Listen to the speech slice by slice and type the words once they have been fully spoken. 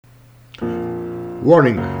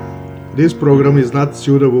Warning: this program is not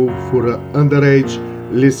suitable for underage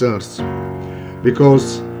listeners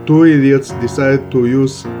because two idiots decided to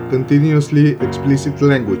use continuously explicit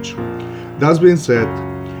language. That being said,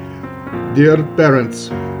 dear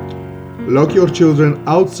parents, lock your children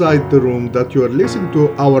outside the room that you are listening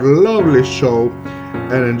to our lovely show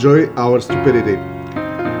and enjoy our stupidity.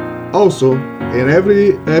 Also, in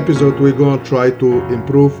every episode, we're gonna try to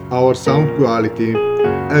improve our sound quality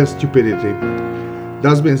and stupidity.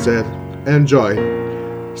 That being said, enjoy.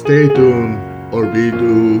 Stay tuned or be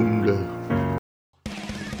doomed.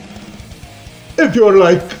 If you're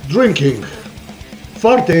like drinking,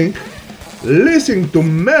 farting, listening to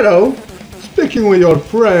metal, speaking with your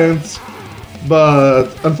friends, but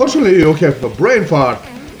unfortunately you have a brain fart,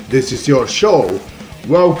 this is your show.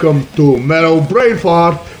 Welcome to Metal Brain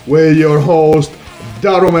Fart with your host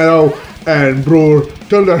Daro Metal and Brewer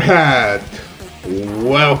Thunderhead.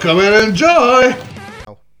 Welcome and enjoy!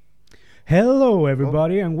 Hello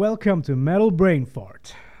everybody and welcome to Metal Brain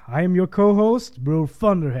Fart. I am your co-host, Brewer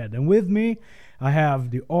Thunderhead, and with me I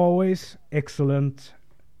have the always excellent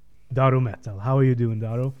Daro Metal. How are you doing,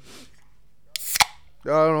 Daro? I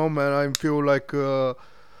don't know, man. I feel like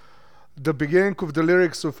the beginning of the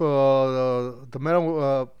lyrics of the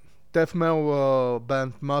metal, death metal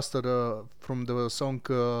band Master from the song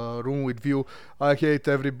 "Room with View." I hate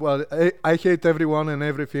everybody. I hate everyone and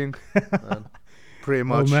everything. And pretty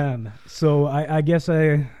much. Oh man. So I guess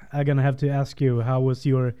I'm gonna have to ask you, how was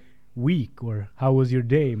your week or how was your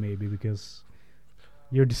day, maybe, because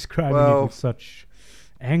you're describing it with such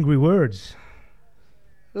angry words.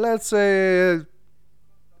 Let's say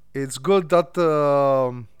it's good that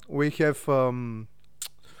we have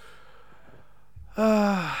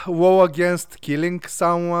war against killing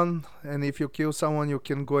someone, and if you kill someone you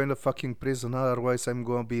can go in the fucking prison, otherwise I'm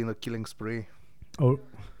gonna be in a killing spree. Oh,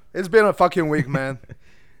 it's been a fucking week, man.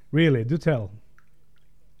 Really? Do tell.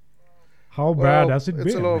 How bad has it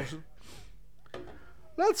been?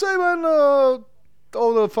 Let's say, man,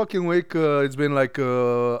 all the fucking week it's been like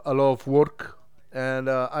a lot of work, and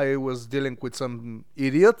I was dealing with some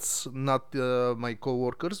idiots, not my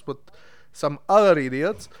co-workers, but some other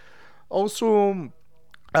idiots. Also,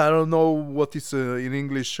 I don't know what is in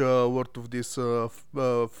English word of this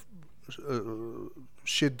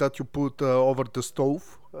shit that you put over the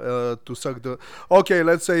stove to suck the... Okay,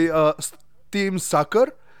 let's say steam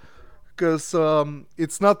sucker, because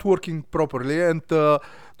it's not working properly, and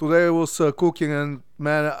today I was cooking, and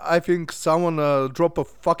man, I think someone dropped a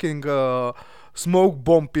fucking smoke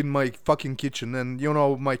bomb in my fucking kitchen, and you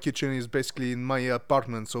know my kitchen is basically in my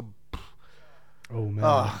apartment, so oh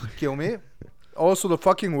man, kill me. Also the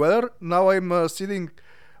fucking weather. Now I'm sitting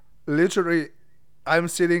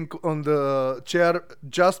on the chair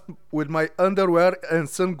just with my underwear and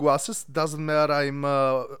sunglasses. Doesn't matter, I'm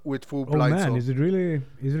with full blind. Oh man, so is it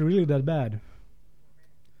really that bad?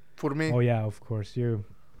 For me? Oh yeah, of course. You're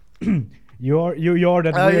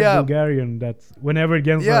that weird Bulgarian that whenever it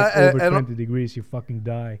gets like over 20 degrees you fucking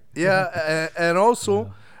die. Yeah, and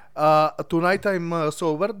also tonight I'm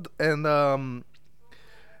sober, and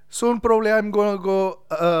soon probably I'm gonna go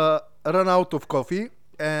run out of coffee,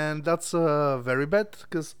 and that's very bad,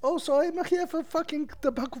 because also I might have a fucking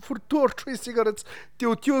tobacco for 2 or 3 cigarettes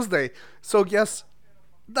till Tuesday. So yes,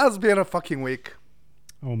 that's been a fucking week.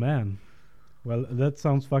 Oh man, well that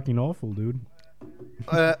sounds fucking awful, dude.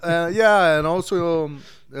 Yeah, and also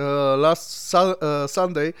last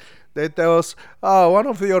Sunday they tell us, one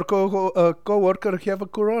of your co-worker have a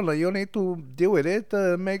corona, you need to deal with it,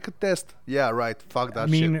 make a test. Yeah, right, fuck that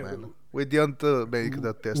shit, man. We didn't make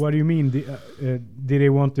that test. What do you mean? Did they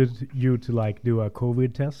wanted you to like do a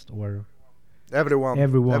COVID test, or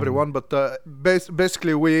everyone? But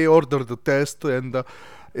basically we ordered the test, and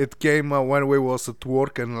it came when we was at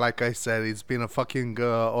work, and like I said, it's been a fucking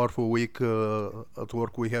awful week at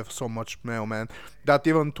work. We have so much mail, man, that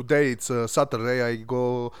even today, it's Saturday, I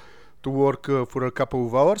go to work for a couple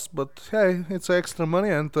of hours, but hey, it's extra money,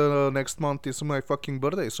 and next month is my fucking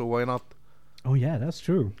birthday, so why not? Oh yeah, that's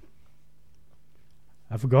true.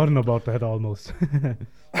 I've forgotten about that almost.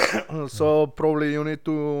 So probably you need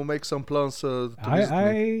to make some plans to visit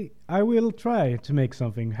me. I will try to make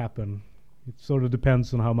something happen. It sort of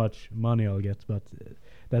depends on how much money I'll get, but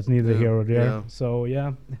that's neither here or there. Yeah. So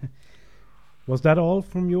yeah. Was that all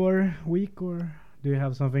from your week, or do you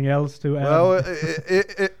have something else to add? Well,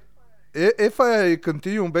 if I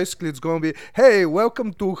continue, basically it's going to be, hey,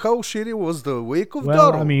 welcome to How Shitty Was the Week of Daro.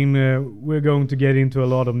 Well, I mean, we're going to get into a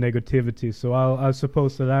lot of negativity, so I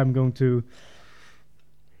suppose that I'm going to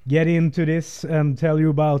get into this and tell you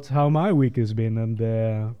about how my week has been. And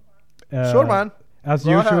sure, man. As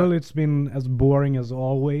Go usual, ahead. it's been as boring as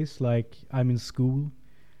always. Like I'm in school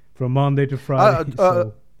from Monday to Uh, Friday. uh,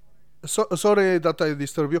 So sorry that I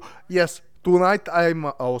disturb you. Yes, tonight I'm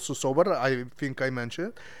also sober. I think I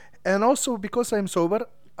mentioned, and also because I'm sober,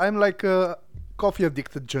 I'm like a coffee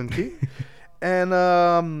addicted junkie, and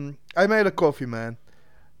I made a coffee, man.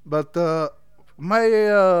 But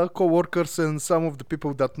my coworkers and some of the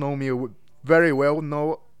people that know me very well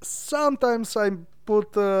know sometimes I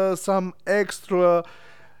put some extra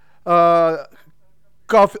uh,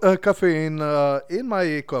 caffeine in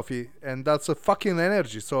my coffee, and that's a fucking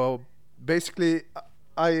energy. So basically,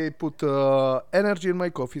 I put energy in my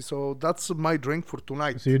coffee. So that's my drink for so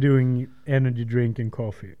tonight. you're doing energy drink and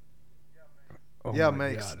coffee. Oh Yeah, my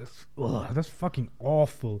makes. god, that's fucking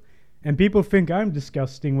awful. And people think I'm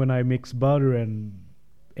disgusting when I mix butter and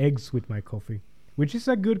eggs with my coffee, which is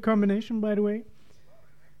a good combination, by the way.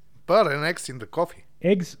 Butter and eggs in the coffee,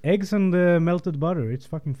 Eggs and melted butter. It's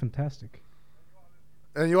fucking fantastic.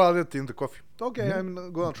 and you add it in the coffee. Okay, Yeah.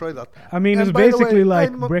 I'm gonna try that. I mean, it's And by the way, basically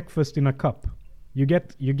like breakfast in a cup. You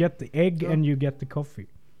get the egg So, and you get the coffee.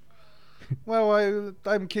 well,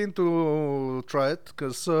 I'm keen to try it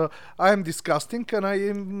because I'm disgusting and I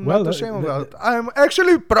am Well, not ashamed of that. I'm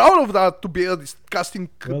actually proud of that to be a disgusting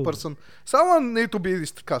Well- person. Someone need to be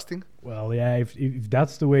disgusting. well, yeah. If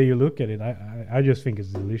that's the way you look at it, I just think it's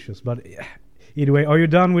delicious. But either way, are you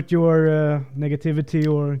done with your negativity,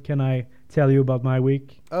 or can I tell you about my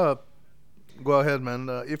week? Go ahead, man.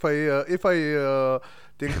 If I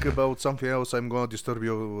think about something else, I'm gonna disturb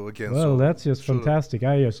you again. Well, so that's just sure. fantastic.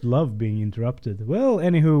 I just love being interrupted. Well,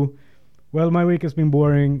 anywho, my week has been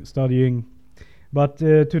boring studying, but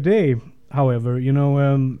today, however,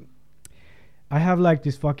 I have like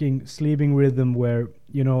this fucking sleeping rhythm where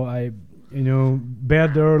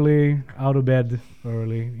bed early, out of bed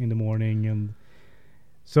early in the morning, and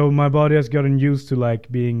so my body has gotten used to like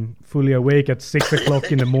being fully awake at 6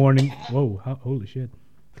 o'clock in the morning. Whoa, holy shit!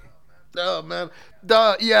 Oh man,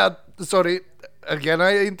 yeah. Sorry, again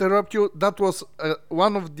I interrupt you. That was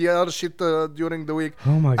one of the other shit during the week.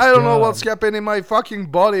 Oh my I don't know God. what's happening in my fucking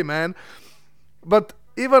body, man. But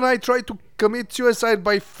even I try to commit suicide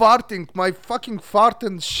by farting. My fucking fart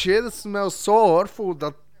and shit smells so awful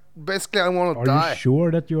that basically I want to Are die. you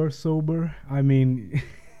sure that you are sober? I mean.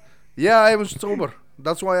 Yeah, I was sober.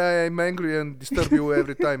 That's why I'm angry and disturb you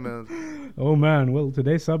every time. Oh man, well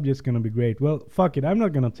today's subject's gonna be great. Well, fuck it, I'm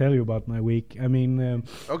not gonna tell you about my week. I mean,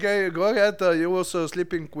 Okay, go ahead. You was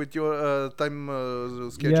sleeping with your time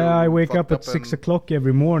schedule. yeah, I wake up fucked at 6 and- o'clock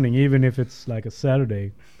every morning, even if it's like a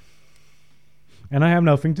Saturday. And I have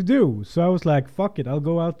nothing to do, so I was like, fuck it, I'll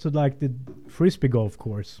go out to like the frisbee golf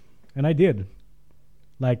course. And I did.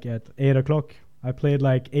 Like at 8 o'clock, I played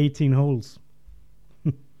like 18 holes.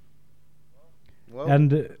 Well,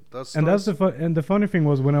 and that's and nice. and the funny thing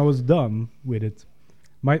was when I was done with it,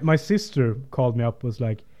 my sister called me up, was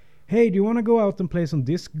like, "Hey, do you want to go out and play some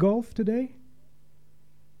disc golf today?"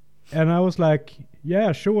 And I was like,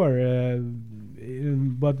 "Yeah, sure,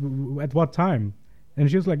 but at what time?" And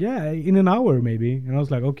she was like, "Yeah, in an hour maybe." And I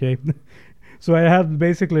was like, "Okay." So I had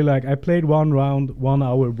basically like I played one round, 1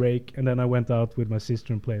 hour break, and then I went out with my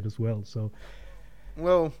sister and played as well. So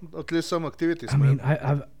Well, at least some activities, I man.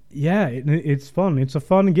 mean, yeah, it's fun. It's a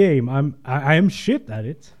fun game. I am shit at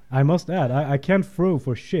it. I must add. I can't throw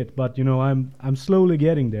for shit, but I'm slowly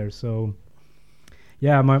getting there. So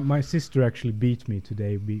yeah, my sister actually beat me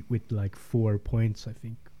today with like 4 points, I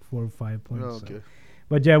think, 4 or 5 points. Oh, so. okay.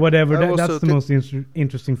 But yeah, whatever. I That's also the most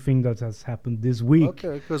interesting thing that has happened this week.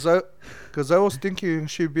 Okay, because I was thinking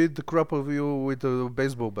she beat the crap of you with a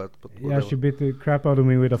baseball bat. But Yeah, whatever. she beat the crap out of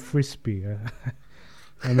me with a frisbee.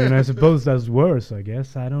 I mean, I suppose that's worse. I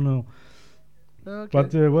guess I don't know. Okay.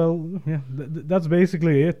 But well, yeah, that's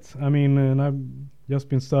basically it. I mean, and I've just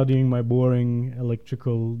been studying my boring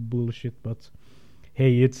electrical bullshit. But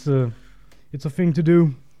hey, it's a thing to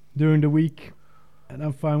do during the week, and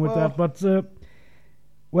I'm fine with that. But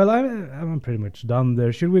well, I'm pretty much done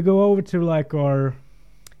there. Should we go over to like our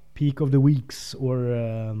peak of the weeks, or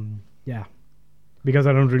yeah? Because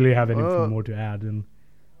I don't really have anything more to add. And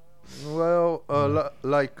Well,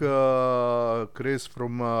 like Chris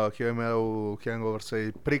from HML Hangover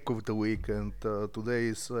say, prick of the week, and today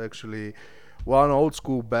is actually one old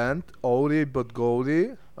school band, oldie but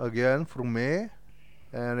goldie, again from me,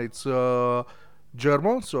 and it's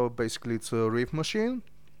German, so basically it's a riff machine.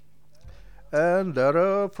 And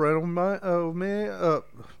they're a friend of me.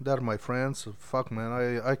 They're my friends. Fuck,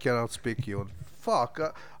 man, I cannot speak you. Fuck,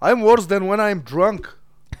 I'm worse than when I'm drunk.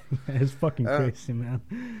 it's fucking crazy, man.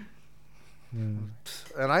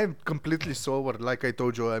 And I'm completely sober. Like I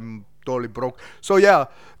told you, I'm totally broke. So yeah,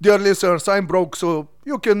 dear listeners, I'm broke, so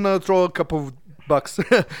you can throw a couple of bucks.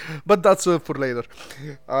 But that's for later.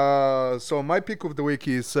 So my pick of the week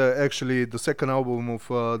is actually the second album of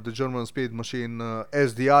the German speed machine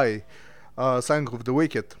SDI, Sang of the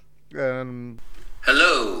Wicked.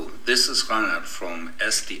 Hello, this is Reinhard from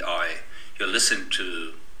SDI. You're listening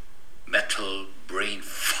to Metal Brain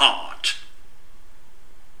Fart.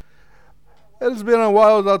 It's been a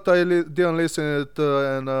while that I didn't listen it,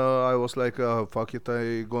 and I was like, fuck it,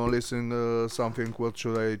 I gonna listen something. What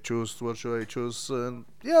should I choose? And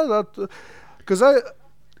yeah, that because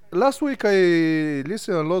last week I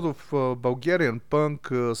listened a lot of Bulgarian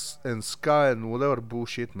punk and ska and whatever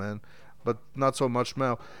bullshit, man, but not so much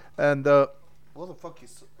now. And what the fuck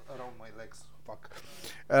is around my legs? Fuck.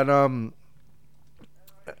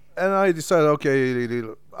 And I decided, okay,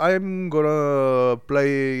 I'm gonna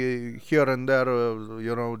play here and there,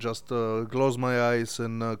 just close my eyes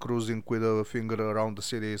and cruising with a finger around the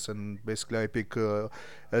cities. And basically, I pick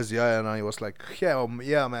SDI, and I was like, hell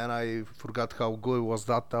yeah, man, I forgot how good was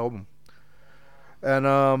that album.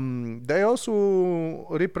 And they also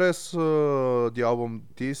repress the album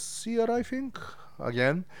this year, I think,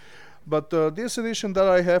 again. But this edition that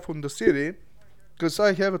I have on the CD, because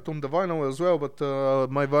I have it on the vinyl as well, but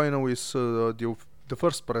my vinyl is the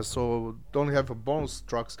first press, so don't have a bonus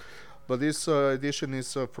tracks. But this edition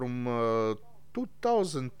is from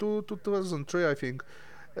 2002, 2003, I think,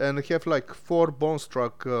 and have like 4 bonus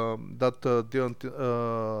track that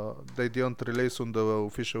they didn't release on the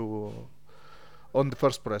official on the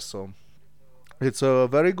first press. So it's a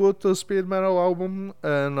very good speed metal album,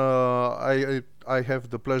 and I have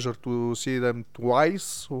the pleasure to see them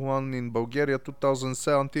twice. One in Bulgaria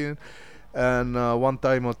 2017, and one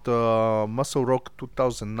time at Muscle Rock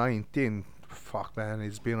 2019. Fuck, man,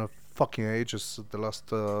 it's been a fucking ages the last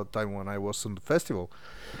time when I was on the festival.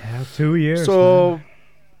 Yeah, 2 years. So,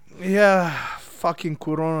 yeah, fucking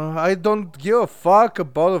Corona. I don't give a fuck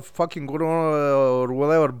about the fucking Corona or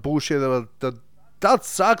whatever bullshit. That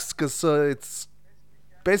sucks, because it's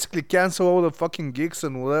basically cancel all the fucking gigs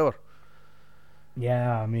and whatever.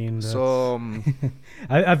 Yeah, I mean, so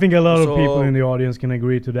I think a lot of people in the audience can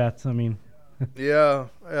agree to that. I mean, yeah,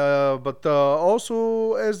 but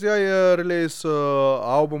also SDI released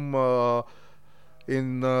album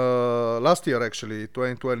in last year, actually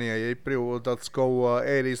 2020 April. That's called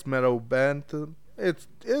 80s Metal Band. It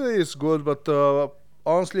is good, but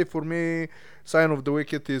honestly, for me, Sign of the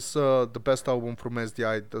Wicked is the best album from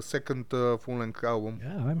SDI, the second full-length album.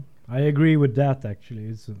 Yeah, I agree with that. Actually,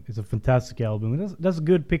 it's a fantastic album. That's a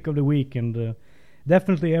good pick of the week, and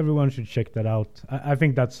definitely everyone should check that out. I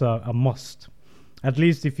think that's a must, at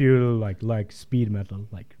least if you like speed metal,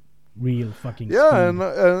 like real fucking speed.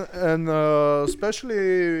 and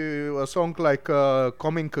especially a song like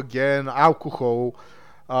Coming Again, Alcohol,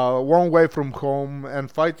 One Way From Home, and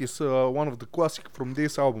Fight is one of the classic from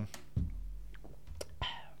this album.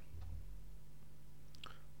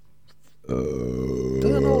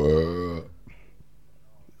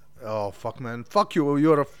 Oh fuck, man, fuck you,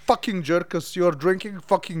 you're a fucking jerk because you're drinking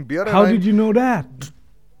fucking beer. How did you know that?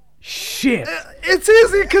 Shit, it's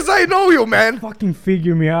easy because I know you, man. Fucking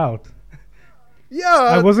figure me out. Yeah,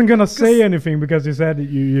 I wasn't gonna say anything because you said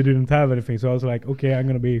you didn't have anything, so I was like, okay, I'm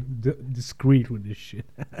gonna be discreet with this shit.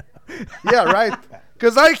 Yeah, right.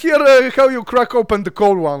 Because I hear how you crack open the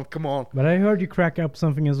cold one. Come on. But I heard you crack up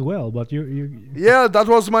something as well. But you yeah, that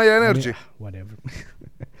was my energy. Yeah, whatever.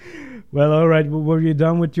 Well, all right. Were you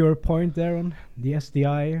done with your point there on the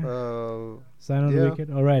SDI? Sign of the Wicked.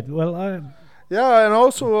 All right. Well, yeah, and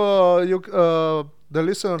also the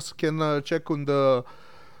listeners can check on the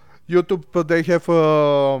YouTube. They have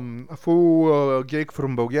a full gig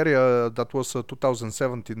from Bulgaria. That was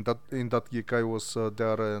 2017. In that gig I was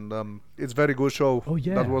there, and it's very good show. Oh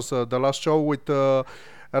yeah. That was the last show with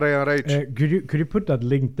Ray and Rage. Could you put that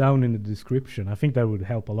link down in the description? I think that would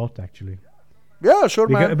help a lot, actually. Yeah, sure,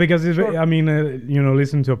 man. Because sure. I mean,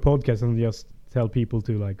 listen to a podcast and just tell people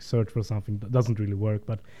to like search for something that doesn't really work.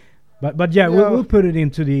 But yeah, we'll put it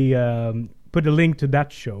into the put a link to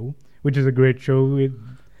that show, which is a great show.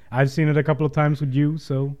 I've seen it a couple of times with you,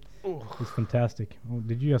 so it's fantastic. Oh,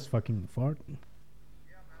 did you just fucking fart?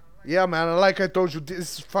 Yeah, man. Like I told you,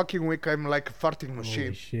 this fucking week I'm like a farting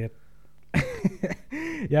machine. Holy shit.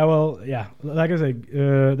 Yeah, well, yeah. Like I said,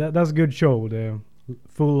 that's a good show. The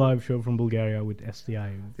full live show from Bulgaria with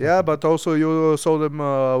SDI. Yeah, but also you saw them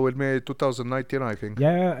with me 2019, I think.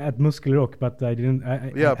 Yeah, at Muscle Rock, but I didn't.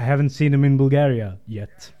 I haven't seen them in Bulgaria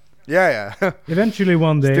yet. Yeah. Eventually,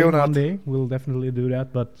 one day we'll definitely do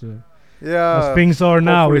that. But as things are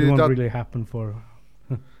now, it won't really happen for.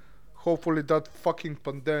 Hopefully that fucking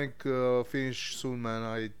pandemic finish soon,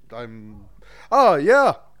 man. I'm. Oh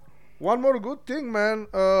yeah, one more good thing, man.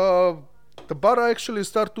 The bar actually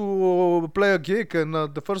start to play a gig, and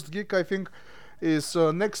the first gig I think is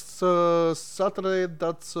next Saturday.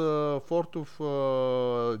 That's 4th of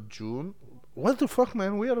June. What the fuck,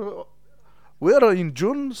 man? We are in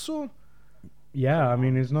June soon. Yeah, I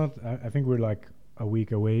mean it's not. I think we're like a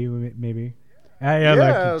week away, maybe. Yeah,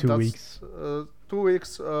 like 2 weeks. 2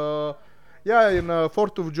 weeks. Yeah, in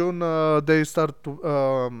 4th of June they start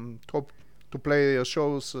to play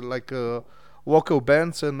shows like local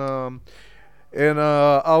bands and our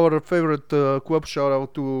favorite club, shout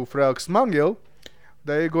out to Freax Mangel.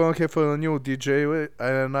 They gonna have a new DJ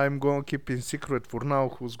and I'm gonna keep in secret for now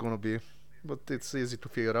who's gonna be, but it's easy to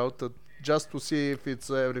figure out just to see if it's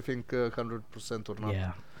everything 100% or not.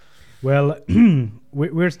 Yeah. Well,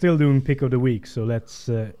 we're still doing pick of the week, so let's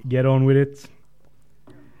get on with it.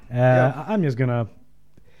 I'm just gonna,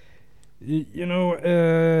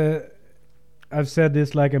 I've said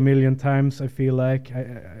this like a million times. I feel like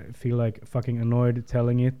fucking annoyed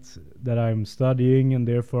telling it that I'm studying and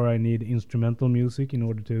therefore I need instrumental music in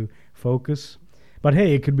order to focus. But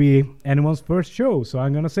hey, it could be anyone's first show, so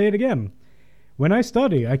I'm gonna say it again. When I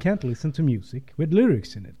study, I can't listen to music with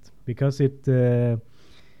lyrics in it because it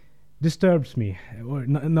disturbs me, or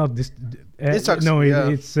not it's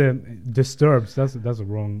disturbs. That's a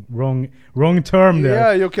wrong term there.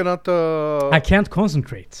 Yeah, you cannot. I can't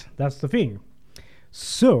concentrate. That's the thing.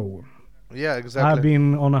 So yeah, exactly. I've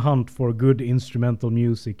been on a hunt for good instrumental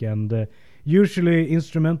music, and usually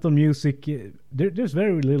instrumental music. There's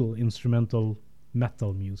very little instrumental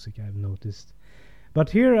metal music I've noticed, but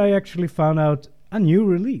here I actually found out a new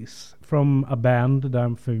release from a band that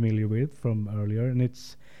I'm familiar with from earlier, and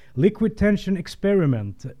it's Liquid Tension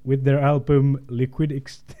Experiment with their album Liquid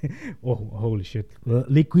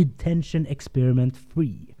Tension Experiment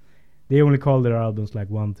 3. They only call their albums like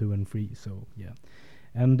 1, 2, and 3, so yeah.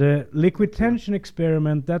 And Liquid Tension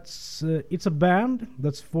Experiment, that's it's a band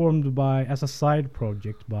that's formed as a side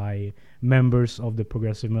project by members of the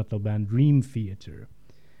progressive metal band Dream Theater.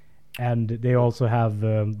 And they also have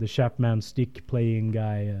the Chapman stick playing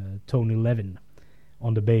guy Tony Levin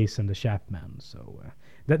on the bass and the Chapman, so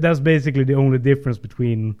that's basically the only difference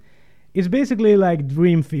between. It's basically like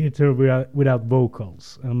Dream Theater without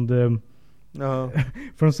vocals. And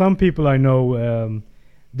from some people I know,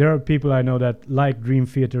 there are people I know that like Dream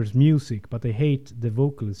Theater's music, but they hate the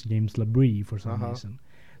vocalist James Labrie for some reason.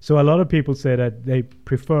 So a lot of people say that they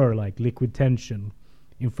prefer like Liquid Tension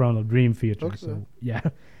in front of Dream Theater. Okay. So yeah,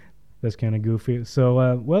 that's kind of goofy.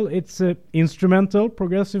 So well, it's instrumental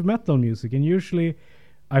progressive metal music, and usually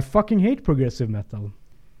I fucking hate progressive metal.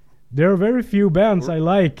 There are very few bands I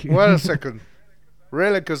like. Wait a second.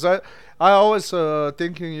 Really? Because I always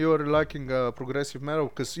thinking you are liking progressive metal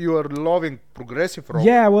because you are loving progressive rock.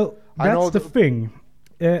 Yeah, well, that's the thing.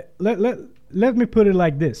 Let me put it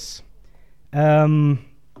like this.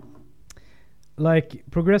 Like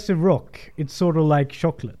progressive rock, it's sort of like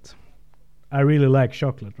chocolate. I really like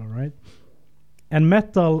chocolate, all right? And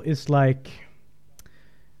metal is like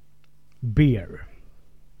beer.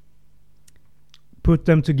 Put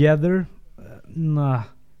them together, nah.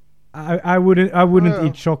 I wouldn't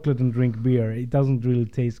eat chocolate and drink beer. It doesn't really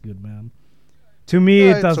taste good, man. To me,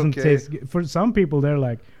 it doesn't taste good. For some people, they're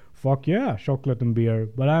like, "Fuck yeah, chocolate and beer."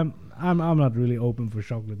 But I'm not really open for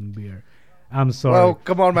chocolate and beer. I'm sorry. Well,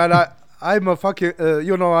 come on, man. I'm a fucking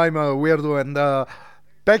I'm a weirdo, and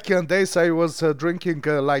back in the days I was drinking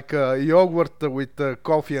like yogurt with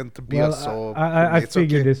coffee and beer. Well, so I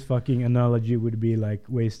figured this fucking analogy would be like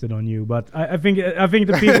wasted on you, but I think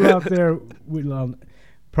the people out there will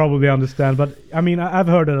probably understand. But I mean, I've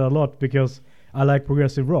heard it a lot because I like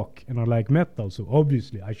progressive rock and I like metal, so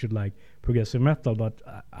obviously I should like progressive metal, but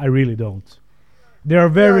I really don't. There are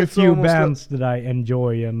very few bands that I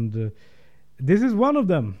enjoy, and this is one of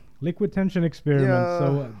them, Liquid Tension Experiment. Yeah.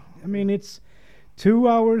 So I mean, it's 2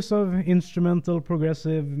 hours of instrumental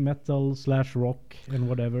progressive metal / rock and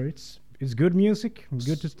whatever. It's good music,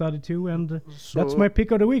 good to study to, and that's my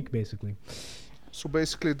pick of the week, basically. So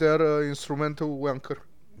basically, they're instrumental wanker.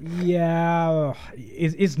 Yeah,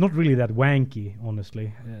 it's not really that wanky,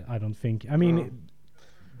 honestly. I don't think. I mean,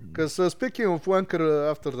 because speaking of wanker,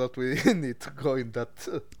 after that we need to go in that.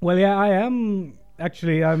 Well, yeah, I am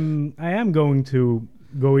going to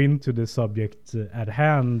go into the subject at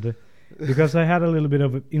hand. Because I had a little bit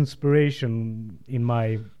of inspiration in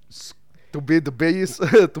my... to be the base,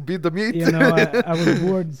 to be the meat. You know, I was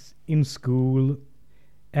bored in school,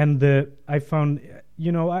 and I found...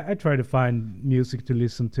 I try to find music to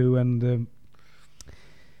listen to, and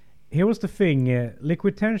here was the thing.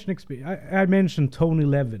 Liquid Tension I mentioned Tony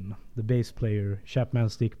Levin, the bass player, Chapman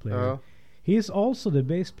Stick player. He is also the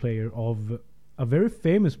bass player of a very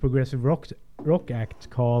famous progressive rock act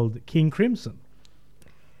called King Crimson.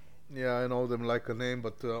 Yeah, I know them like a name,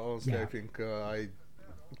 but honestly, I think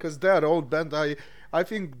because they are old band. I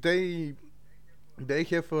think they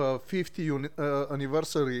have a 50th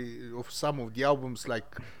anniversary of some of the albums,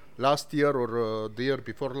 like last year or the year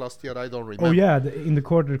before last year. I don't remember. Oh yeah, in the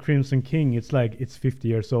Quarter Crimson King, it's 50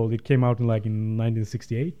 years old. It came out in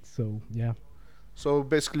 1968. So yeah. So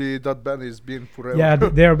basically, that band is been forever. Yeah,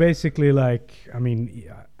 they are basically like. I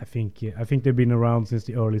mean, I think they've been around since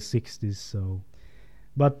the early '60s. So,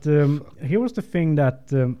 but here was the thing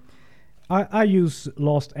that I use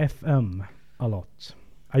Last FM a lot.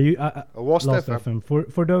 Last FM.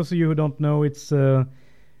 For those of you who don't know, it's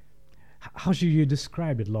how should you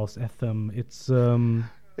describe it? Last FM.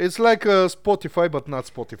 It's like Spotify, but not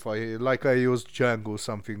Spotify. Like I use Django,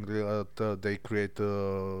 something that they create.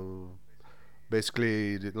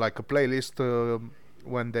 Basically, like a playlist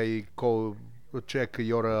when they check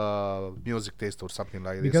your music taste or something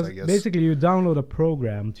like this, I guess. Because basically you download a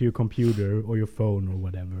program to your computer or your phone or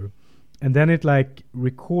whatever, and then it like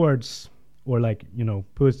records or like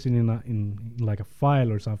puts in like a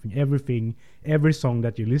file or something, every song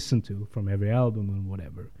that you listen to from every album and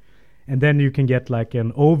whatever, and then you can get like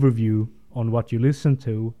an overview on what you listen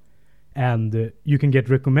to, and you can get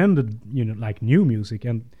recommended like new music.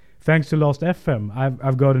 And thanks to Last FM,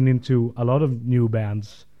 I've gotten into a lot of new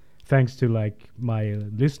bands, thanks to like my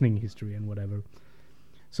listening history and whatever.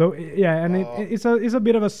 So yeah, and it's a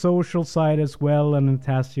bit of a social side as well, and it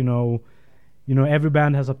has every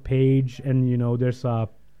band has a page, and there's a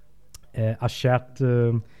chat,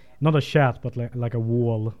 not a chat, but like a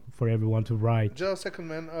wall for everyone to write. Just a second,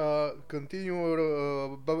 man.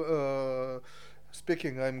 Continue.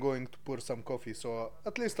 Speaking, I'm going to pour some coffee, so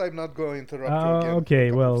at least I'm not going to interrupt you again.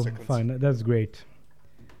 Okay, well, fine. That's great.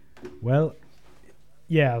 Well,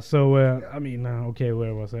 yeah, so, okay,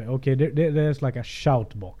 where was I? Okay, there's like a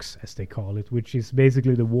shout box, as they call it, which is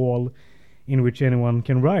basically the wall in which anyone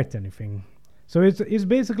can write anything. So it's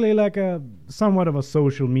basically like a somewhat of a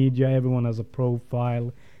social media. Everyone has a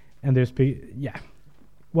profile, and there's,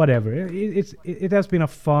 whatever. It has been a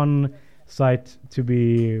fun site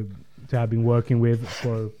to have been working with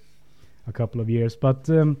for a couple of years. But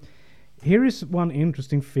here is one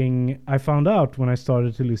interesting thing I found out when I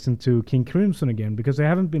started to listen to King Crimson again, because I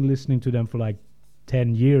haven't been listening to them for like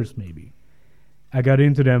 10 years maybe. I got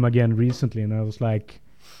into them again recently, and I was like,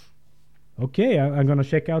 okay, I'm going to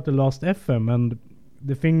check out the Last FM. And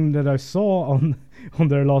the thing that I saw on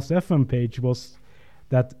their Last FM page was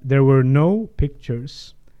that there were no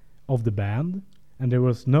pictures of the band, and there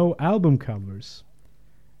was no album covers.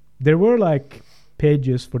 There were like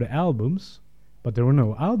pages for the albums, but there were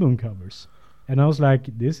no album covers. And I was like,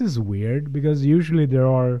 this is weird, because usually there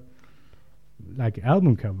are like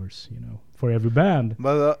album covers, for every band.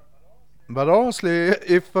 But honestly,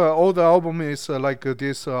 if all the album is like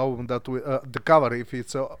this album that the cover, if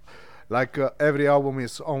it's like every album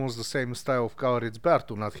is almost the same style of cover, it's better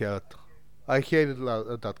to not have it. I hated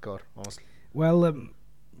that cover, honestly. Well,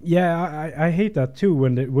 yeah, I hate that too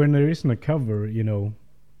when there isn't a cover,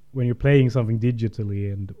 when you're playing something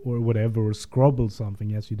digitally or whatever, or scrabble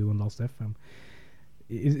something as you do on Last FM.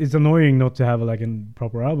 It's annoying not to have like a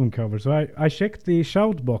proper album cover. So I checked the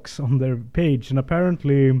shout box on their page, and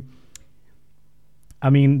apparently,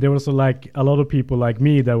 there was like a lot of people like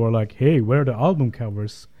me that were like, hey, where are the album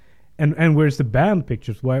covers? And where's the band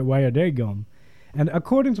pictures? Why are they gone? And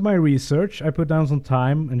according to my research, I put down some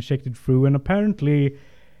time and checked it through, and apparently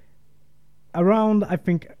around, I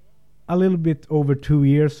think, a little bit over 2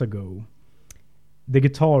 years ago, the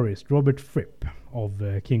guitarist Robert Fripp of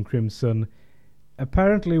King Crimson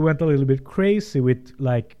apparently went a little bit crazy with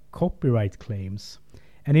like copyright claims,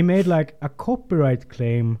 and he made like a copyright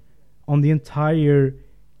claim on the entire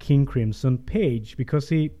King Crimson page, because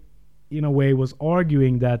he in a way was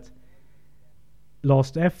arguing that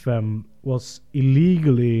Last FM was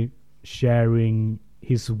illegally sharing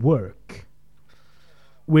his work,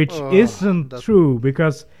 which isn't true,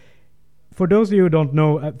 because for those of you who don't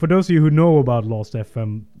know, for those of you who know about Last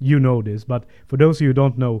FM, you know this, but for those of you who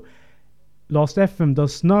don't know, Last FM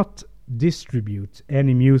does not distribute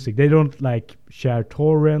any music. They don't like share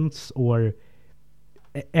torrents or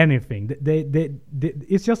anything.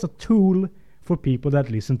 It's just a tool for people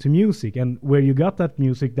that listen to music, and where you got that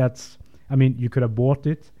music, you could have bought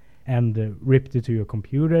it and ripped it to your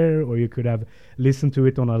computer, or you could have listened to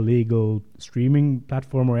it on a legal streaming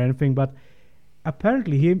platform or anything, but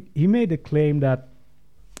apparently he made a claim that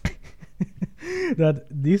that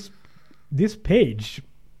this page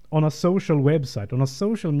on a social website, on a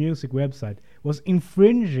social music website, was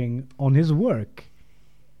infringing on his work.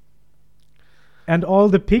 And all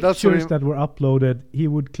the pictures that were uploaded, he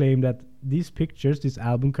would claim that these pictures, these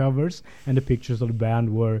album covers, and the pictures of the band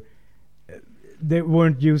they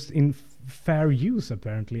weren't used in fair use,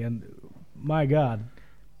 apparently. And my God.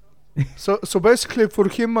 So basically, for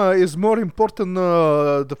him, is more important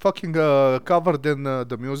the fucking cover than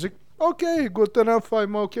the music. Okay, good enough.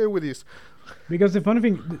 I'm okay with this. Because the funny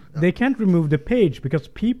thing, they can't remove the page because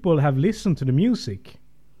people have listened to the music.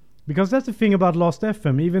 Because that's the thing about Last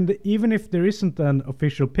FM. Even if there isn't an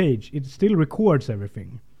official page, it still records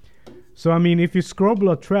everything. So I mean, if you scrabble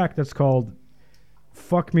a track that's called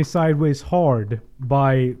 "Fuck Me Sideways Hard"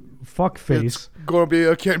 by Fuckface, it's gonna be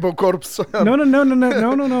a Cannibal Corpse. No.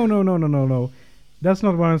 That's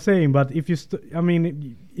not what I'm saying. But if you,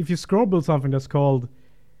 if you scrabble something that's called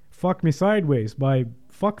 "Fuck Me Sideways" by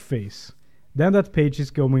Fuckface, then that page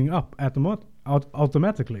is going up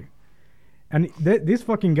automatically. And this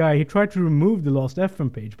fucking guy, he tried to remove the Last FM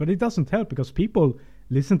page, but it doesn't help because people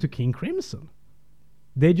listen to King Crimson.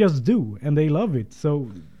 They just do, and they love it.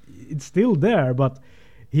 So it's still there, but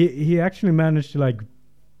he actually managed to like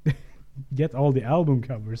get all the album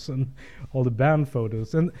covers and all the band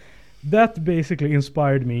photos, and that basically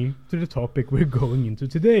inspired me to the topic we're going into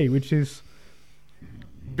today, which is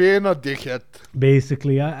being a dickhead.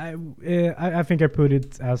 Basically, I think I put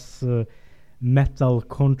it as metal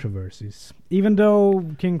controversies. Even though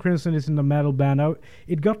King Crimson is in a metal band,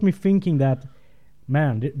 it got me thinking that,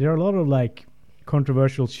 man, there are a lot of like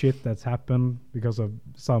controversial shit that's happened because of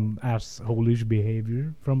some asshole-ish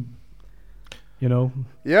behavior from,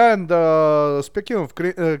 Yeah, and speaking of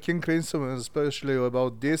King Crimson, especially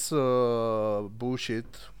about this bullshit,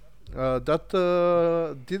 that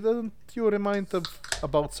didn't you remind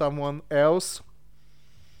about someone else?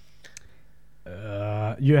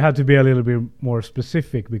 You had to be a little bit more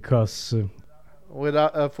specific because with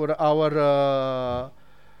for our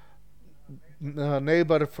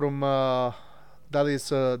neighbor from that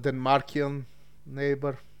is Denmarkian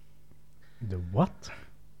neighbor. The what?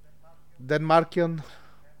 Denmarkian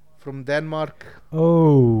from Denmark.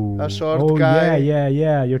 Oh, a short guy.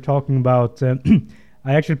 Yeah. You're talking about.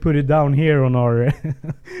 I actually put it down here on our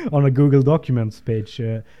on a Google Documents page.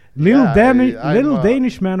 Little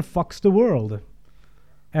Danish man fucks the world,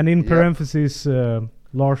 and in parentheses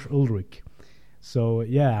Lars Ulrich. So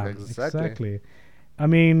yeah, exactly. I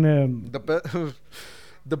mean,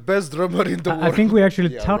 the best drummer in the world. I think we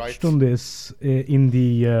actually touched on this in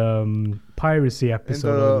the piracy episode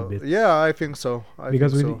a little bit. Yeah, I think so. I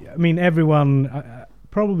mean, everyone,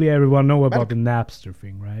 probably everyone know about the Napster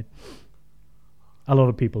thing, right? A lot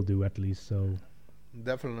of people do, at least. So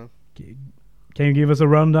definitely. Can you give us a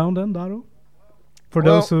rundown then, Daro? For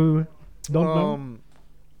those who don't know.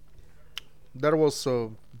 There was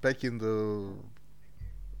back in the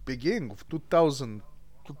beginning of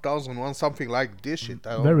 2001, something like this shit.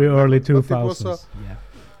 Very early 2000s.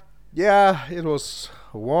 Yeah, it was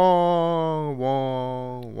long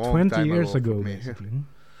 20 years ago, basically.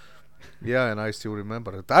 Yeah, and I still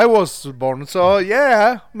remember it. I was born, so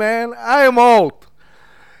yeah, man, I am old.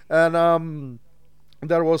 And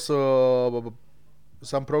there was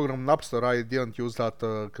some program Napster. I didn't use that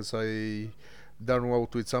because I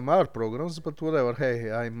downloaded with some other programs, but whatever.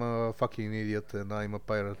 Hey, I'm a fucking idiot and I'm a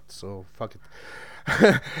pirate, so fuck it.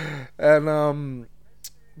 And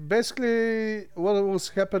basically, what was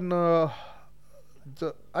happened?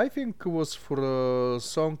 I think it was for a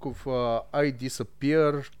song of "I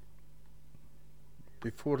Disappear."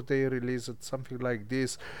 Before they released something like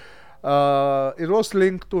this, it was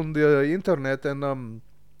linked on the internet, and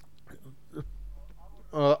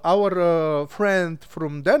our friend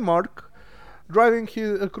from Denmark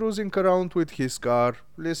cruising around with his car,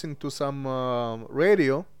 listening to some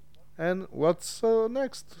radio, and what's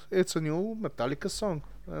next? It's a new Metallica song,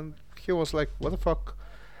 and he was like, "What the fuck?"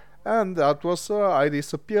 And that was "I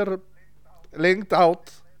Disappear" linked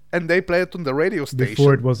out. And they play it on the radio station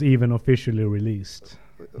before it was even officially released.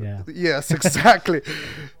 Yeah. Yes, exactly.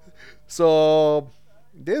 So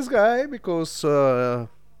this guy, because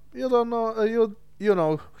you don't know, you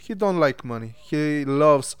know, he don't like money. He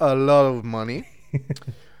loves a lot of money.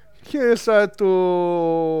 He decided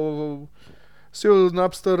to sue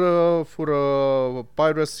Napster for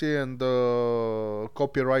piracy and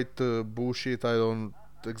copyright bullshit.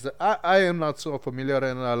 I am not so familiar,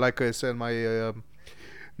 and like I said, my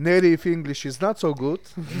native English is not so good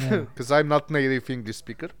because I'm not native English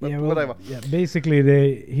speaker. But whatever. Yeah, basically,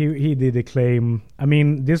 he did a claim. I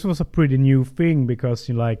mean, this was a pretty new thing because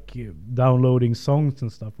downloading songs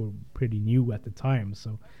and stuff were pretty new at the time.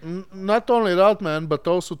 So not only that, man, but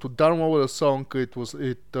also to download a song, it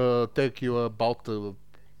take you about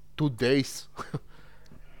 2 days.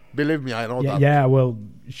 Believe me, I know that. Yeah, well,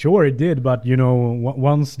 sure it did, but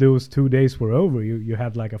once those 2 days were over, you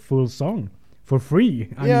had like a full song for free.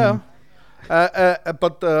 I mean,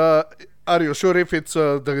 but are you sure if it's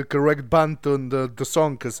the correct band on the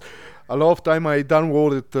song? Because a lot of time I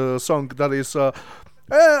downloaded a song that is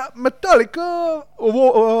Metallica,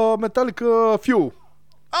 Metallica Few.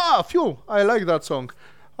 Few. I like that song.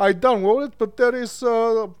 I downloaded, but there is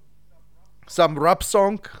some rap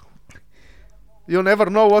song. You never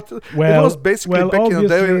know what. It was basically back in the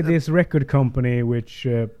day. Obviously, this record company, which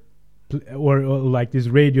or like this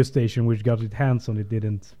radio station, which got its hands on it,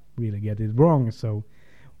 didn't really get it wrong. So,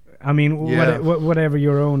 I mean, whatever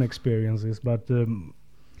your own experience is, but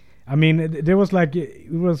I mean, there was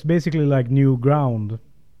it was basically like new ground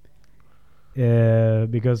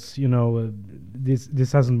because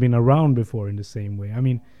this hasn't been around before in the same way. I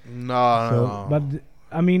mean, no. But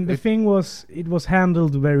I mean, the thing was, it was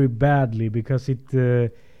handled very badly because it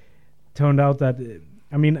turned out that,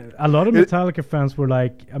 I mean, a lot of Metallica fans were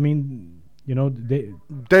like, I mean,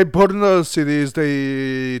 they burned the CDs,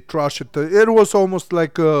 they trashed it. It was almost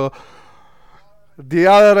like the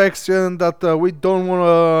other action that we don't want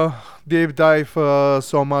to deep dive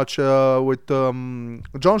so much with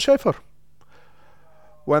John Schaefer.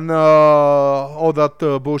 When all that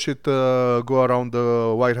bullshit go around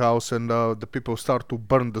the White House and the people start to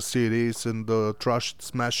burn the CDs and trashed,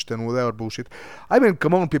 smashed and whatever bullshit. I mean,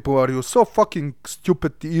 come on, people, are you so fucking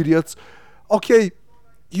stupid idiots? Okay,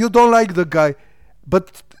 you don't like the guy,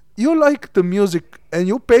 but you like the music and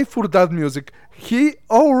you pay for that music. He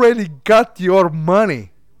already got your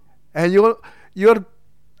money, and you're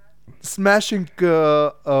smashing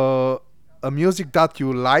a music that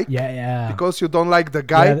you like, because you don't like the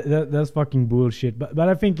guy. That's fucking bullshit. But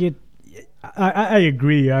I think I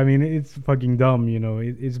agree. I mean, it's fucking dumb.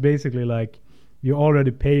 It's basically like you already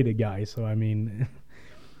paid a guy. So I mean,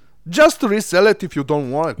 just to resell it if you don't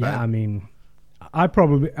want it. Yeah, man.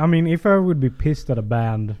 I mean, if I would be pissed at a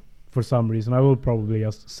band for some reason, I will probably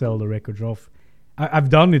just sell the records off. I've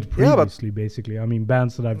done it previously, basically. I mean,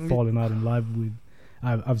 bands that I've fallen out in love with,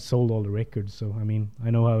 I've sold all the records. So I mean, I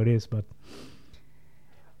know how it is, but.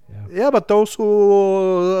 Yeah, but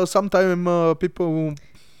also sometimes people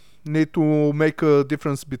need to make a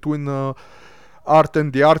difference between art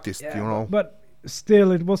and the artist, But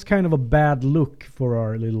still, it was kind of a bad look for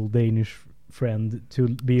our little Danish friend to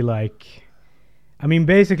be like, I mean,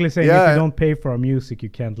 basically saying if you don't pay for our music, you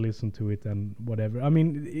can't listen to it and whatever. I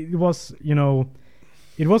mean, it was,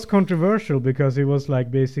 it was controversial because it was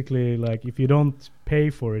like basically like if you don't pay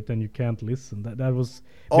for it, then you can't listen. That was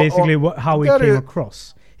basically how he came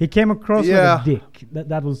across. He came across like a dick.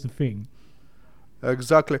 That was the thing.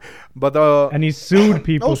 Exactly, but and he sued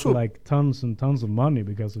people for like tons and tons of money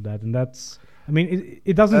because of that. And that's, I mean,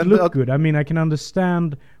 it doesn't look good. I mean, I can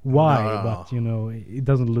understand why, but it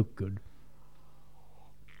doesn't look good.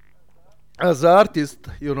 As an artist,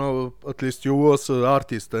 at least you was an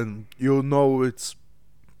artist, and it's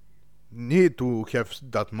need to have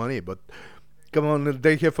that money, but. Come on,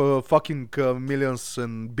 they have fucking millions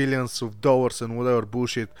and billions of dollars and whatever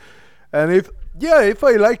bullshit. And if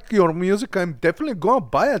I like your music, I'm definitely gonna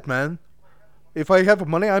buy it, man. If I have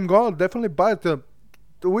money, I'm gonna definitely buy it.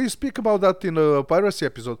 We speak about that in the piracy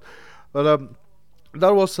episode. But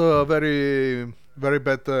that was a very, very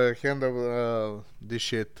bad handle of this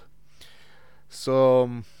shit. So,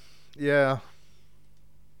 yeah.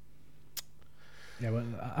 Yeah, well,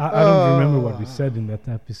 I don't remember what we said in that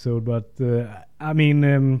episode, but I mean,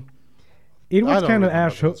 it was kind of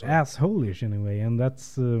asshole-ish anyway, and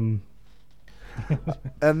that's. And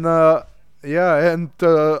after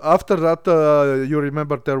that, you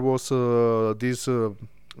remember there was these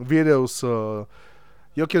videos.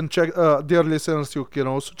 You can check, dear listeners. You can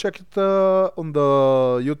also check it on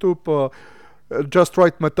the YouTube. Just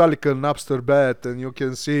write Metallica Napster Bad, and you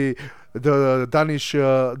can see the Danish.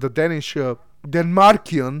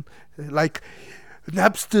 Denmarkian, like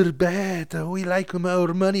Napster bad. We like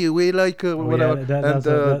our money. We like whatever.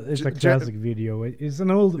 Yeah, it's a classic video. It's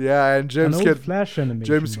an old and James an old Flash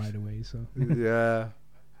animation, by the way. So yeah,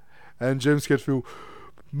 and James Hetfield,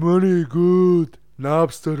 money good,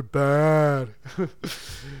 Napster bad.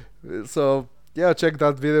 So yeah, check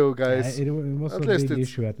that video, guys. Yeah, it was a big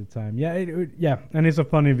issue at the time. Yeah, and it's a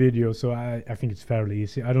funny video, so I think it's fairly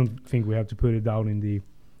easy. I don't think we have to put it down in the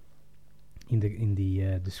in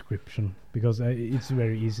the description, because it's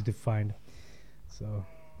very easy to find. So,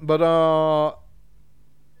 but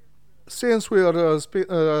since we are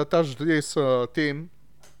touched this theme,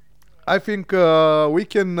 I think we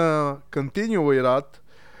can continue with that,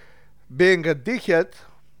 being a dickhead,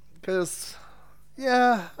 because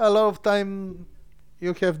yeah, a lot of time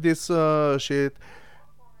you have this shit.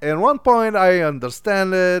 At one point I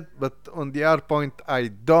understand it, but on the other point I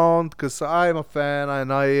don't, because I'm a fan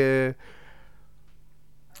and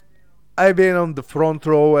I've been on the front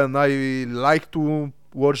row and I like to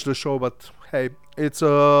watch the show. But hey, it's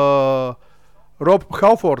Rob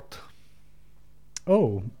Halford.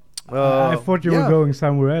 Oh, I thought you were going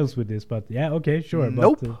somewhere else with this, but yeah, okay, sure.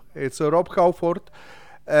 Nope, but, it's Rob Halford,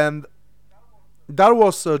 and that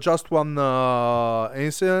was just one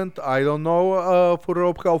incident. I don't know for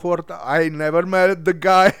Rob Halford. I never met the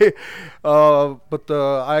guy, but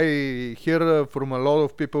I hear from a lot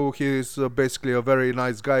of people he is basically a very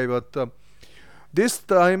nice guy. But this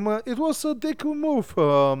time it was a dick move.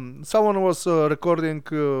 Someone was recording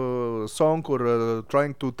a song or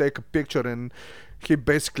trying to take a picture, and he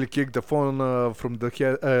basically kicked the phone from the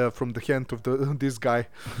hand of this guy.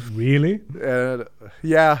 Really?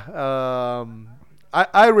 Yeah.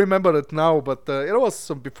 I remember it now, but it was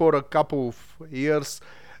before a couple of years,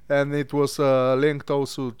 and it was linked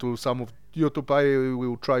also to some of YouTube. I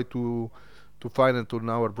will try to find it on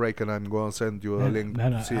our break, and I'm going to send you a link.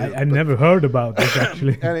 Man, I never heard about this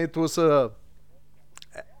actually. And it was and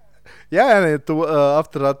it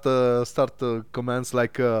after that start comments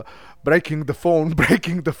like breaking the phone,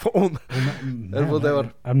 and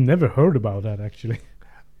whatever. I've never heard about that actually.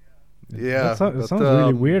 Yeah, that sounds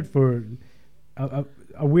really weird for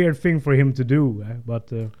a weird thing for him to do,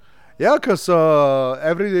 but yeah, because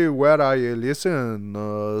everywhere I listen,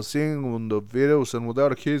 seeing on the videos and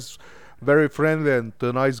whatever, he's very friendly and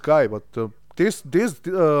a nice guy. But this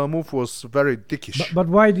move was very dickish. But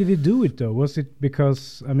why did he do it though? Was it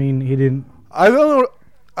because he didn't? I don't know.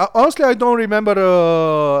 Honestly, I don't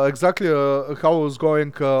remember exactly how was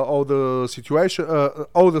going all the situation,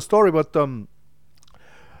 all the story. But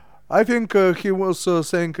I think he was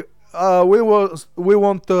saying. We want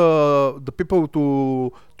the people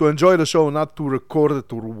to enjoy the show, not to record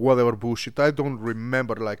it or whatever bullshit. I don't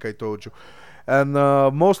remember, like I told you, and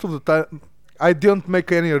most of the time I didn't make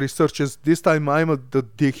any researches. This time I'm the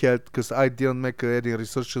dickhead because I didn't make any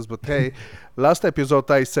researches. But hey, last episode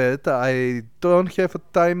I said I don't have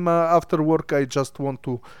time after work. I just want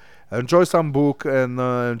to enjoy some book and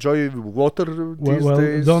enjoy water these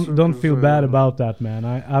days. Don't feel bad about that, man.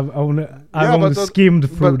 I've only skimmed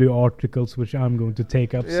through the articles, which I'm going to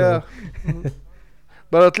take up. Yeah, so.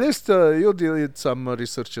 But at least you did some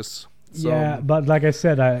researches. So. Yeah, but like I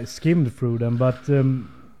said, I skimmed through them. But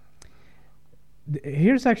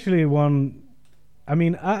here's actually one.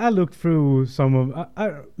 I looked through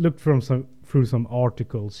through some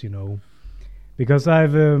articles, because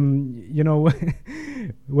I've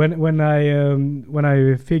when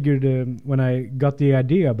I figured when I got the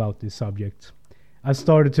idea about this subject, I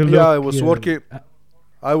started to look. Yeah,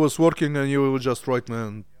 I was working, and you were just right,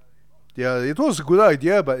 man. Yeah, it was a good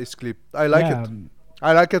idea, basically. I like it.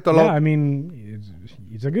 I like it a lot. Yeah,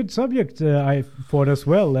 it's a good subject. I thought as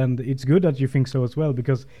well, and it's good that you think so as well.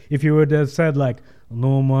 Because if you would have said like,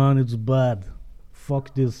 "No, man, it's bad.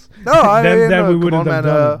 Fuck this," no, then we wouldn't have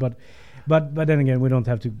done it. But then again, we don't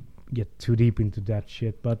have to get too deep into that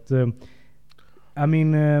shit. But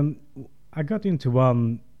I got into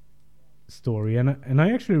one story, and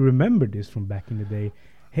I actually remember this from back in the day.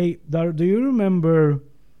 Hey, Dar, do you remember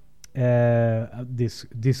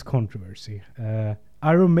this controversy?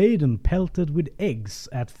 Iron Maiden pelted with eggs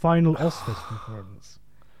at final Ozzfest performance.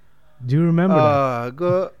 Do you remember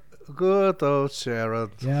that? Good old Sharon.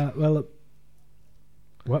 Yeah. Well,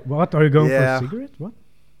 what are you going for? A cigarette? What?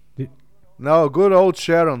 No, good old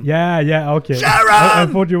Sharon. Yeah, okay. Sharon! I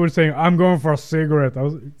thought you were saying, I'm going for a cigarette. I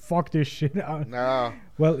was, fuck this shit. No.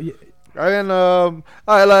 Well, I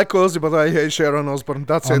like Ozzy, but I hate Sharon Osbourne.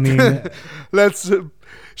 That's it. Let's...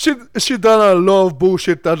 She done a lot of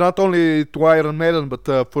bullshit, not only to Iron Maiden, but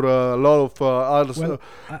for a lot of others. Well,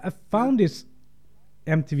 I found this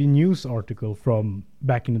MTV News article from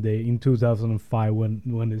back in the day, in 2005,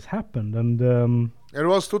 when this happened, and... it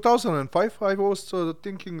was 2005. I was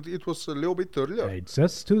thinking it was a little bit earlier. It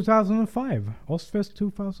says 2005. Ozzfest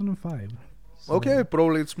 2005. So okay,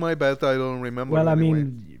 probably it's my bad. I don't remember. Well, anyway.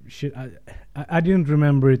 Shit, I didn't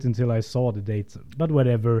remember it until I saw the dates. But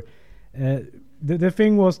whatever. The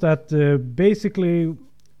thing was that basically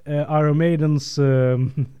Iron Maiden's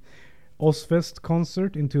Ozzfest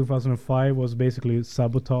concert in 2005 was basically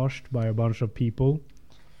sabotaged by a bunch of people.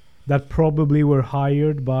 that probably were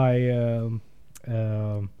hired by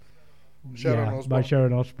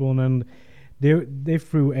Sharon Osbourne, and they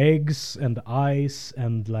threw eggs and ice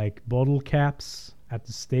and like bottle caps at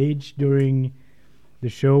the stage during the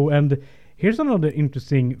show. And here's another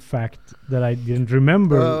interesting fact that I didn't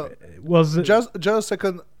remember. Was just a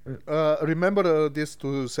second. Remember this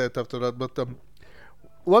to say it after that, but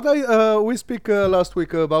what we speak last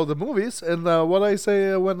week about the movies, and what I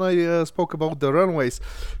say when I spoke about the runways.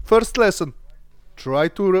 First lesson: try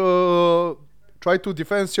to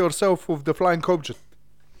defend yourself with the flying object.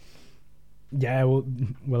 Yeah,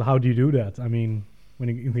 well, how do you do that? I mean, when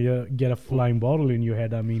you get a flying bottle in your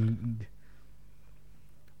head, I mean,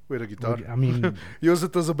 with a guitar. I mean, use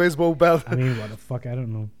it as a baseball bat. I mean, what the fuck? I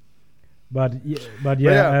don't know. But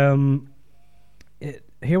yeah.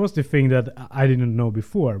 Here was the thing that I didn't know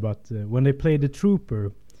before. But when they play the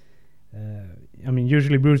Trooper, I mean,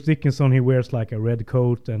 usually Bruce Dickinson, he wears like a red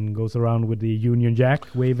coat and goes around with the Union Jack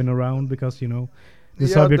waving around because the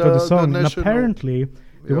subject of the song. And apparently,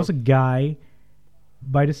 there was a guy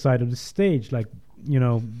by the side of the stage, like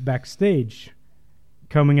backstage,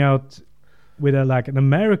 coming out with an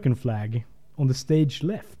American flag on the stage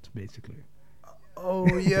left, basically. Oh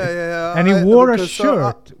yeah. And he wore a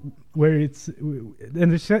shirt where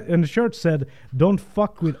and the shirt said "Don't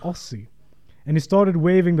fuck with Ozzy," and he started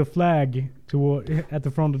waving the flag at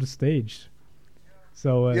the front of the stage.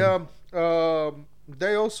 So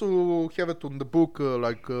they also have it on the book,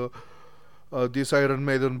 this Iron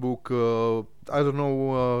Maiden book. I don't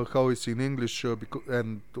know how it's in English,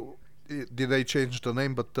 did they change the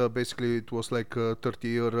name? But basically, it was like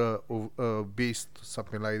 30-year of Beast,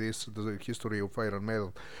 something like this, the history of Iron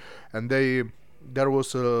Maiden, and there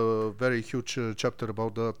was a very huge chapter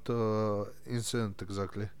about that incident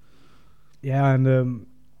exactly. Yeah, and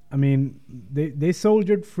I mean, they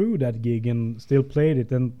soldiered through that gig and still played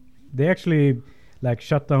it, and they actually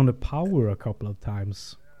shut down the power a couple of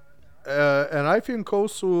times. And I think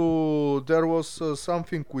also there was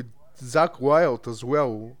something with Zakk Wylde as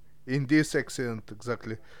well in this accident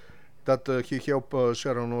exactly, that he helped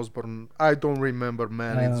Sharon Osbourne. I don't remember,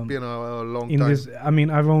 man. It's been a long time. I mean,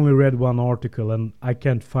 I've only read one article and I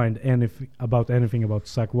can't find anything about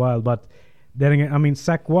Zakk Wylde. But then again, I mean,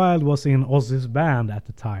 Zakk Wylde was in Ozzy's band at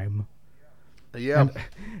the time. Yeah.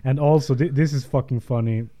 And also, this is fucking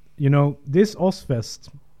funny. This Ozfest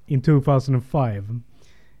in 2005,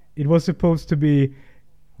 it was supposed to be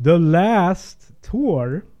the last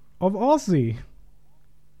tour of Ozzy.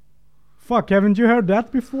 Fuck, haven't you heard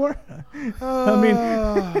that before? I mean,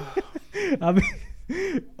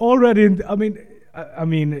 already. I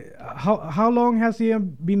mean, how long has he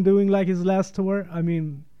been doing his last tour? I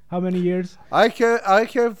mean, how many years? I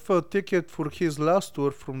have a ticket for his last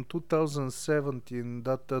tour from 2017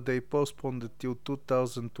 that they postponed it till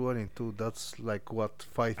 2022. That's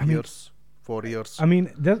 5 years. 4 years. I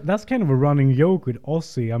mean, that's kind of a running joke with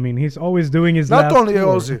Ozzy. I mean, he's always doing his last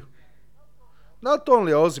tour. Not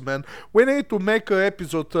only Ozzy, man. We need to make an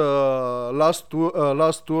episode last tour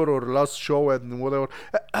or last show and whatever.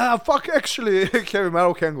 Actually, Heavy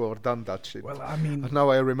Metal Hangover done that shit. Well, I mean, now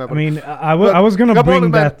I remember. I mean, I was gonna bring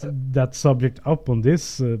that subject up on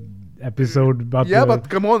this episode, but but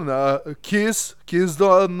come on, Kiss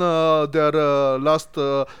done their last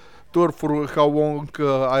tour for how long?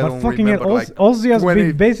 I don't remember. Ozzy has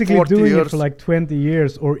been basically doing it for 20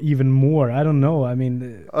 years or even more. I don't know. I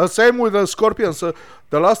mean, same with the Scorpions.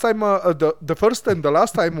 The last time, the first and the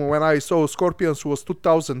last time when I saw Scorpions was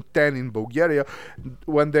 2010 in Bulgaria,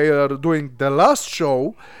 when they are doing the last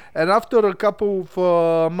show, and after a couple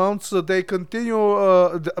of months they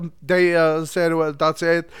continue. They said, "Well, that's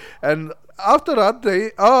it," and after that,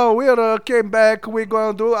 we came back. We're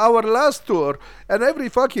gonna do our last tour, and every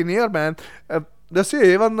fucking year, man. Let's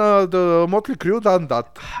see, even the Motley Crue done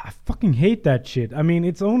that. I fucking hate that shit. I mean,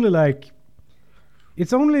 it's only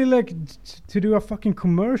to do a fucking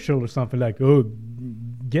commercial or something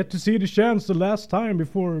get to see the Chants the last time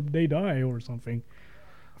before they die or something.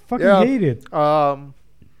 I fucking hate it.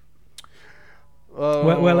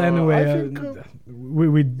 Well, anyway,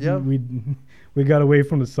 we got away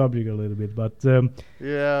from the subject a little bit, but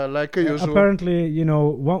like usual. Apparently,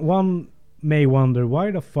 one may wonder why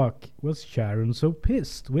the fuck was Sharon so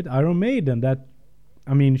pissed with Iron Maiden. That,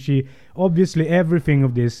 I mean, she obviously everything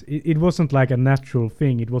of this it wasn't a natural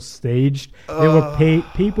thing. It was staged. They were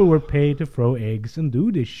people were paid to throw eggs and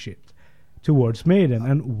do this shit towards Maiden.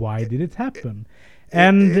 And why did it happen?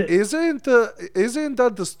 And isn't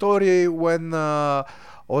that the story when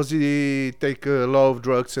Ozzy take a lot of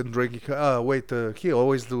drugs and drink? He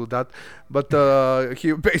always do that, but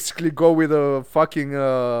he basically go with a fucking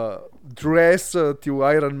dress to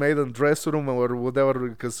Iron Maiden dress room or whatever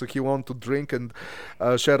because he want to drink, and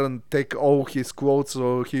Sharon take all his quotes,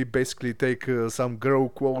 so he basically take some girl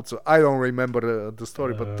quotes. I don't remember the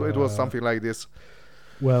story, but it was something like this.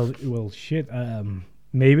 Well, shit.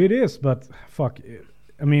 Maybe it is, but fuck.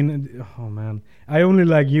 I mean, oh man, I only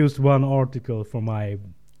like used one article for my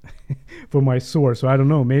for my source, so I don't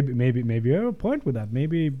know. Maybe you have a point with that.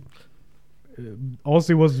 Maybe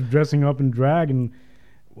Ozzy was dressing up in drag and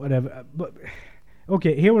whatever. But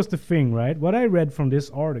okay, here was the thing, right? What I read from this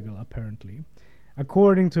article, apparently,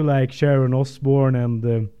 according to like Sharon Osbourne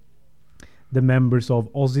and the members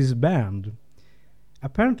of Ozzy's band,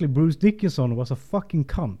 apparently Bruce Dickinson was a fucking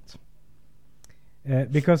cunt.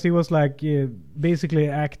 Because he was like basically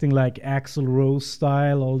acting like Axl Rose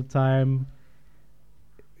style all the time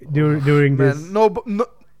during this.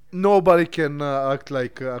 Nobody can act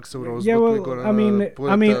like Axl Rose. Yeah, well,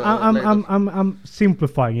 I'm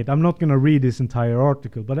simplifying it. I'm not gonna read this entire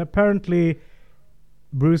article, but apparently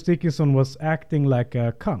Bruce Dickinson was acting like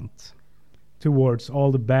a cunt towards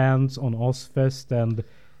all the bands on Ozfest and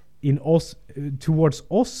towards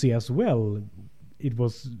Ozzy as well. It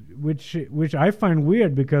was which I find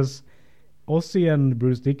weird because Ozzy and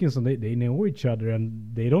Bruce Dickinson they know each other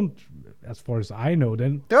and they don't, as far as I know.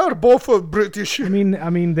 Then they are both British. I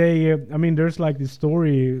mean there's like this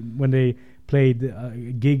story when they played a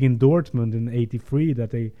gig in Dortmund in '83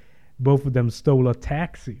 that they both of them stole a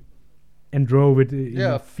taxi and drove it in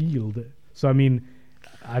a field. So I mean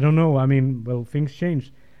I don't know. I mean, well, things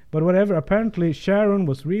changed, but whatever. Apparently Sharon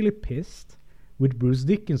was really pissed with Bruce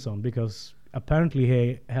Dickinson because apparently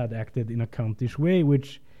he had acted in a cuntish way,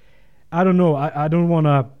 which I don't know. I don't want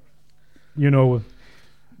to,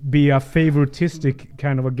 be a favoritistic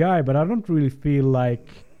kind of a guy, but I don't really feel like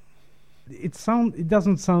it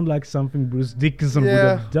doesn't sound like something Bruce Dickinson would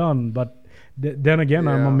have done. But then again,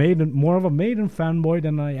 I'm more of a Maiden fanboy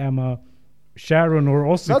than I am a Sharon or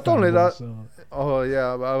Ozzy not fanboy. Only that. So. Oh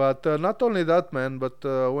yeah, but not only that, man. But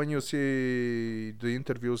when you see the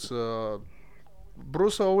interviews.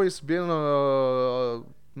 Bruce always been a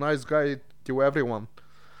nice guy to everyone.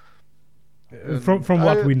 From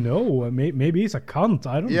what we know, maybe he's a cunt.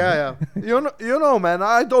 I don't know. Yeah. you know, man.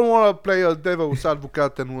 I don't want to play a devil's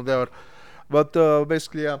advocate and whatever, but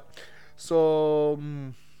basically, yeah. So,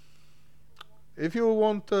 if you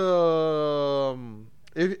want,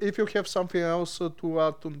 if you have something else to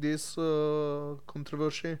add on this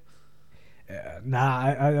controversy, I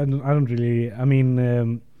don't really. I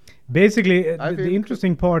mean. Basically, the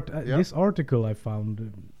interesting part, this article I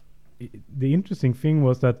found, the interesting thing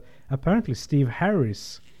was that apparently Steve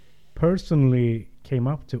Harris personally came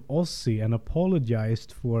up to Ozzy and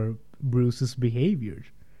apologized for Bruce's behavior.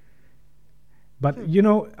 But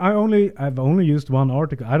I've only used one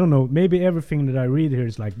article. I don't know. Maybe everything that I read here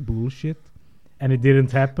is like bullshit, and it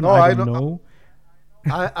didn't happen. No, I don't know.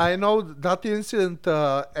 I know that incident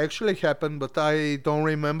actually happened, but I don't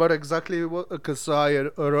remember exactly what, because I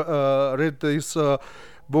read this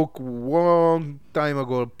book long time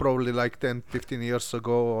ago, probably like 10-15 years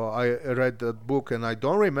ago. I read that book and I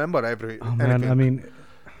don't remember anything. Man, I mean,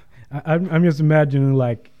 I'm just imagining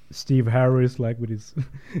like Steve Harris like with his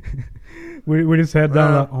with his head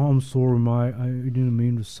down like, oh, I'm sorry, I didn't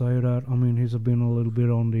mean to say that. I mean, he's been a little bit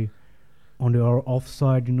on the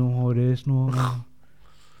offside, you know how it is. No.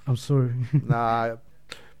 I'm sorry. Nah.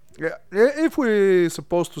 Yeah, if we're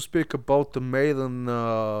supposed to speak about the Maiden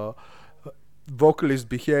vocalist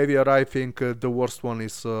behavior, I think the worst one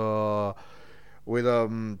is with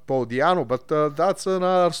Paul Di'Anno, but that's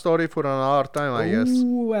another story for another time, I guess.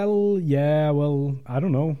 Well, yeah, I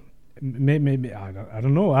don't know. Maybe I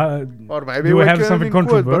don't know. Or maybe do we have something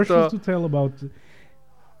controversial to tell about?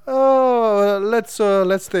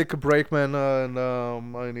 Let's take a break, man, and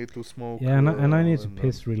I need to smoke. Yeah, and I need to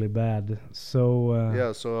piss really bad.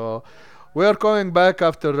 So so we are coming back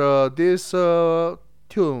after this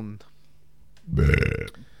tune.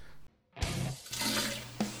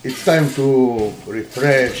 It's time to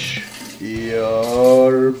refresh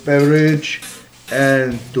your beverage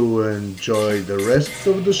and to enjoy the rest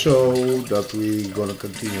of the show that we're gonna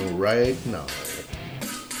continue right now.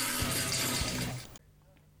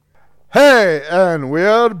 Hey, and we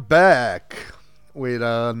are back with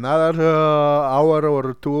another hour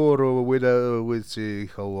or two, or we'll see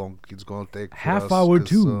how long it's gonna take. Half hour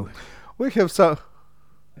too. We have some.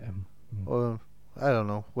 I don't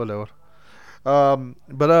know, whatever.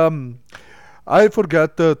 But I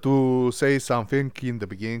forgot to say something in the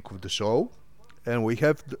beginning of the show, and we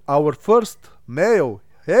have our first mail.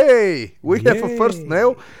 Hey, we have a first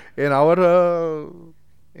mail in our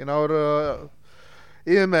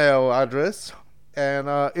email address, and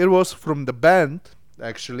it was from the band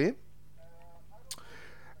actually.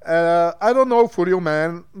 I don't know for you,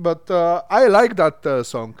 man, but I like that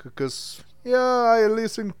song because I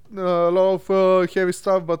listen a lot of heavy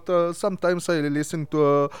stuff, but sometimes I listen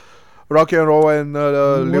to rock and roll and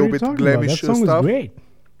a little bit glamish that song stuff. Is great.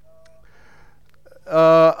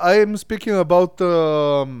 I am speaking about.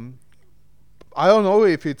 I don't know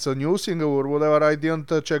if it's a new single or whatever. I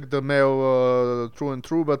didn't check the mail through and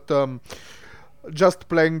through, but just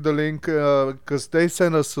playing the link because they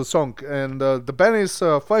sent us a song, and the band is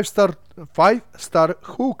Five Star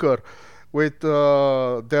Hooker with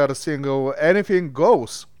their single "Anything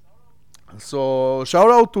Goes." So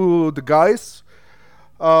shout out to the guys.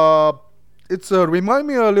 It's remind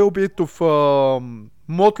me a little bit of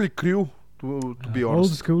Motley Crue, to be honest.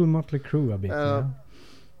 Old school Motley Crue a bit.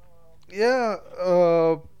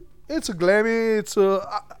 It's a glammy. It's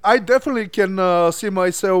I definitely can see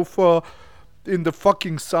myself in the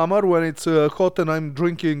fucking summer when it's hot and I'm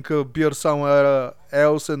drinking beer somewhere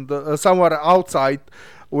else and somewhere outside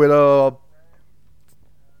with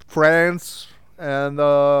friends and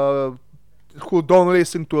who don't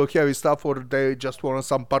listen to heavy stuff or they just want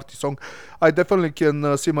some party song. I definitely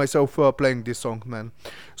can see myself playing this song, man.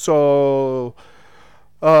 So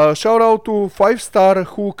shout out to Five Star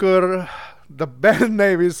Hooker. The band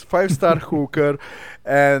name is Five Star Hooker,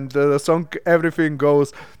 and the song "Everything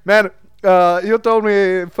Goes." Man, you told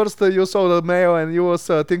me first you saw the mail and you was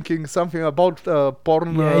thinking something about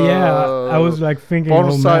porn. I was like thinking,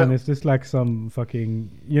 oh man, is this like some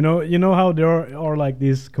fucking you know how there are like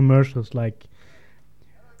these commercials like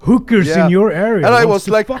hookers in your area, and I was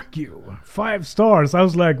like, fuck you, 5 stars. I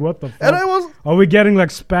was like, what the fuck? And I was, are we getting like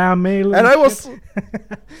spam mail? And I was,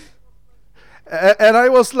 and I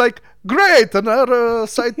was like, great, another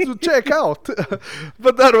site to check out.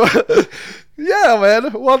 But that was, yeah,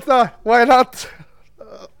 man, why not?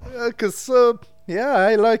 Because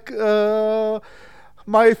I like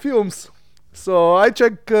my films. So I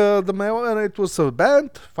checked the mail and it was a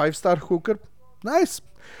band, Five Star Hooker. Nice.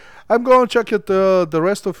 I'm going to check it the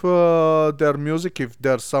rest of their music if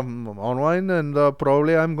there's some online, and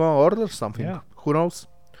probably I'm going to order something. Yeah. Who knows?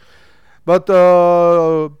 But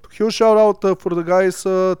huge shout out for the guys.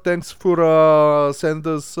 Thanks for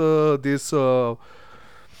sending us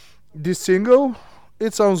this single.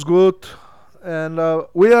 It sounds good, and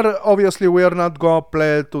we are not gonna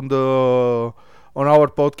play it on our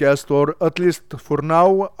podcast, or at least for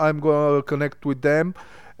now. I'm gonna connect with them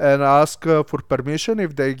and ask for permission.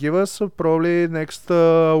 If they give us, probably next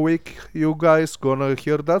week you guys gonna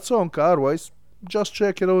hear that song. Otherwise, just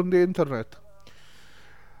check it on the internet.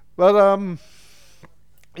 But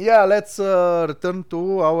let's return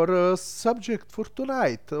to our subject for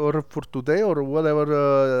tonight, or for today, or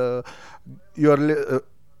whatever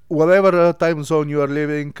whatever time zone you are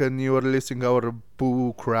living and you are listening our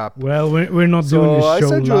boo crap. Well, we're not doing this show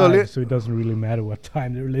live, so it doesn't really matter what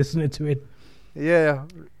time they're listening to it. Yeah,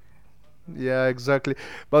 exactly.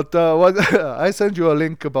 But what I sent you a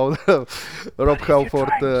link about Rob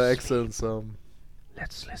Halford accents.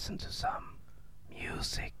 Let's listen to some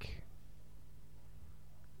music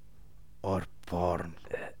or porn.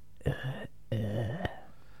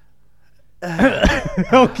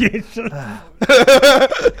 Okay, shut up.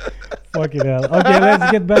 Fucking hell. Okay,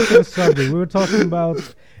 let's get back to the subject. We were talking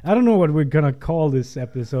about, I don't know what we're gonna call this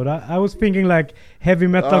episode. I was thinking like heavy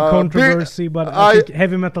metal controversy, but I think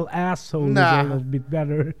heavy metal asshole is a little bit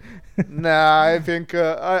better. I think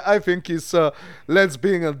it's let's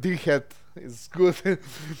being a dickhead is good.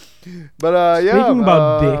 But speaking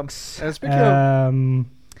about dicks, and speaking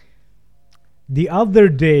the other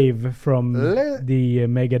Dave from the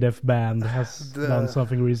Megadeth band has done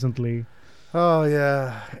something recently. Oh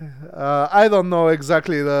yeah, I don't know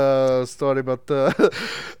exactly the story, but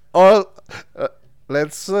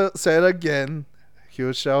let's say it again.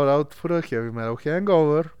 Huge shout out for the Heavy Metal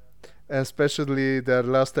Hangover, especially their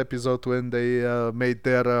last episode when they made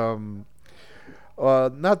their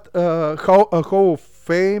not Hall of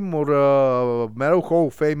Fame or Metal Hall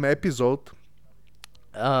of Fame episode.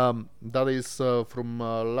 That is from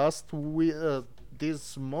last week.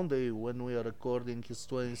 This Monday when we are recording is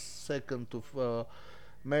 22nd of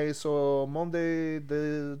May, so Monday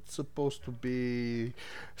it's supposed to be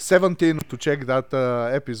 17 to check that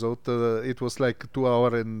episode. It was like 2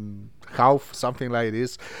 hours and half, something like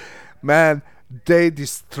this. Man, they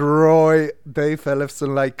destroy Dave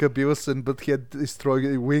Ellefson like Beavis and Butthead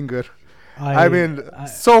destroy Winger. I mean,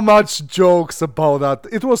 so much jokes about that.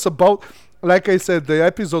 It was about, like I said, the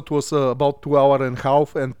episode was about 2.5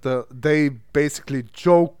 hours, and they basically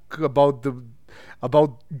joke about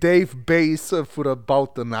Dave Bass for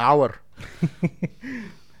about an hour.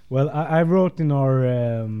 Well, I wrote in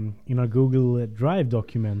our Google Drive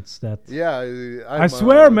documents that. Yeah, I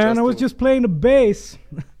swear, man, I was just playing the bass.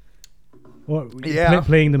 Or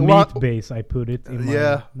playing the meat bass. I put it in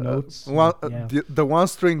my notes. The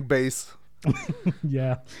one-string bass.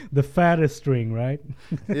 Yeah, the fattest string, right?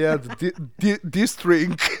 Yeah, the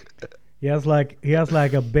string. He has like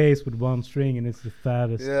a bass with one string, and it's the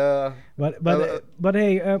fattest. Yeah. But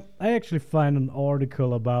hey, I actually find an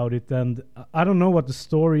article about it, and I don't know what the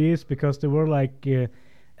story is because there were like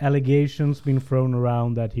allegations being thrown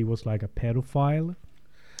around that he was like a pedophile.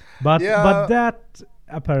 But that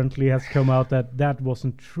apparently has come out that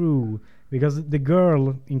wasn't true because the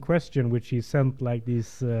girl in question, which he sent like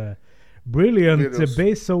these brilliant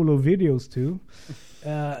bass solo videos to.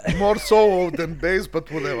 More solo than bass,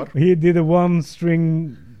 but whatever. He did a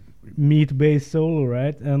one-string meat bass solo,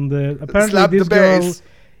 right? And apparently this girl,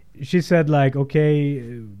 she said like,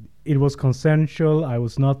 okay, it was consensual. I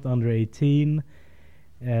was not under 18,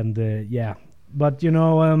 and yeah. But you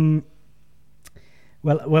know,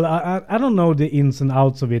 well, I don't know the ins and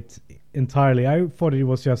outs of it entirely. I thought it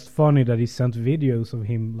was just funny that he sent videos of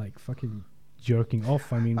him like fucking jerking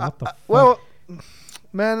off. I mean, what the fuck? Well,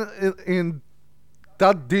 man, in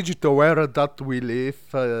that digital era that we live,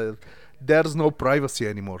 there's no privacy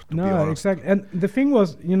anymore, to be honest. Exactly. And the thing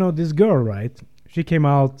was, you know, this girl, right? She came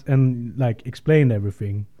out and like explained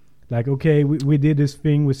everything. Like, okay, we did this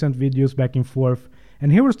thing, we sent videos back and forth.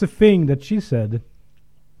 And here was the thing that she said,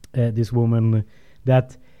 this woman,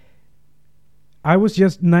 that I was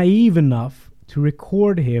just naive enough to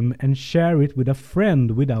record him and share it with a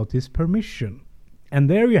friend without his permission. And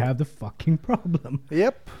there you have the fucking problem.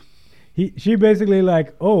 Yep. She basically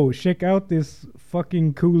like, oh, check out this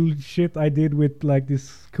fucking cool shit I did with like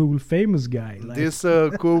this cool famous guy. Like this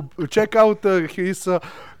cool, check out his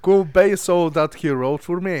cool bass solo that he wrote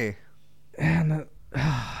for me. And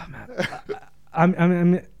man,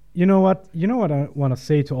 I'm you know what I want to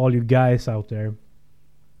say to all you guys out there.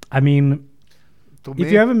 I mean,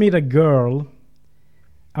 if you ever meet a girl,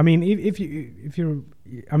 I mean, if you're,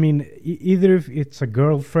 I mean, either if it's a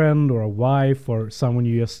girlfriend or a wife or someone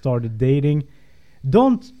you just started dating,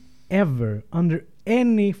 don't ever, under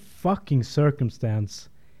any fucking circumstance,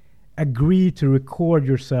 agree to record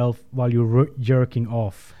yourself while you're jerking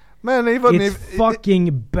off. Man, even it's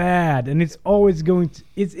fucking bad, and it's always going to.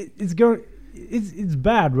 It's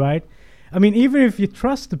bad, right? I mean, even if you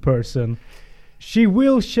trust the person, she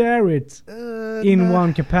will share it in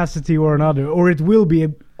one capacity or another, or it will be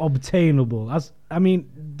obtainable. I mean,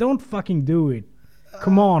 don't fucking do it.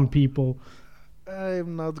 Come on, people.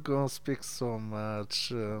 I'm not gonna speak so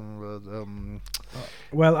much.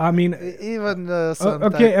 Well, I mean, even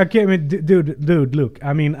okay. I mean, dude, look.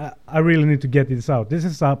 I mean, I really need to get this out. This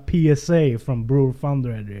is a PSA from Brewer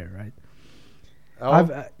Thunderhead here, right?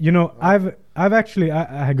 I've actually,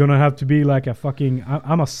 I'm gonna have to be like a fucking.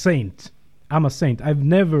 I'm a saint. I'm a saint. I've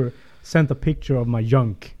never sent a picture of my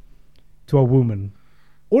junk to a woman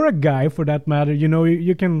or a guy for that matter. You know,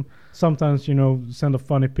 you can sometimes, you know, send a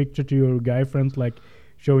funny picture to your guy friends, like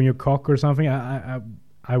showing your cock or something. I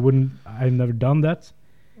wouldn't. I've never done that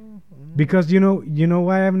because you know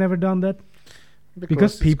why I've never done that?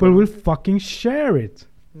 Because people will fucking share it.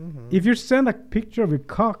 If you send a picture of your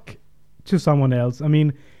cock to someone else, I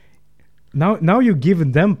mean, now you're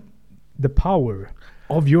giving them the power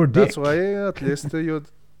of your dick. That's why at least you.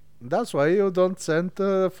 That's why you don't send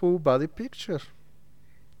a full body picture.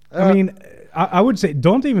 I mean, I would say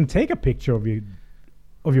don't even take a picture of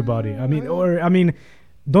your body. I mean,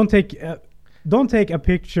 don't take a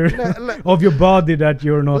picture of your body that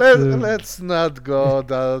you're not. Let's not go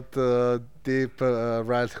that deep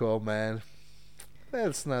right hole, man.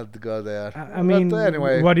 Let's not go there. I mean, but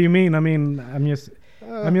anyway, what do you mean? I mean, I'm just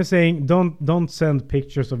saying, don't send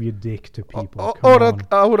pictures of your dick to people.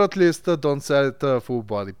 Or at least don't send a full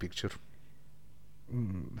body picture.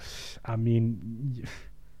 I mean,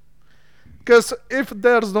 because if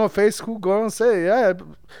there's no face, who go and say,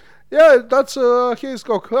 yeah, that's his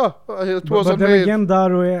cock. It wasn't me. But then again,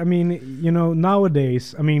 Daru, I mean, you know,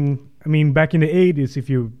 nowadays, I mean, back in the 80s, if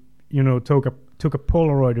you took a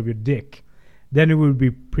Polaroid of your dick, then it would be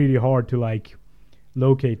pretty hard to like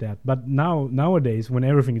locate that. But nowadays, when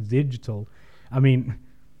everything is digital, I mean,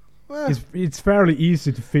 it's fairly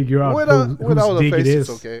easy to figure out whose dick it is.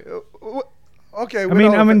 Okay. Okay.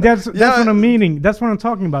 I mean, that's what I'm meaning. That's what I'm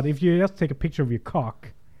talking about. If you just take a picture of your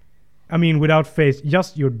cock, I mean, without face,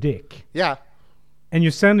 just your dick, Yeah. and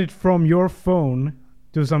you send it from your phone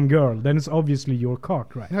to some girl, then it's obviously your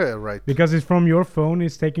cock, right? Yeah, right. Because it's from your phone,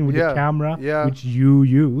 it's taken with the camera, which you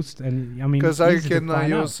used, and I mean, because it's I easy to can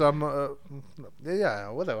find out. use some. Yeah,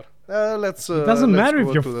 whatever. Let's. It doesn't let's matter if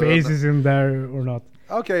go your to face is in there or not.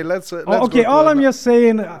 Okay, let's. Okay, all I'm just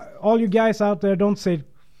saying, all you guys out there, don't say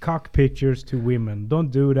cock pictures to women.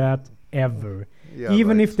 Don't do that ever. Yeah,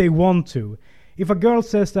 even right. if they want to. If a girl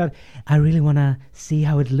says that, I really wanna see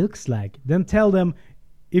how it looks like, then tell them,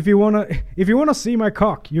 if you wanna see my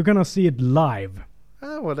cock, you're gonna see it live.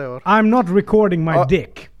 Whatever. I'm not recording my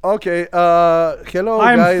dick. Okay. Hello,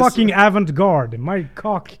 I'm guys. fucking avant-garde. My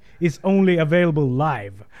cock is only available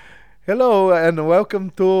live. Hello and welcome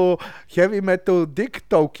to Heavy Metal Dick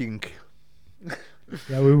Talking.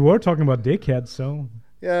 Yeah, we were talking about dickheads, so.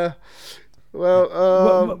 Yeah.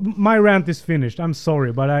 Well, my rant is finished. I'm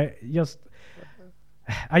sorry, but I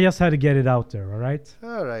just had to get it out there. All right.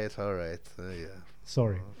 All right. Yeah.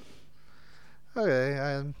 Sorry.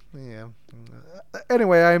 Okay. Yeah.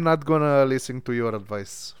 Anyway, I'm not gonna listen to your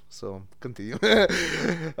advice. So continue.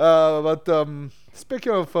 But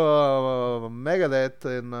speaking of Megadeth,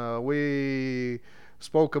 and we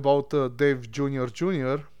spoke about Dave Jr.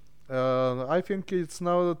 I think it's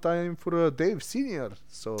now the time for Dave Sr.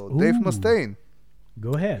 So Dave Mustaine.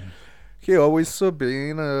 Go ahead. He always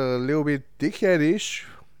been a little bit dickheadish,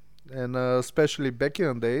 and especially back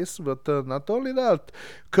in the days, but not only that,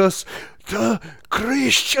 cause the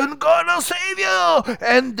Christian gonna save you,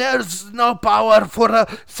 and there's no power for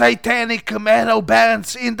satanic metal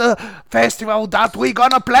bands in the festival that we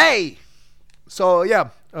gonna play. So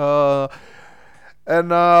yeah, and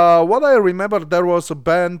what I remember, there was a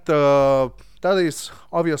band that is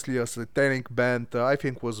obviously a satanic band. I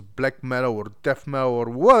think was black metal or death metal or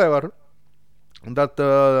whatever. That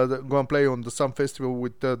gonna play on the Sun Festival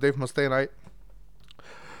with Dave Mustaine.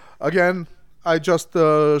 I just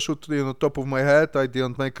shoot in the top of my head. I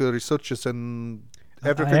didn't make researches and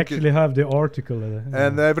everything. I actually have the article.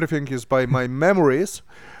 And everything is by my memories.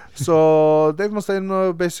 So Dave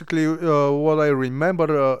Mustaine, basically, what I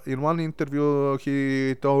remember in one interview,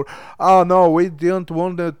 he told, "Oh no, we didn't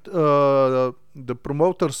want the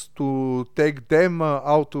promoters to take them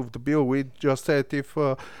out of the bill. We just said if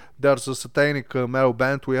there's a satanic metal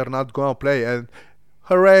band, we are not gonna play." And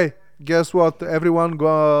hooray! Guess what? Everyone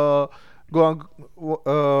go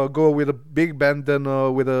with a big band than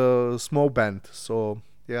with a small band. So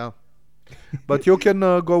yeah. But you can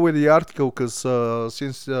go with the article, because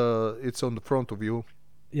since it's on the front of you.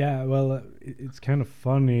 Yeah, well, it's kind of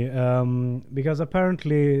funny because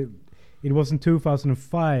apparently it was in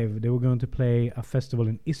 2005 they were going to play a festival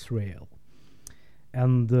in Israel,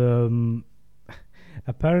 and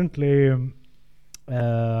apparently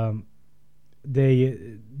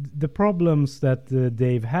the problems that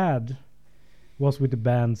they've had was with the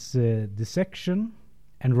bands Dissection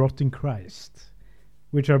and Rotting Christ,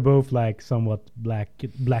 which are both like somewhat black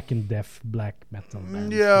and death black metal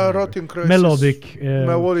bands. Yeah, Rotting Christ.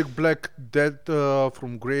 Melodic black death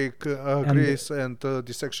from Greece, and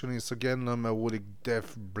Dissection is again melodic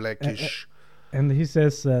death blackish. And he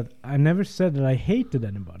says that I never said that I hated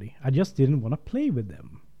anybody. I just didn't want to play with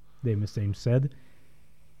them, Dave Mustaine said.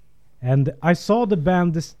 And I saw the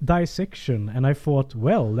band Dissection, and I thought,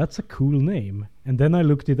 well, that's a cool name. And then I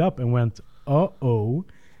looked it up and went, uh-oh.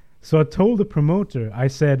 So I told the promoter, I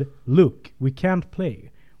said, look, we can't play.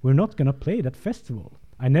 We're not going to play that festival.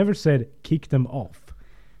 I never said kick them off.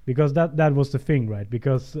 Because that was the thing, right?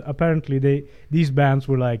 Because apparently these bands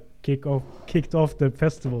were like kicked off the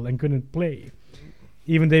festival and couldn't play.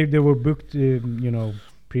 Even they were booked,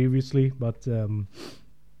 previously. But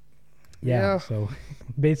yeah, so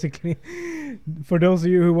basically, for those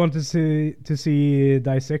of you who want to see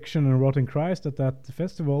Dissection and Rotting Christ at that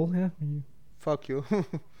festival, yeah. Fuck you.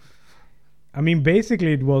 I mean,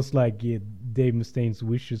 basically, it was like Dave Mustaine's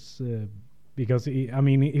wishes, because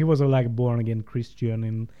he was a born again Christian,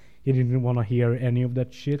 and he didn't want to hear any of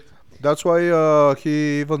that shit. That's why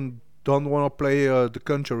he even don't want to play The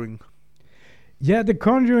Conjuring. Yeah, The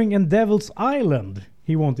Conjuring and Devil's Island,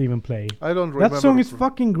 he won't even play. I don't remember. That song is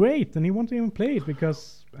fucking great, and he won't even play it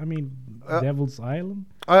because Devil's Island.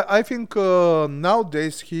 I think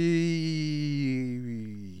nowadays he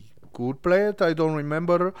could play it. I don't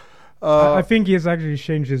remember. I think he has actually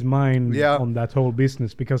changed his mind on that whole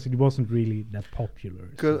business because it wasn't really that popular.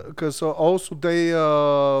 Because also they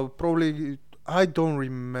probably, I don't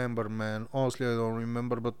remember, man. Honestly, I don't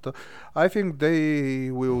remember. But I think they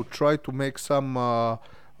will try to make some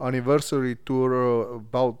anniversary tour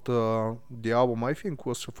about the album. I think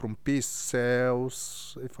was from Peace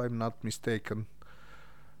Cells, if I'm not mistaken.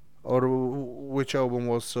 Or which album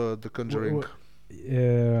was The Conjuring?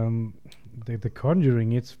 The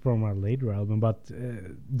Conjuring, it's from a later album, but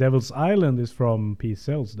Devil's Island is from Peace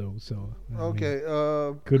Sells, though. So Okay,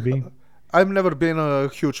 could be. I've never been a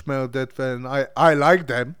huge Megadeth fan. I like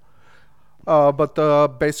them, but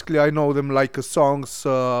basically I know them like songs,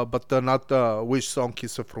 but not which song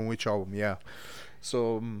is from which album. Yeah,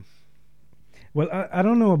 so Well, I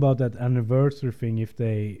don't know about that anniversary thing, if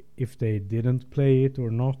they didn't play it or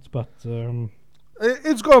not, but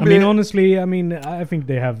it's gonna I be. mean, honestly, I mean, I think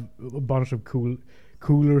they have a bunch of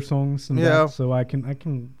cooler songs and Yeah. that, so I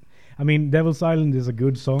can. I mean, Devil's Island is a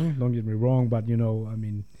good song. Don't get me wrong, but you know, I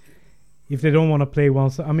mean, if they don't want to play one,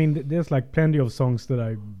 I mean, there's like plenty of songs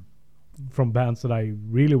from bands that I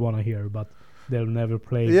really want to hear, but they'll never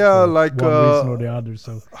play. Yeah, for like, one reason or the other.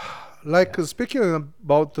 So Like speaking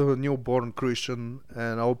about the Newborn Christian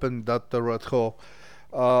and open that red hole,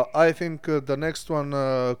 I think the next one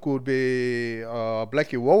could be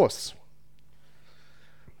Blackie Wallace.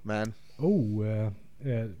 Man, do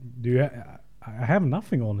you? I have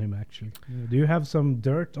nothing on him actually. Do you have some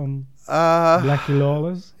dirt on Blackie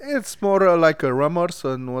Lawless? it's more like rumors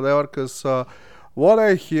and whatever. Cause what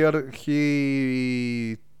I hear,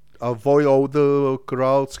 he avoid all the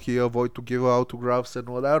crowds. He avoid to give autographs and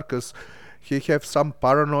whatever. Cause he have some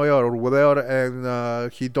paranoia or whatever,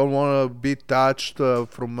 and he don't want to be touched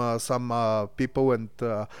from some people, and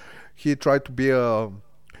he tried to be a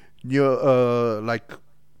new like,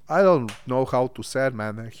 I don't know how to say it,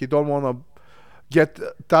 man. He don't want to get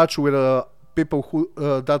touch with people who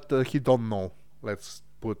that he don't know. Let's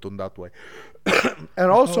put it on that way.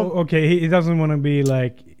 And also, Okay, he doesn't want to be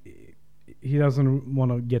like. He doesn't want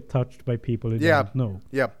to get touched by people he Yeah. doesn't know.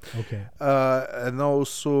 yeah, Okay. and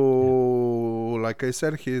also, like I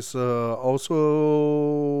said, he's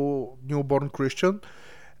also newborn Christian,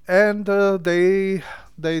 and they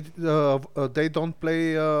don't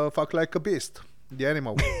play "Fuck Like a Beast," the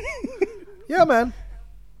animal. Yeah, man.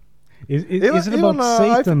 Is Even- it about even,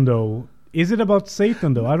 Satan though? Is it about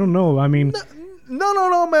Satan though? I don't know. I mean,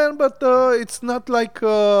 No, man. But it's not like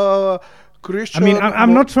Christian.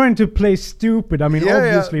 I'm not trying to play stupid. I mean, Yeah,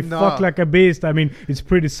 obviously, no. fuck like a beast. I mean, it's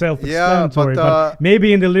pretty self-explanatory. but, but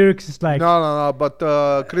maybe in the lyrics, it's like, No. But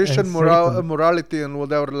Christian Satan. morality and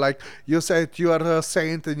whatever. Like you said, you are a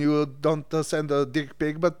saint and you don't send a dick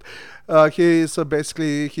pic. But he is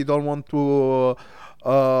basically, he don't want to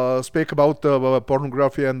speak about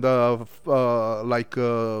pornography and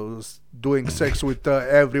doing sex with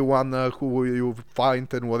everyone who you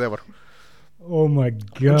find and whatever. oh my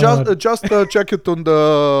god. Just check it on the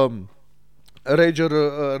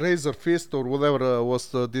Razor Fist or whatever was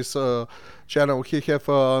this channel. He have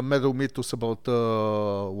Metal Mythos about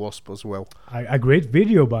Wasp as well. A great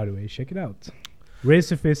video, by the way. Check it out.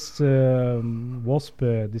 Razorfist Wasp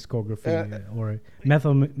discography or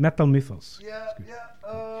Metal Mythos. Yeah.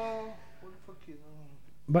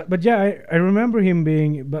 But yeah, I remember him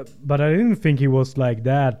being, but I didn't think he was like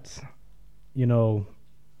that, you know,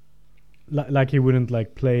 like he wouldn't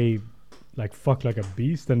like play like Fuck Like a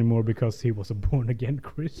Beast anymore because he was a born again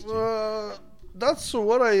Christian. That's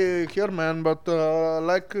what I hear, man. But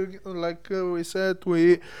like we said,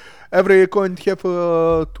 every coin have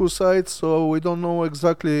two sides, so we don't know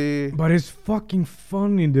exactly. But it's fucking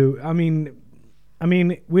funny, dude. I mean,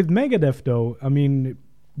 with Megadeth though, I mean,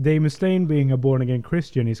 Dave Mustaine being a born again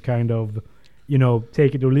Christian is kind of, you know,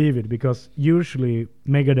 take it or leave it, because usually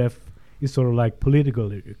Megadeth is sort of like political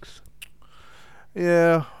lyrics.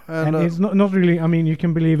 Yeah, And it's not really. I mean, you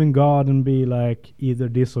can believe in God and be like either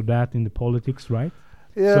this or that in the politics, right?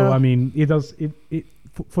 yeah. So I mean,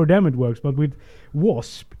 for them it works. But with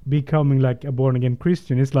Wasp becoming like a born again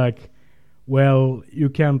Christian, it's like, well, you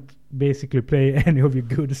can't basically play any of your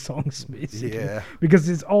good songs, basically, Yeah. because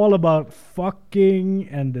it's all about fucking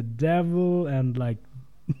and the devil and like,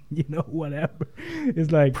 you know, whatever.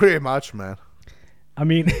 It's like, Pretty much, man. I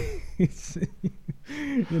mean, it's,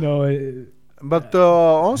 you know. But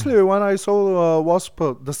honestly, when I saw Wasp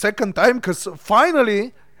the second time, because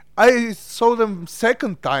finally I saw them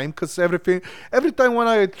second time, because every time when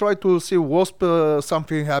I try to see Wasp,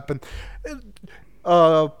 something happened.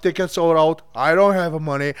 Tickets are out. I don't have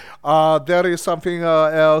money. There is something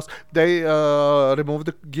else. They removed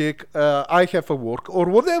the gig. I have a work or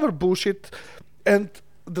whatever bullshit. And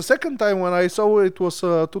the second time when I saw it was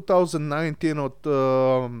 2019 at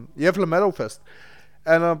Yevle Metal Fest,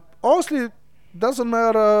 and honestly, doesn't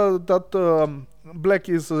matter that Black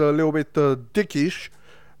is a little bit dickish.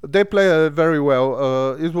 They play very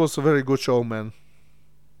well. It was a very good show, man.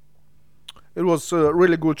 It was a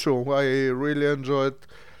really good show. I really enjoyed.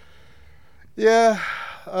 Yeah,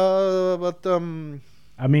 but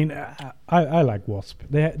I mean, I like Wasp.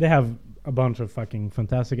 They have a bunch of fucking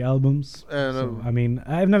fantastic albums. And, So, I mean,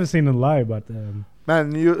 I've never seen them live, but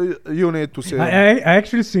man, you need to see. I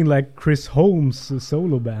actually seen like Chris Holmes'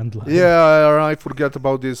 solo band live. Yeah, I forget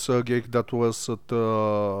about this gig that was at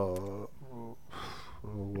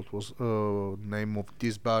what was name of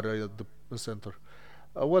this bar at the center.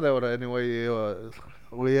 Whatever. Anyway,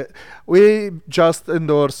 we just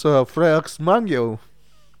endorse Frex Mangio.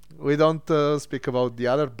 We don't speak about the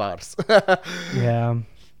other bars. Yeah,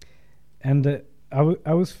 and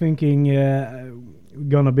I was thinking,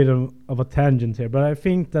 gone a bit of a tangent here, but I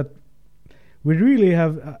think that we really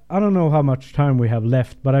have. I don't know how much time we have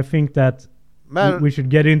left, but I think that Man, we should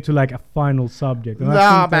get into like a final subject. And I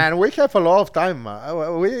nah, think that- man, we have a lot of time.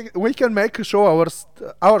 We can make a show.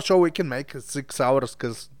 Our show we can make 6 hours.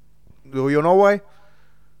 Cause do you know why?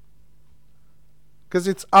 Cause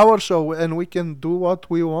it's our show and we can do what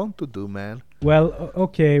we want to do, man. Well,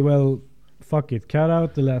 okay, well, fuck it. Cut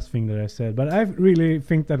out the last thing that I said. But I really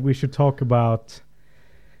think that we should talk about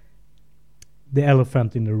the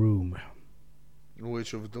elephant in the room.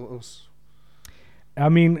 Which of those? I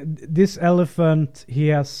mean, this elephant, he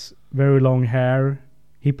has very long hair.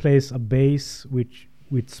 He plays a bass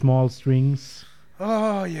with small strings.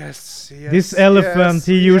 Oh yes, yes. This elephant, yes,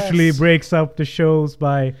 he usually yes. breaks up the shows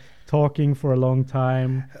by talking for a long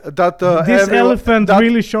time. That This everyone- elephant that-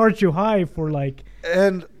 really charged you high for like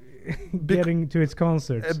and getting to its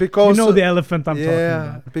concerts. because you know the elephant I'm talking yeah,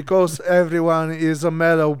 about. because everyone is a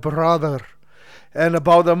metal brother. And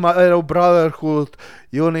about the metal brotherhood,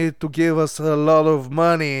 you need to give us a lot of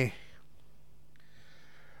money.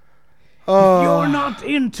 Oh, You're not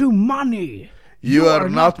into money. you are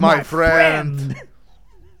not my friend.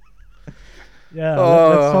 Yeah, Oh.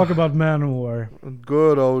 let's talk about Manowar.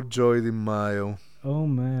 Good old Joy DiMaggio. Oh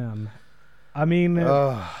man, I mean,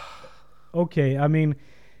 Ah, okay. I mean,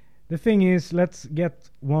 the thing is, let's get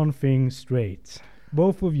one thing straight.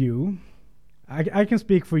 Both of you, I can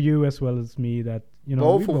speak for you as well as me. That you know,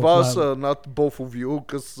 both we of both us, love- not both of you,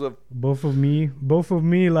 because both of me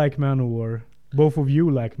like Manowar. Both of you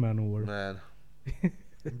like Manowar. man,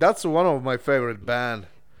 that's one of my favorite band.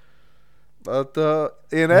 But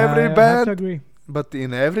in I every have to band, agree. but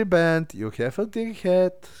in every band, you have a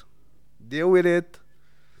dickhead. Deal with it,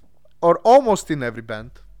 or almost in every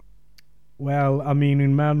band. Well, I mean,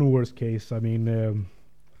 in Manowar's case, I mean,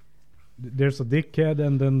 there's a dickhead,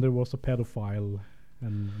 and then there was a pedophile,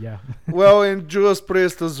 and yeah. Well, in Judas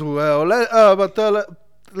Priest as well.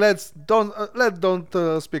 Let's don't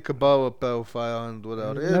speak about a pedophile and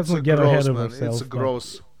whatever. Let's It's not a get gross, ahead of man. ourselves, It's but-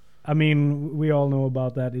 gross. I mean, we all know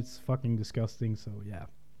about that. It's fucking disgusting. So yeah.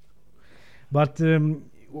 But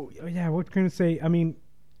yeah, what can I say? I mean,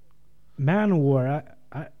 Manowar.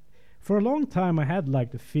 I for a long time I had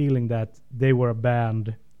like the feeling that they were a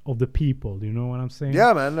band of the people. Do you know what I'm saying?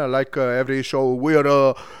 Yeah, man. Like every show,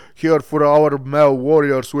 we're here for our male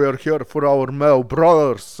warriors. We're here for our male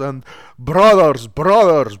brothers and brotherhood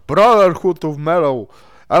of metal,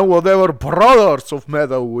 and whatever brothers of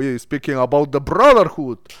metal we speaking about the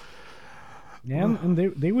brotherhood. Yeah, and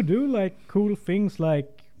they would do like cool things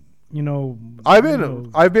like, you know. I've you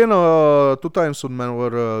been know, 2 times on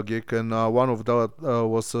Manowar gig, and one of that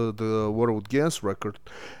was the World Games record,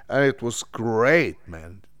 and it was great,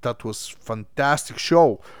 man. That was fantastic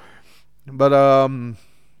show. But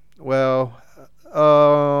well,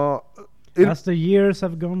 as the years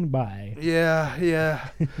have gone by. yeah.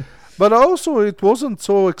 But also it wasn't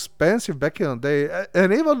so expensive back in the day,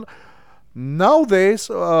 and even nowadays.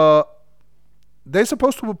 They're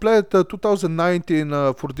supposed to play at 2019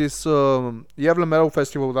 for this Gävle Metal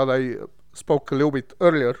Festival that I spoke a little bit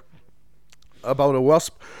earlier about the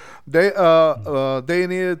Wasp. They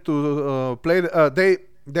needed to play.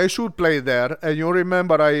 They should play there. And you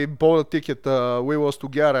remember I bought a ticket. We was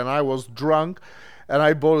together and I was drunk, and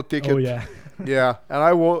I bought a ticket. Oh yeah. Yeah, and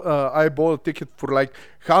I bought a ticket for like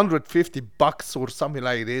 $150 or something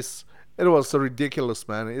like this. It was ridiculous,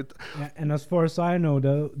 man. Yeah, and as far as I know,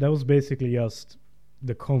 that was basically just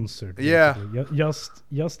the concert. Yeah. basically.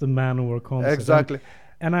 Just the Manowar concert. Exactly.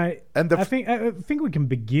 And I think we can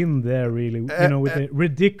begin there really, with the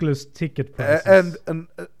ridiculous ticket prices.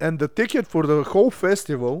 And the ticket for the whole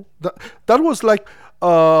festival that was like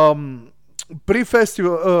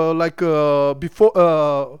pre-festival,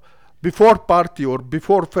 before party or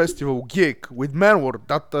before festival gig with Manowar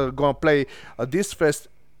that gonna play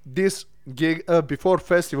this gig before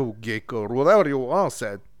festival gig or whatever you want to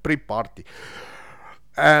say, pre-party,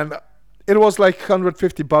 and it was like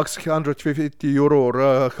 $150, 150 euro,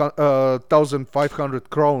 or 1,500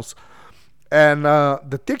 crowns, and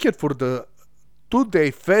the ticket for the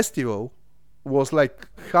 2-day festival was like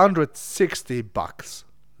 $160,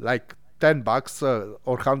 like $10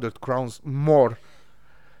 or 100 crowns more.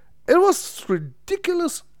 It was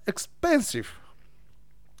ridiculous expensive,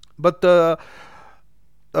 but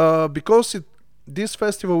because this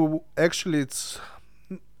festival actually it's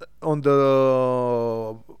on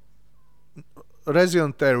the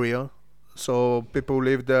resident area, so people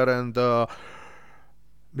live there, and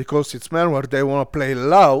because it's Manowar, they want to play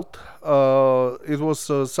loud. It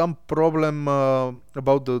was some problem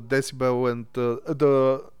about the decibel and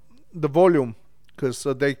the volume, because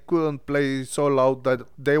they couldn't play so loud that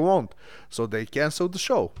they want, so they canceled the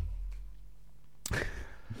show.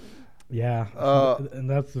 Yeah, and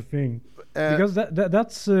that's the thing, because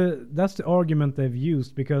that's the argument they've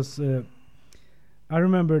used. Because I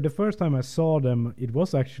remember the first time I saw them, it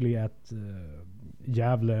was actually at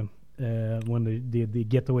Gävle when they did the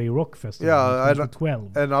Getaway Rock Festival in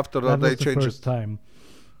 2012. And after that they was changed the first time.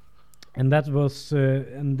 And that was,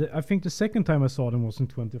 and I think the second time I saw them was in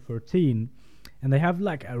 2013. And they have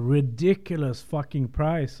like a ridiculous fucking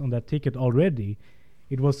price on that ticket already.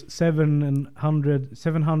 It was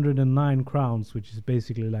 709 crowns, which is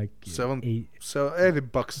basically like $80.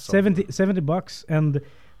 70 bucks. And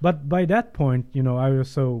but by that point, you know, I was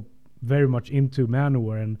so very much into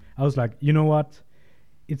Manowar, and I was like, you know what?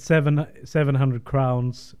 It's 700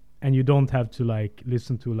 crowns, and you don't have to like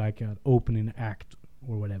listen to like an opening act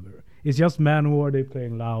or whatever. It's just Manowar, they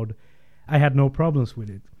playing loud. I had no problems with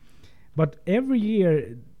it. But every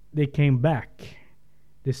year they came back,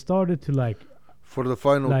 they started to like for the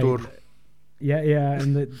final tour. Yeah,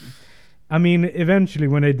 and I mean, eventually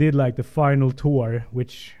when they did like the final tour,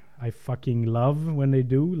 which I fucking love when they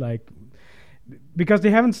do, like, because they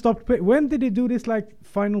haven't stopped. When did they do this like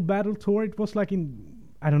final battle tour? It was like in,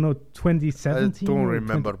 I don't know, 2017. I don't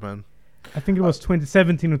remember, man. I think it was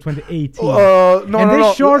 2017 or 2018.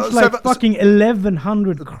 They charged like fucking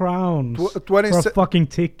 1,100 crowns for a fucking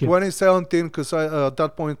ticket. 2017, because at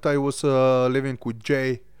that point I was living with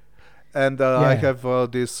Jay, and I have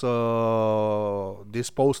this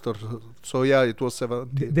poster. So yeah, it was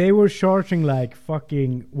 17. They were charging like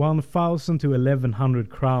fucking 1,000 to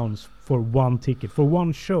 1,100 crowns for one ticket for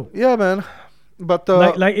one show. Yeah, man. But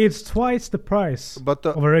like it's twice the price of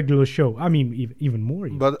a regular show. I mean, even more.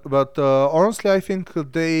 Even. But honestly, I think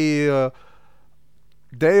they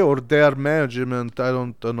or their management, I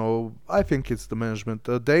don't know. I think it's the management.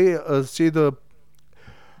 They see the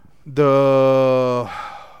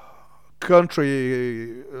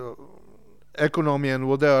country economy and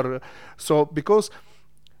whatever. So because,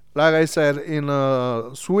 like I said, in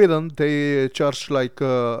Sweden they charge like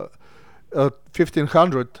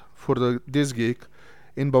 1,500 for this gig.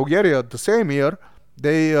 In Bulgaria, the same year,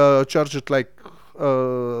 they charged like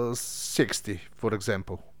 60, for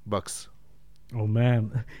example, bucks. Oh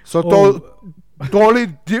man! So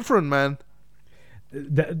totally different, man.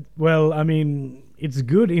 Well, I mean, it's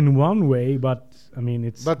good in one way, but I mean,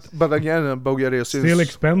 it's but again, Bulgaria still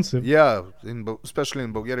expensive. Yeah, especially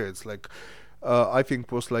in Bulgaria, it's like I think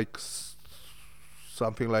it was like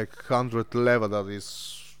something like 100 leva. That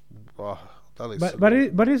is.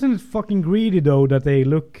 But isn't it fucking greedy though that they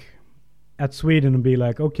look at Sweden and be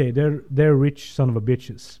like, okay, they're rich son of a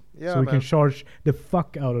bitches, so we can charge the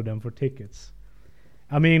fuck out of them for tickets.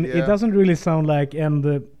 I mean, it doesn't really sound like,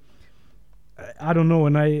 and I don't know,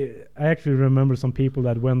 and I actually remember some people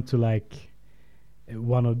that went to like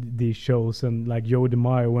one of these shows, and like Joe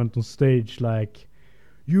DeMaio went on stage like,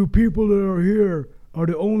 you people that are here are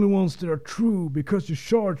the only ones that are true because you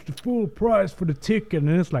charge the full price for the ticket. And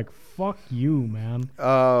it's like, fuck you, man.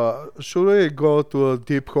 Should we go to a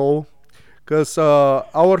deep hole? Because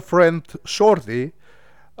our friend Shorty,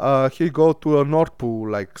 he go to a North Pole,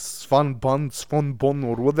 like Svanbond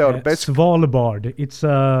or whatever. Svalbard. It's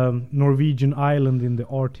a Norwegian island in the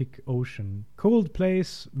Arctic Ocean. Cold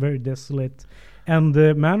place, very desolate. And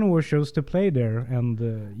Manowar chose to play there, and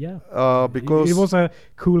because it was a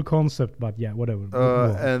cool concept, but yeah, whatever.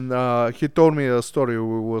 And he told me a story.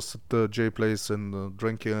 We was at the J place and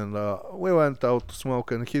drinking, and we went out to smoke,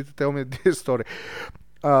 and he told me this story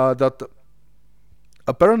that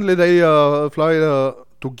apparently they fly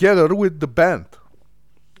together with the band.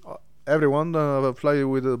 Everyone fly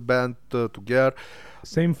with the band together.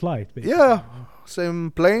 Same flight, basically. Yeah, same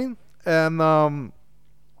plane, and.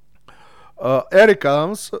 Eric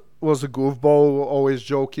Adams was a goofball, always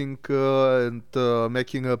joking and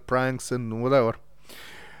making pranks and whatever.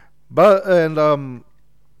 But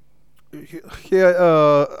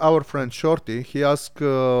our friend Shorty, he asked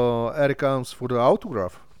Eric Adams for the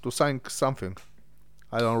autograph to sign something.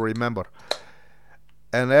 I don't remember.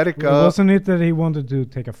 And Eric wasn't it that he wanted to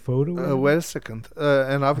take a photo? Wait a second.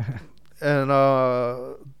 and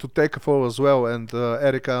to take a photo as well. And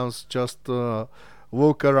Eric Hans just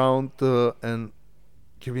walk around and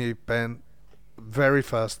give me a pen very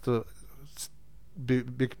fast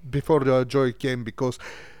before Joy came, because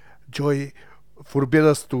Joy forbid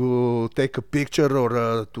us to take a picture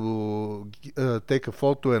or to take a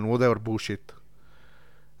photo and whatever bullshit.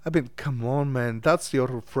 I mean, come on, man. That's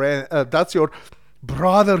your friend. That's your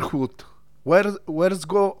brotherhood. Where's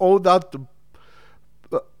go all that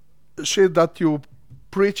shit that you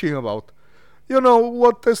preaching about? You know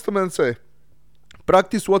what Testament say?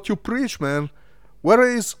 Practice what you preach, man. Where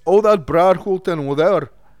is all that brotherhood and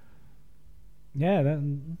whatever? Yeah,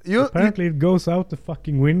 apparently it goes out the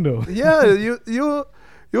fucking window. Yeah, you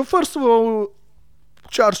first of all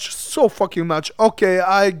charge so fucking much. Okay,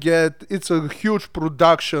 I get it's a huge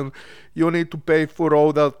production. You need to pay for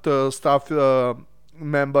all that stuff,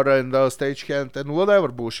 member and stagehand and whatever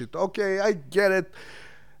bullshit. Okay, I get it.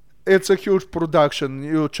 It's a huge production.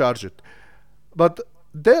 You charge it, but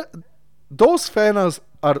those fans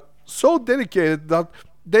are so dedicated that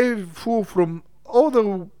they flew from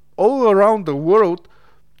all around the world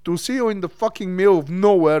to see you in the fucking middle of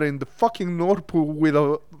nowhere in the fucking North Pole with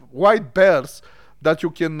white bears that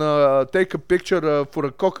you can take a picture for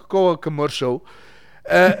a Coca-Cola commercial.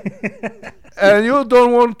 And you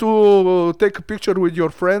don't want to take a picture with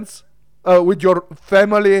your friends, with your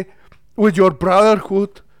family, with your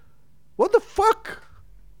brotherhood. What the fuck?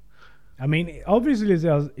 I mean, obviously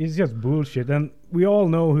it's just bullshit, and we all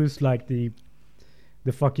know who's like the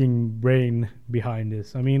fucking brain behind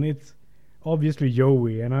this. I mean, it's obviously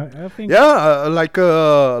Joey, and I think like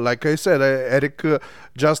I said, Eric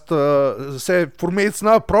just said for me it's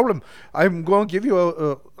not a problem. I'm going to give you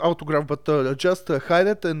a autograph, but just hide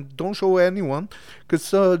it and don't show anyone,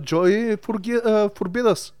 because Joey forbid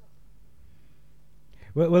us.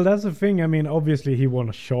 Well, that's the thing. I mean, obviously he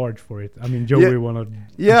want to charge for it. I mean, Joey want to.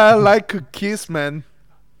 Yeah, like a Kiss, man.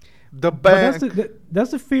 The bank. But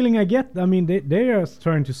that's the feeling I get. I mean, they are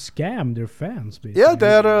trying to scam their fans, basically. Yeah,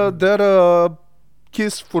 they're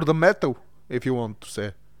Kiss for the metal, if you want to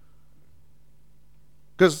say.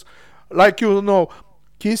 Because, like you know,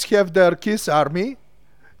 Kiss have their Kiss army.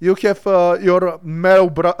 You have your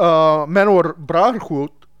Manowar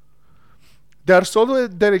Brotherhood. They're so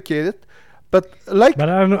dedicated. But I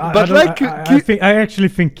don't know. I actually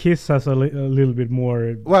think Kiss has a little bit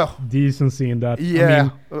more decency in that. Yeah, I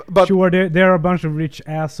mean, but sure, there are a bunch of rich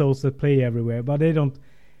assholes that play everywhere, but they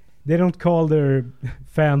don't call their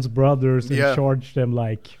fans brothers and charge them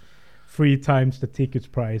like 3 times the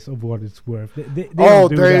ticket price of what it's worth. They don't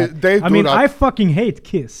do that. I mean, I fucking hate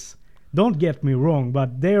Kiss. Don't get me wrong,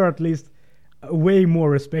 but they are at least way more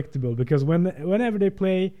respectable, because whenever they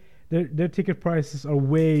play, their ticket prices are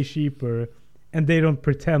way cheaper. And they don't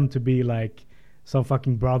pretend to be like some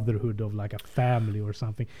fucking brotherhood of like a family or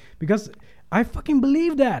something. Because I fucking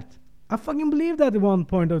believe that. I fucking believed that at one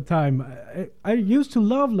point of time. I used to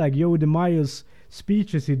love like Joey DeMaio's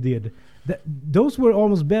speeches he did. Those were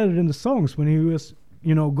almost better than the songs when he was,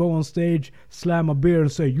 go on stage, slam a beer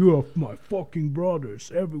and say, "You are my fucking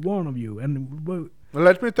brothers, every one of you." And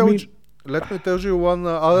let me tell you one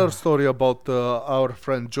other story about our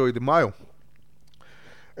friend Joey DeMaio.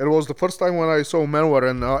 It was the first time when I saw Manowar,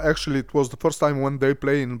 and actually it was the first time when they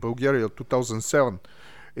played in Bulgaria, 2007,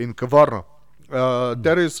 in Kavarna.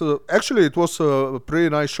 There is actually it was a pretty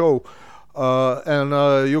nice show, and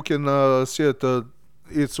you can see it.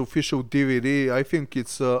 It's official DVD. I think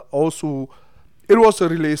it's also it was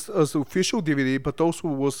released as official DVD, but also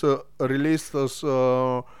was released as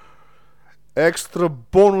extra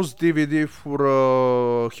bonus DVD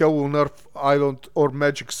for Hell on Earth, or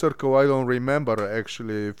Magic Circle. I don't remember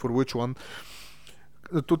actually for which one.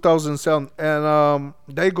 2007, and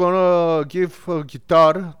they gonna give a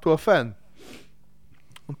guitar to a fan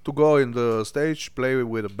to go in the stage, play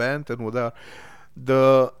with a band and whatever.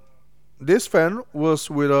 This fan was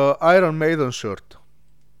with a Iron Maiden shirt,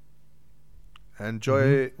 and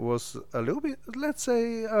Joey was a little bit, let's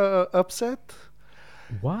say, upset.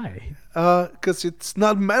 Why? Because it's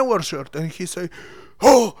not Manowar shirt, and he say,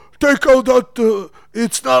 "Oh, take out that!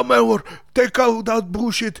 It's not Manowar. Take out that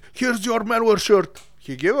bullshit. Here's your Manowar shirt."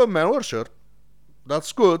 He gave a Manowar shirt.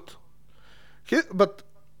 That's good. But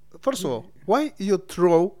first of all, why you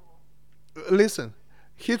throw? Listen,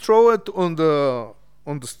 he throw it on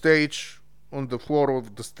the stage, on the floor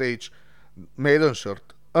of the stage, Maiden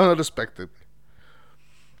shirt, unrespectably.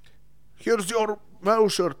 Here's your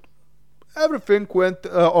Manowar shirt. Everything went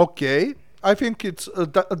okay. I think it's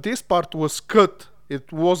this part was cut. It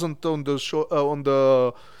wasn't on the show on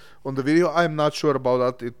the video. I'm not sure about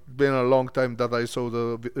that. It's been a long time that I saw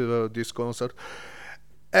this concert.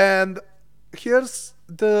 And here's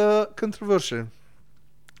the controversy.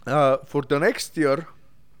 For the next year,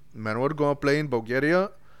 Manowar gonna play in Bulgaria,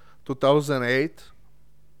 2008,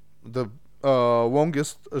 the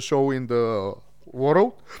longest show in the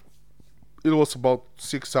world. It was about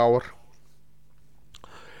 6 hours.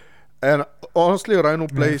 And honestly, Rhino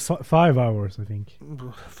plays 5 hours, I think.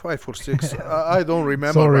 5 or 6. I don't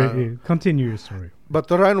remember. Sorry, continue your story. But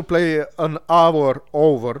Rhino play an hour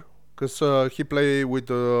over because he play with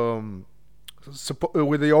the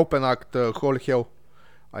open act Holy Hell,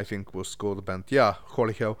 I think was called the band. Yeah,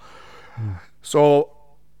 Holy Hell. So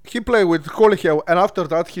he played with Holy Hell, and after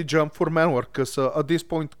that he jumped for Manowar because at this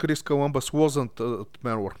point Chris Columbus wasn't at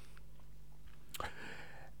Manowar.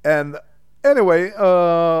 And anyway,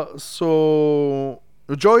 so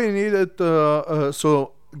Joey needed.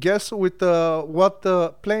 So guess with what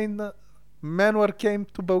plane Manowar came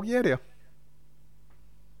to Bulgaria?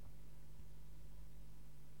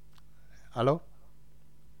 Hello?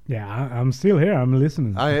 Yeah, I'm still here. I'm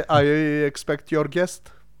listening. I expect your guest.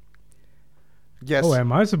 Yes. Oh,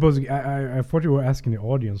 am I supposed to? I thought you were asking the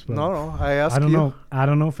audience. But No, I asked you. I don't know. I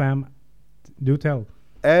don't know, fam. Do tell.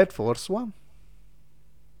 Air Force One.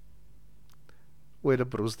 With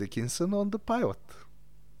Bruce Dickinson on the pilot.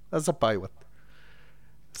 As a pilot.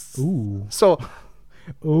 Ooh. So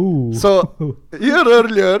Ooh. a year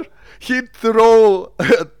earlier, he threw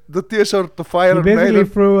the t-shirt to Fire he basically Maiden.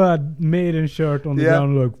 threw a Maiden shirt on the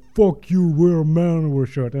ground like, fuck you, wear a Manowar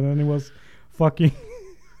shirt. And then he was fucking...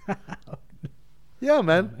 Yeah,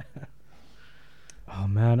 man. Oh,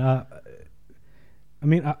 man. I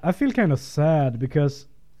mean, I feel kind of sad because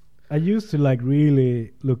I used to like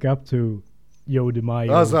really look up to Joe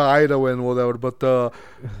DiMaggio. As an idol and whatever, but...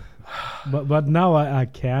 but now I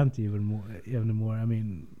can't anymore. I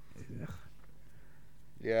mean...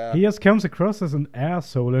 Yeah. He just comes across as an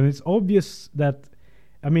asshole, and it's obvious that,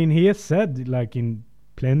 I mean, he has said, like, in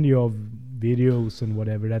plenty of videos and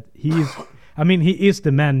whatever, that he is, I mean, he is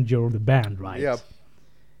the manager of the band, right? Yeah.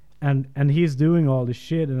 And he's doing all this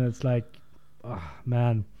shit, and it's like,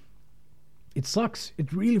 man, it sucks.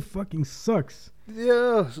 It really fucking sucks.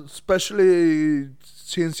 Yeah, especially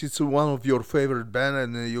since it's one of your favorite band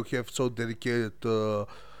and you have so dedicated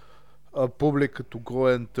public to go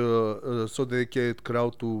and so dedicated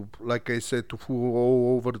crowd to, like I said, to flew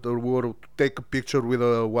all over the world to take a picture with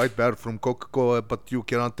a white bear from Coca-Cola, but you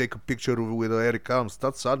cannot take a picture with Eric Helms.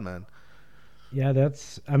 That's sad, man. Yeah,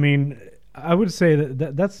 I mean, I would say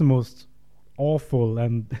that's the most awful,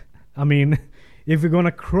 and I mean, if you're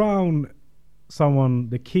gonna crown someone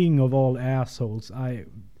the king of all assholes,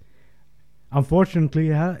 unfortunately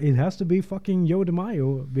it has to be fucking Joe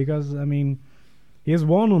DiMaggio, because I mean, he has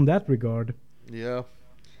won on that regard. Yeah.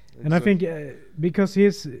 And I think because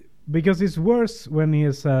it's worse when he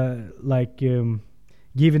is like given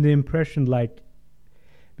the impression, like,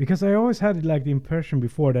 because I always had like the impression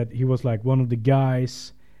before that he was like one of the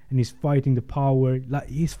guys and he's fighting the power, like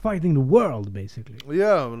he's fighting the world basically.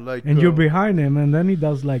 Yeah, like. And you're behind him, and then he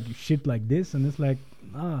does like shit like this, and it's like,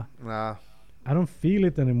 Nah. I don't feel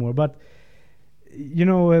it anymore. But you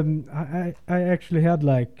know, I actually had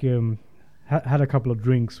like had a couple of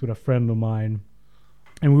drinks with a friend of mine,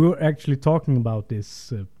 and we were actually talking about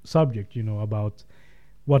this subject, you know, about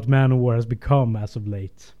what Manowar has become as of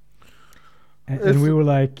late. And we were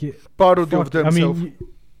like, parody of themselves.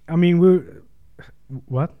 I mean,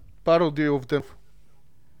 what? Parody of them.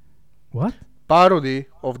 What? Parody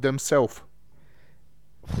of themselves.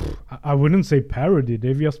 I wouldn't say parody.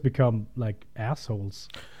 They've just become like assholes.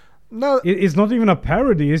 No, it's not even a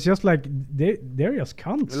parody. It's just like they're just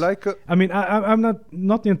cunts. like I mean, I'm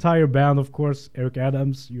not the entire band, of course. Eric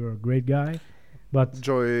Adams, you're a great guy, but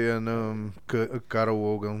Joey and Carl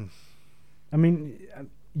Wogan. I mean,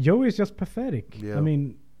 Joey is just pathetic. Yeah. I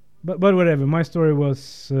mean, but whatever. My story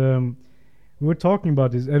was we were talking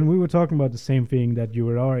about this, and we were talking about the same thing that you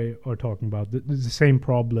are talking about, the same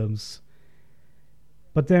problems.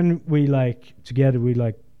 But then we like together we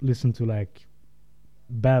like listen to like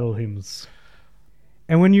battle hymns,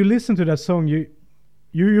 and when you listen to that song,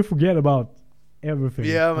 you forget about everything.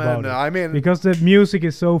 Yeah, man. It. I mean, because the music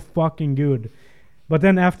is so fucking good, but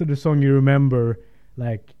then after the song, you remember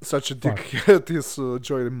like such a dickhead is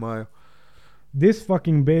Joey DiMaggio. This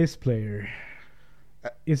fucking bass player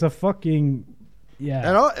is a fucking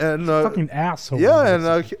and fucking asshole. Yeah,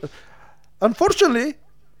 and unfortunately,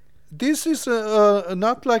 this is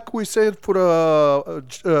not like we said for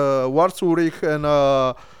Lars Ulrich and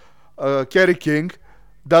Kerry King,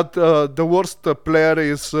 that the worst player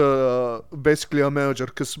is basically a manager,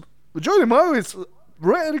 because Joey DiMaggio is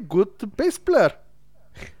very good bass player.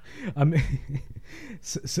 I mean,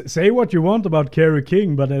 Say what you want about Kerry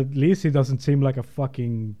King, but at least he doesn't seem like a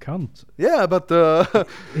fucking cunt. Yeah, but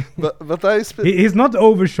he's not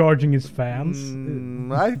overcharging his fans.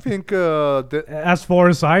 I think as far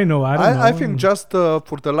as I know, I don't know. I think just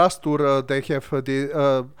for the last tour they have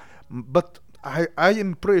but I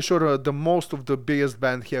am pretty sure the most of the biggest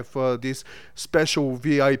band have this special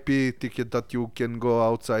VIP ticket that you can go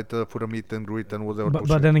outside for a meet and greet and whatever.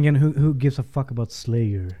 But then again, who gives a fuck about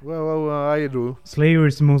Slayer? Well, I do. Slayer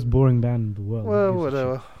is the most boring band in the world. Well,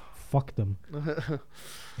 whatever. Fuck them.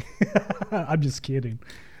 I'm just kidding.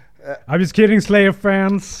 I'm just kidding, Slayer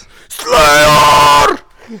fans. Slayer!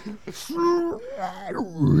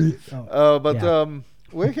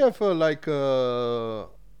 We have like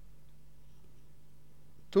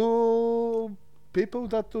 2 people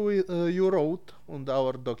that you wrote on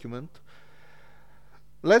our document.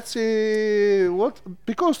 Let's see what,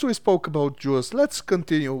 because we spoke about Juice, let's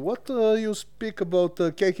continue. What you speak about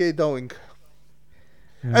KK Downing?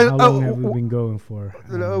 How long have we been going for?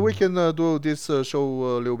 We can do this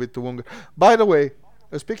show a little bit longer. By the way,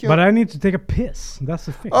 speaking. But I need to take a piss. That's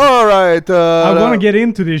the thing. All right. I want to get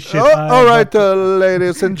into this shit. All right,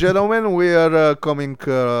 ladies and gentlemen, we are coming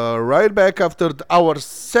right back after our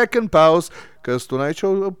second pause, because tonight's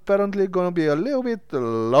show apparently gonna be a little bit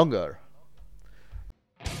longer.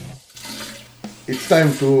 It's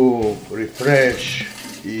time to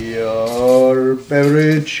refresh your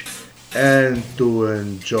beverage and to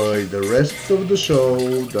enjoy the rest of the show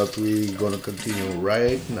that we're gonna continue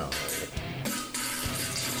right now.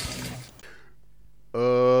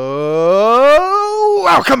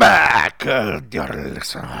 Welcome back, dear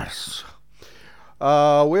listeners.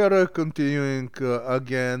 We are continuing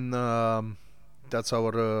again. That's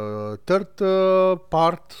our third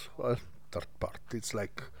part. It's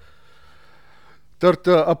like third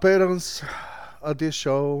appearance at this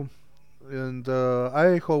show, and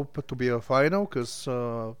I hope to be a final, because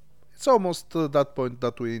it's almost that point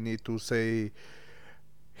that we need to say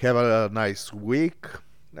have a nice week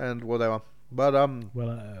and whatever. But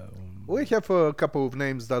we have a couple of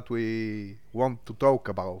names that we want to talk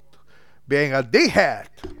about. Being a D-Hat.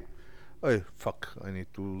 Oh, fuck. I need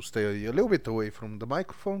to stay a little bit away from the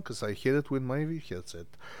microphone because I hit it with my headset.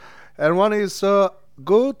 And one is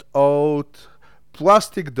good old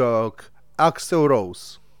Plastic Dog, Axl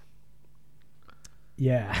Rose.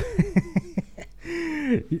 Yeah.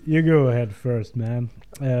 You go ahead first, man.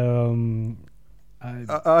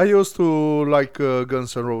 I used to like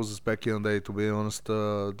Guns N' Roses back in the day, to be honest.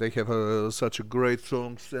 They have such a great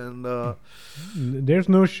songs, and there's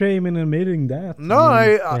no shame in admitting that. No, I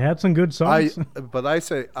mean, they had some good songs. But I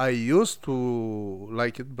say I used to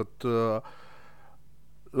like it, but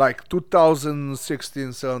like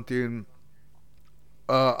 2016, 17,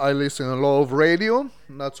 I listen a lot of radio,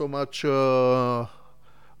 not so much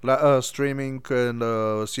streaming and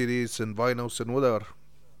CDs and vinyls and whatever.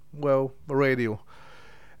 Well, radio.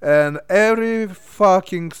 And every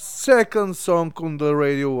fucking second song on the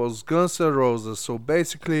radio was Guns N' Roses. So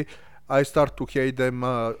basically, I start to hate them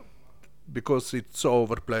because it's so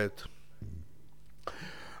overplayed.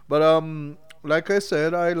 But like I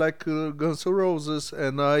said, I like Guns N' Roses,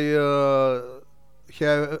 and I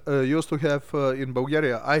used to have in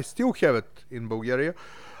Bulgaria. I still have it in Bulgaria.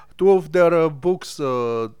 2 of their books,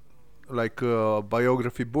 like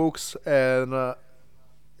biography books, and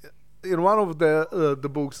in one of the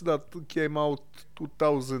books that came out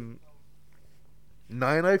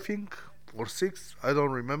 2009, I think, or 6, I don't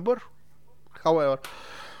remember. However,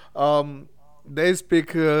 they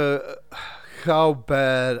speak how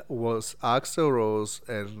bad was Axl Rose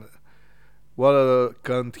and what a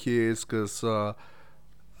cunt he is, because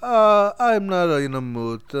I'm not in a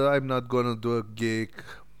mood, I'm not gonna do a gig,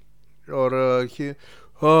 or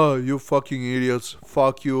you fucking idiots,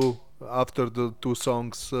 fuck you, after the 2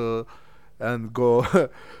 songs and go.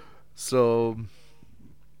 So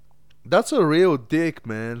that's a real dick,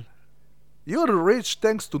 man. You're rich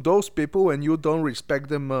thanks to those people, and you don't respect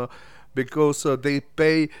them because they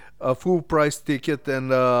pay a full price ticket, and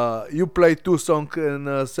you play 2 songs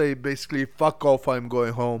and say basically fuck off, I'm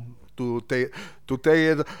going home, to take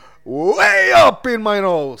it way up in my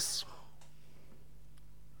nose.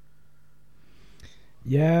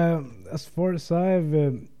 Yeah, as far as I've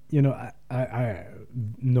I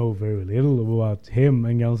know very little about him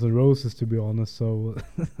and Guns N' Roses, to be honest. So,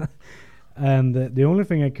 and the only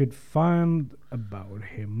thing I could find about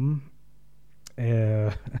him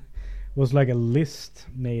was like a list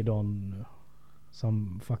made on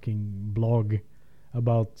some fucking blog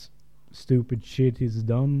about stupid shit he's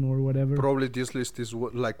done or whatever. Probably this list is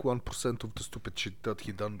like 1% of the stupid shit that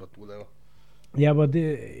he done, but whatever. Yeah, but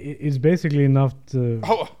it's basically enough to.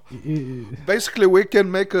 Basically, we can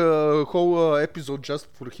make a whole episode just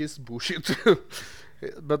for his bullshit.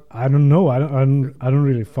 But I don't know. I don't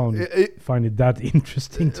really find it that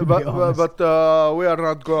interesting to be honest. But we are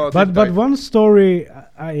not going. But one story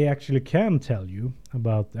I actually can tell you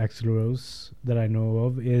about Axl Rose that I know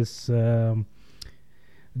of is there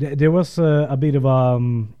was a bit of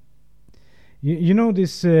you know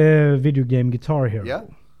this video game Guitar Hero. Yeah.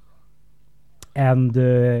 And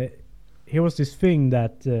here was this thing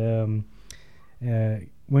that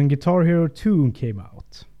when Guitar Hero 2 came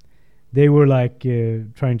out, they were like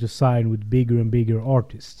trying to sign with bigger and bigger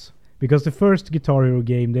artists, because the first Guitar Hero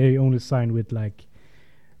game they only signed with like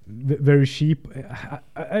very cheap.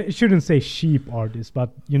 I shouldn't say cheap artists,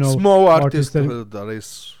 but you know, small artists. That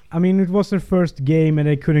is. I mean, it was their first game, and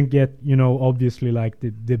they couldn't get obviously like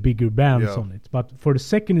the bigger bands on it. But for the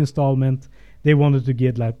second installment, they wanted to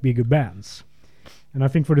get like bigger bands. And I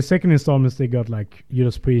think for the second installments, they got like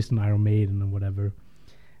Judas Priest and Iron Maiden and whatever.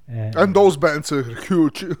 And those bands are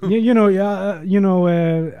huge. I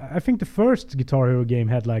think the first Guitar Hero game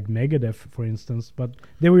had like Megadeth, for instance, but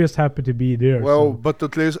they were just happy to be there. Well, but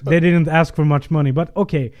at least they didn't ask for much money. But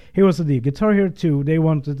okay, here was the deal. Guitar Hero 2, they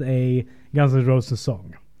wanted a Guns N' Roses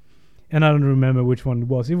song. And I don't remember which one it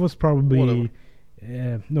was. It was probably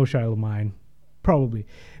No Child of Mine. Probably.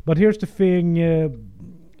 But here's the thing,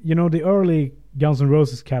 the early Guns N'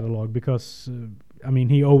 Roses catalog, because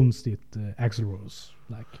he owns it, Axl Rose,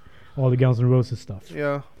 like all the Guns N' Roses stuff.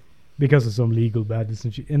 Yeah. Because of some legal badness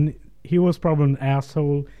and shit. And he was probably an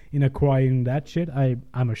asshole in acquiring that shit,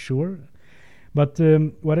 I'm sure. But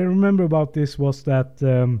what I remember about this was that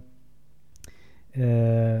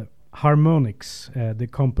Harmonix, the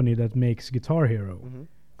company that makes Guitar Hero,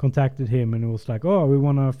 contacted him and it was like, oh, we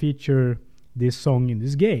want to feature this song in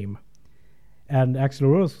this game. And Axl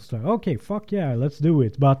Rose was like, okay, fuck yeah, let's do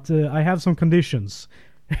it. But I have some conditions.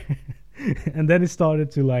 And then he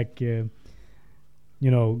started to like, go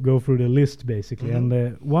through the list basically.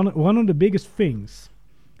 And one of the biggest things,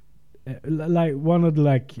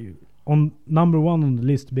 on number one on the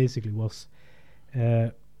list basically was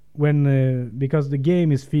when because the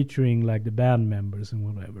game is featuring like the band members and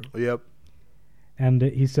whatever. Yep. And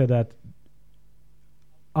he said that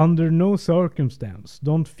under no circumstance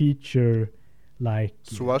don't feature like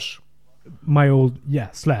Slash.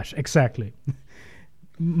 Slash, exactly.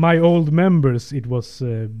 My old members, it was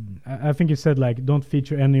I think he said like don't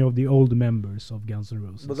feature any of the old members of Guns N'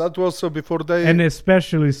 Roses. But that was before they, and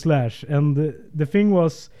especially Slash. And the thing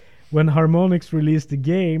was, when Harmonix released the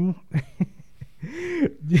game,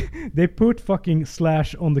 they put fucking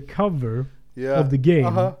Slash on the cover of the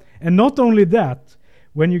game. And not only that,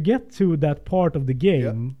 when you get to that part of the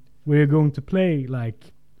game where you're going to play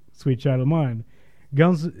like Sweet Child of Mine,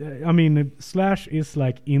 Slash is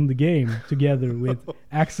like in the game together with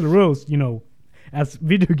Axl Rose, as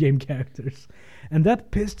video game characters. And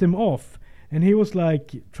that pissed him off. And he was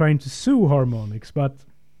like trying to sue Harmonix, but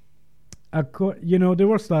there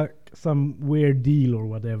was like some weird deal or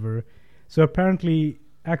whatever. So apparently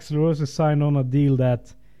Axl Rose signed on a deal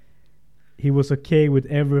that he was okay with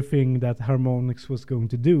everything that Harmonix was going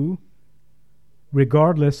to do,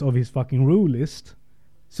 regardless of his fucking rule list.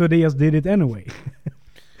 So they just did it anyway.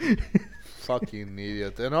 Fucking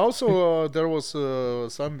idiot. And also there was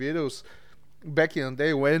some videos back in the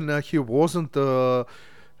day when he wasn't a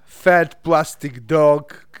fat plastic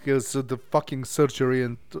dog because of the fucking surgery.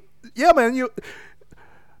 And yeah, man,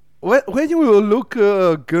 when you look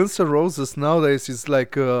Guns N' Roses nowadays, it's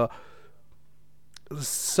like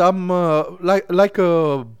some like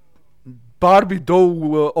a Barbie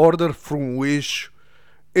doll order from Wish.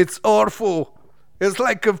 It's awful. It's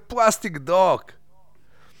like a plastic dog.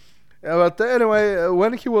 But anyway,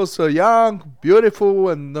 when he was young, beautiful,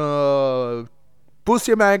 and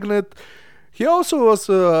pussy magnet, he also was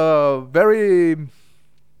a very,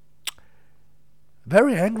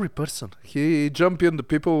 very angry person. He jumped in the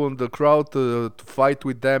people in the crowd to fight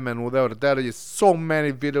with them and whatever. There is so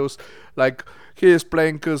many videos, like he is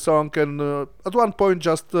playing a song and at one point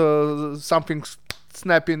just something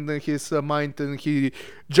snap in his mind and he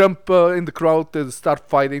jump in the crowd and start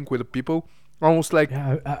fighting with the people, almost like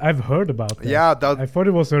I've heard about that. Yeah, I thought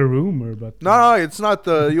it was a rumor, but no, it's not.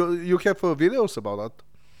 You have videos about that.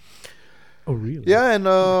 Oh really? Yeah, and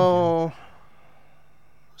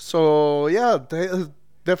so yeah,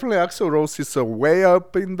 definitely Axl Rose is way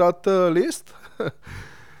up in that list.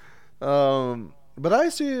 But I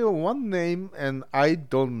see one name and I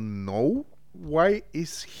don't know why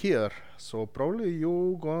is here. So probably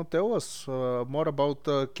you gonna tell us more about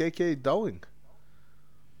KK Downing.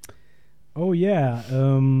 Oh yeah,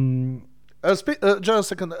 Just a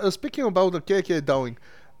second. Speaking about the KK Downing,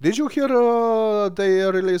 did you hear they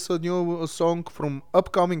released a new song from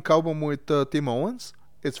upcoming album with Tim Owens?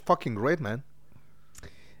 It's fucking great, man.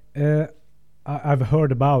 I've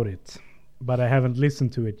heard about it, but I haven't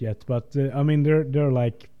listened to it yet. But I mean, there are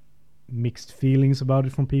like mixed feelings about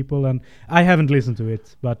it from people, and I haven't listened to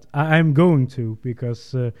it, but I'm going to,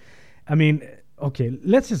 because I mean, okay,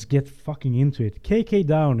 let's just get fucking into it. KK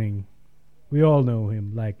Downing, we all know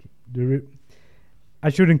him, like I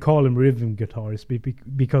shouldn't call him rhythm guitarist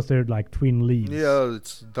because they're like twin leads. Yeah,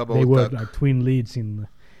 it's double. They were like twin leads in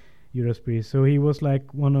Judas Priest, so he was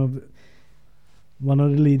like one of the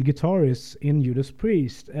lead guitarists in Judas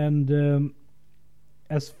Priest, and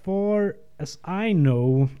as far as I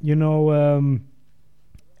know, you know,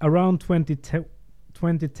 around 2010,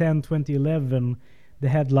 2011, they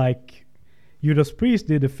had like Judas Priest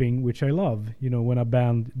did a thing which I love. You know, when a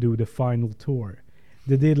band do the final tour,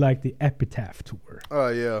 they did like the Epitaph tour. Oh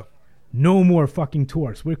yeah. No more fucking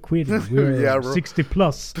tours. We're quitting. We're Yeah, 60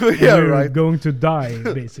 plus. Yeah, we're right. going to die,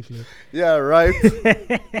 basically. Yeah, right.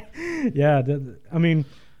 Yeah, I mean,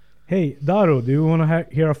 hey, Daro, do you want to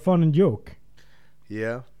hear a fun joke?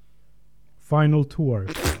 Yeah. Final tour.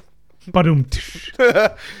 Badum.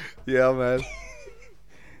 Yeah, man.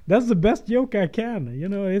 That's the best joke I can. You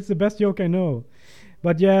know, it's the best joke I know.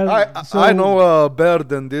 But yeah, I know better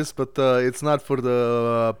than this, but it's not for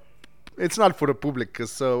the public,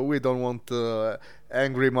 because we don't want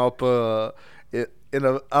angry mob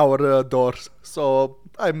in our doors. So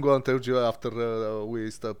I'm going to tell you after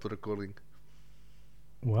we stop recording.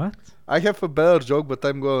 What? I have a better joke, but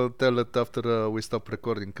I'm going to tell it after we stop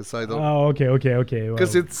recording, because I don't. Oh, okay.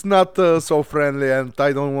 Because it's not so friendly, and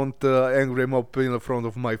I don't want angry mob in front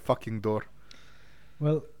of my fucking door.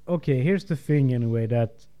 Well, okay. Here's the thing, anyway.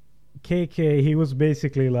 That KK, he was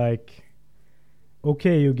basically like,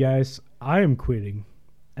 "Okay, you guys, I am quitting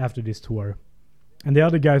after this tour," and the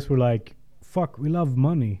other guys were like, "Fuck, we love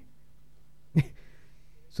money."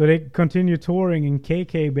 So they continue touring, and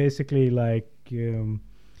KK basically like.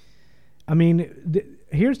 I mean,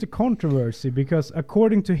 here's the controversy, because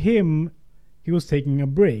according to him, he was taking a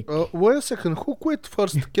break. Wait a second, who quit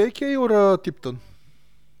first, KK or Tipton?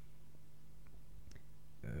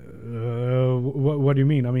 What do you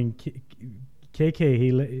mean? I mean, KK,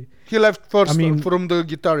 he left first, I mean, from the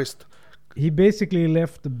guitarist. He basically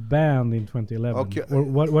left the band in 2011. Okay. Or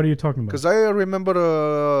what are you talking about? Because I remember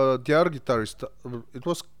the other guitarist. It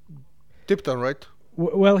was Tipton, right?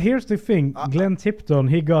 Well, here's the thing. Glenn Tipton,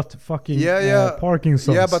 he got fucking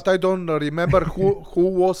Parkinson's. Yeah, but I don't remember who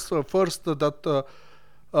was first that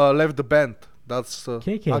left the band. That's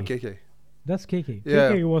KK. KK. That's KK.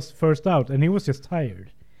 Yeah. KK was first out, and he was just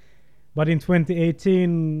tired. But in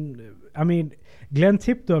 2018, I mean, Glenn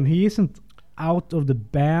Tipton, he isn't out of the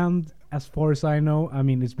band as far as I know. I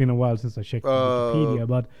mean, it's been a while since I checked Wikipedia,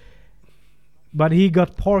 but he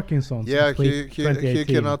got Parkinson's. Yeah, he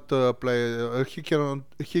cannot play.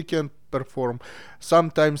 He can perform.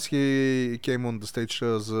 Sometimes he came on the stage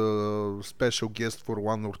as a special guest for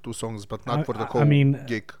 1 or 2 songs, but not for the whole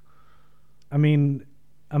gig. I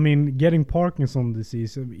mean, getting Parkinson's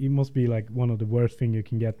disease, it must be like one of the worst things you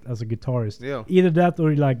can get as a guitarist. Yeah. Either that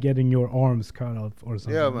or like getting your arms cut off or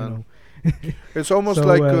something. Yeah, man. You know? It's almost So,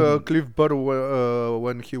 like Cliff Burr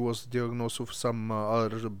when he was diagnosed with some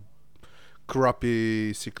other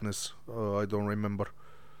crappy sickness. I don't remember.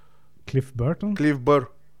 Cliff Burton? Clive Burr.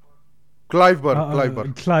 Clive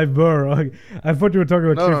Burr. I thought you were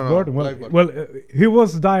talking about Cliff Burton. Well, he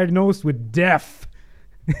was diagnosed with death.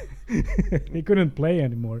 He couldn't play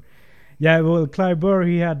anymore. Yeah, well, Clive Burr,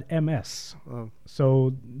 he had MS.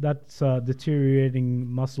 So that's deteriorating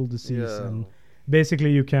muscle disease. Yeah. And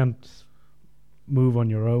basically you can't move on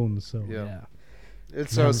your own. So, yeah.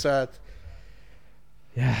 It's so sad.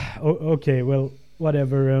 Yeah. Okay. Well,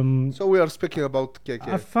 whatever. So we are speaking about KK.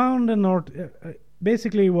 I found an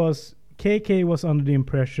basically was KK was under the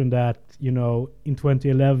impression that, you know, in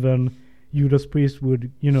 2011 Judas Priest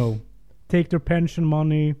would, you know, take their pension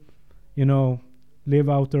money, you know, live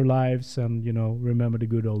out their lives and, you know, remember the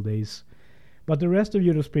good old days. But the rest of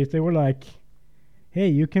Judas Priest, they were like, hey,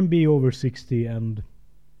 you can be over 60 and,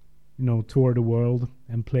 you know, tour the world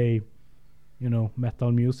and play, you know,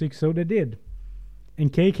 metal music. So they did.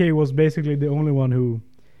 And KK was basically the only one who...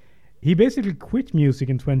 He basically quit music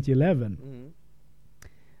in 2011. Mm-hmm.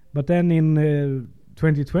 But then in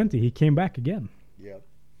 2020, he came back again. Yeah.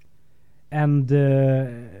 And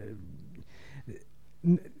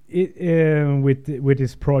with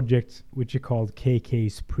his project, which he called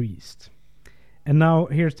KK's Priest. And now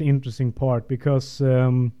here's the interesting part, because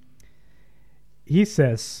he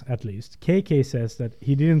says, at least, KK says that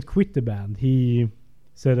he didn't quit the band. He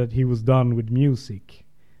said that he was done with music,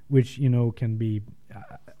 which, you know, can be,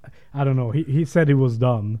 I don't know. He said he was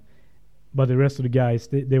done, but the rest of the guys,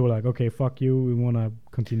 they were like, okay, fuck you, we want to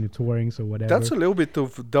continue touring, so whatever. That's a little bit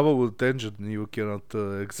of double tension. You cannot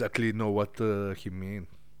exactly know what he mean.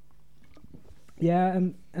 Yeah,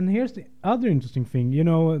 and here's the other interesting thing. You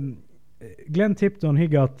know, Glenn Tipton, he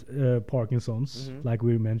got Parkinson's, like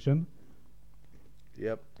we mentioned.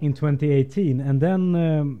 Yep. In 2018, and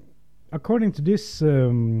then according to this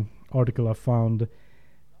article I found,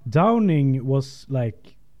 Downing was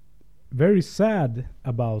like very sad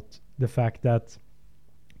about the fact that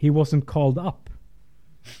he wasn't called up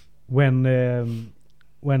when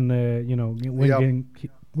you know,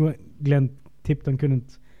 when Glenn Tipton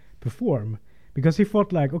couldn't perform, because he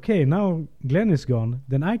thought like, okay, now Glenn is gone,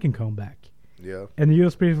 then I can come back. Yeah. And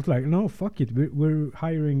Judas Priest was like, no, fuck it, we're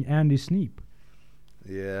hiring Andy Sneap.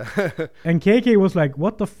 Yeah. And KK was like,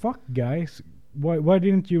 what the fuck, guys? Why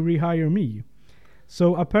didn't you rehire me?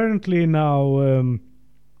 So apparently now,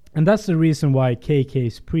 and that's the reason why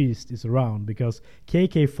KK's Priest is around, because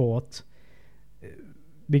KK thought,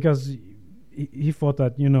 because he thought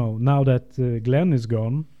that, you know, now that Glenn is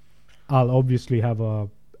gone, I'll obviously have a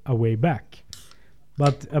way back.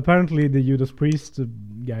 But apparently the Judas Priest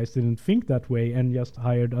guys didn't think that way and just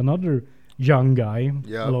hired another young guy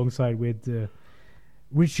alongside with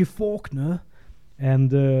Richie Faulkner,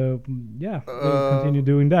 and we'll continue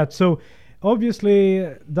doing that. So obviously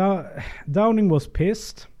Downing was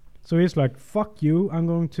pissed, so he's like, fuck you, I'm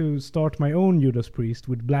going to start my own Judas Priest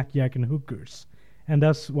with Blackjack and hookers, and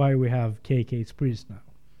that's why we have KK's Priest now,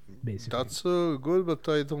 basically. That's good, but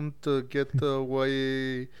I don't get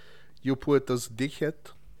why you put as dickhead.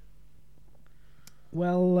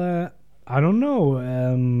 Well, I don't know.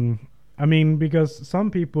 I mean, because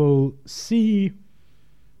some people see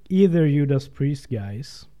either Judas Priest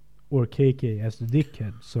guys or KK as the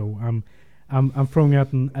dickhead. So I'm throwing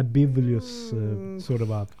out an ambiguous sort of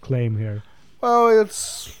a claim here. Well,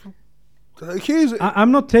 it's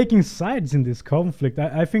I'm not taking sides in this conflict.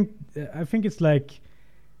 I think it's like,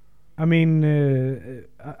 I mean,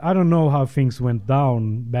 I don't know how things went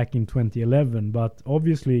down back in 2011, but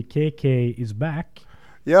obviously KK is back.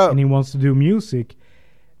 Yeah. And he wants to do music,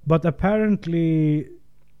 but apparently,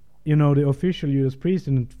 you know, the official Judas Priest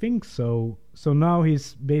didn't think so. So now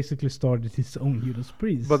he's basically started his own Judas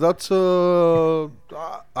Priest. But that's I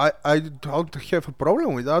don't have a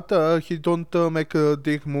problem with that. He don't make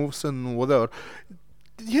dick moves and whatever.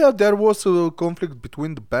 Yeah, there was a conflict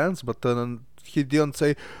between the bands, but he didn't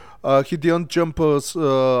say he didn't jump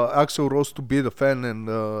Axl Rose to be the fan and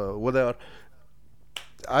whatever.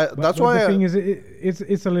 That's why the thing is,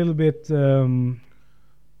 it's a little bit.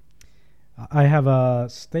 I have a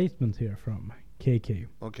statement here from KK.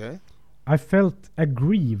 Okay. I felt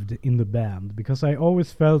aggrieved in the band because I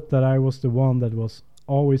always felt that I was the one that was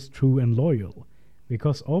always true and loyal.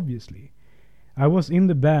 Because obviously, I was in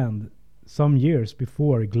the band some years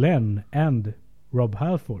before Glenn and Rob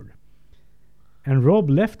Halford. And Rob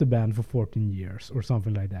left the band for 14 years or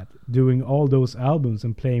something like that, doing all those albums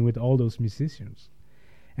and playing with all those musicians.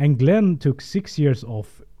 And Glenn took 6 years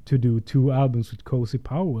off to do 2 albums with Cozy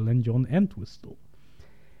Powell and John Entwistle.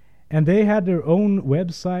 And they had their own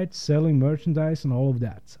website selling merchandise and all of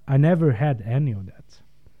that. I never had any of that.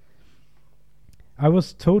 I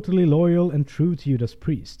was totally loyal and true to Judas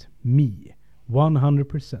Priest. Me.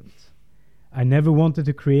 100%. I never wanted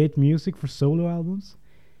to create music for solo albums.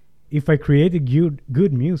 If I created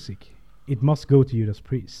good music, it must go to Judas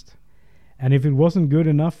Priest. And if it wasn't good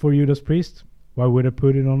enough for Judas Priest, why would I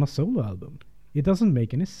put it on a solo album? It doesn't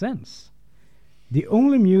make any sense. The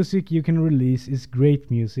only music you can release is great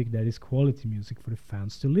music that is quality music for the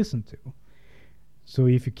fans to listen to. So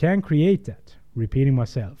if you can create that, repeating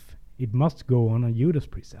myself, it must go on a Judas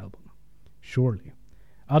Priest album. Surely.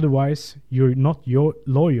 Otherwise, you're not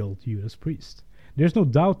loyal to Judas Priest. There's no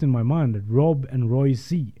doubt in my mind that Rob and Roy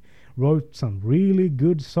Z wrote some really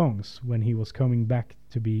good songs when he was coming back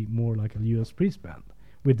to be more like a Judas Priest band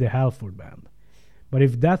with the Halford band. But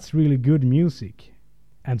if that's really good music,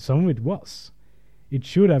 and some of it was, it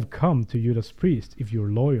should have come to Judas Priest if you're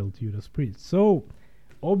loyal to Judas Priest. So,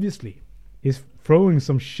 obviously, he's throwing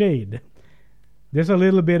some shade. There's a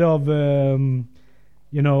little bit of,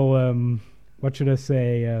 what should I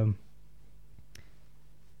say?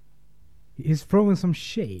 He's throwing some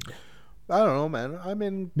shade. I don't know, man. I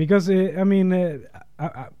mean... Because,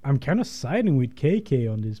 I'm kind of siding with KK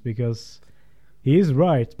on this because... He is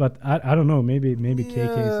right, but I don't know. Maybe KK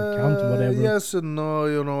is a count, whatever. Yes and no.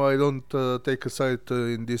 You know, I don't take a side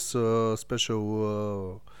in this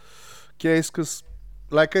special case, because,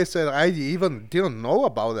 like I said, I even didn't know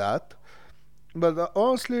about that. But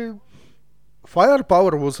honestly,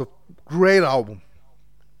 Firepower was a great album.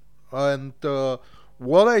 And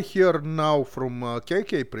what I hear now from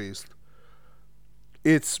KK Priest,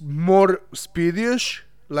 it's more speedyish,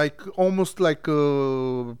 like almost like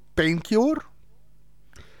a painkiller.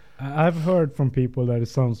 I've heard from people that it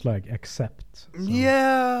sounds like Accept. So.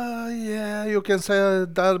 Yeah, you can say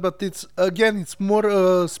that, but it's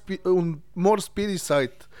more more speedy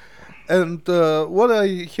side. And what I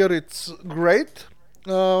hear, it's great,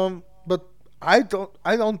 but I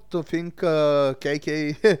don't think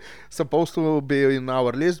KK supposed to be in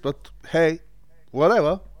our list. But hey,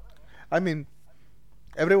 whatever. I mean,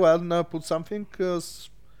 everyone put something.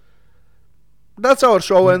 That's our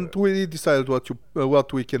show, and we decided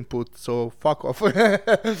what we can put. So fuck off. Well,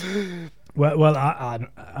 I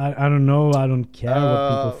don't know. I don't care what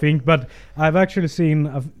people think. But I've actually seen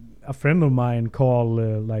a friend of mine call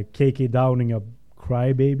like KK Downing a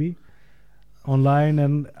crybaby online,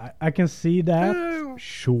 and I can see that,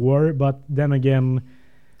 sure. But then again,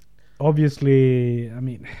 obviously, I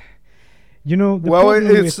mean, you know,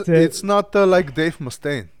 it's not like Dave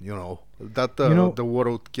Mustaine, that the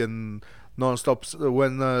world can non-stop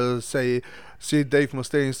when see Dave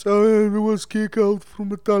Mustaine say, I was kicked out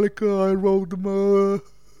from Metallica, I wrote them,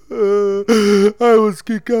 I was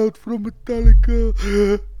kicked out from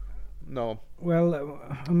Metallica. No. Well,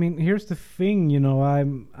 I mean, here's the thing,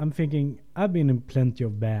 I'm thinking I've been in plenty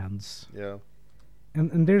of bands. Yeah.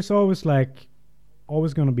 And there's always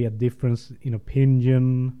going to be a difference in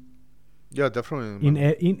opinion. Yeah,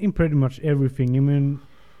 definitely. In pretty much everything.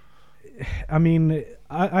 I mean,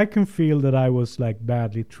 I can feel that I was like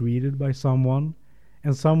badly treated by someone,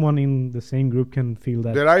 and someone in the same group can feel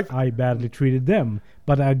that I badly treated them,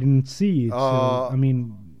 but I didn't see it. So I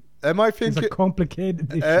mean, it's a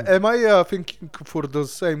complicated issue. Am I thinking for the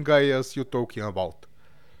same guy as you're talking about?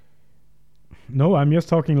 No, I'm just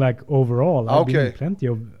talking like overall. I've Okay.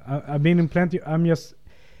 been in plenty. I'm just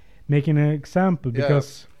making an example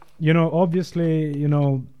because obviously,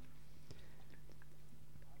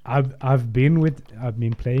 I've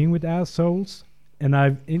been playing with assholes, and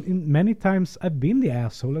in many times I've been the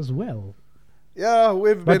asshole as well. Yeah,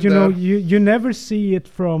 we've been But there. you never see it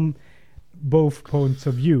from both points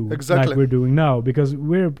of view, Exactly. like we're doing now, because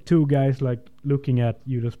we're two guys like looking at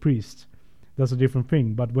Judas Priest. That's a different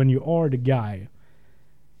thing. But when you are the guy,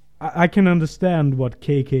 I can understand what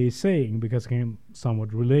KK is saying, because I can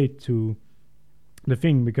somewhat relate to the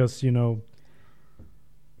thing, because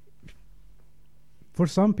for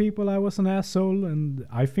some people I was an asshole, and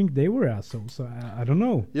I think they were assholes. So I don't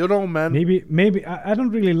know. Man. Maybe I don't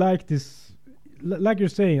really like this. Like you're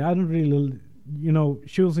saying, I don't really,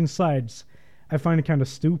 choosing sides. I find it kind of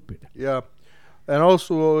stupid. Yeah, and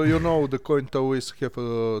also the coin always have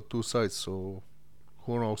two sides, so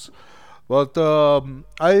who knows? But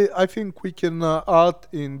I think we can add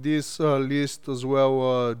in this list as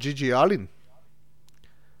well Gigi Allen.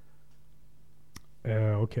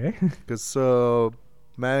 Okay. Because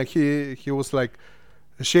man, he was like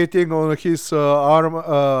shitting on his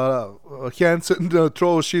hands and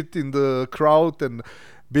throw shit in the crowd and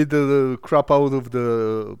beat the crap out of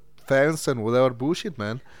the fans and whatever bullshit,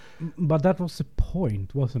 man. But that was the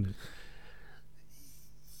point, wasn't it?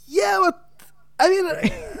 Yeah, but I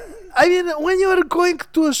mean, when you are going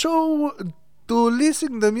to a show to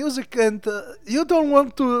listen the music and you don't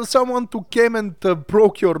want someone to come and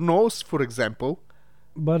broke your nose, for example.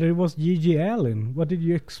 But it was Gigi Allen. What did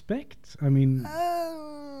you expect? I mean, I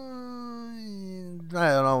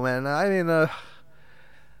don't know, man.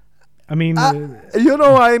 I'm.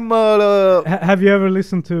 Have you ever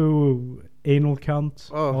listened to Anal Cunt?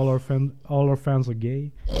 Oh. All our fans are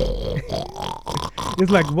gay.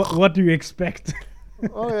 It's like, what do you expect?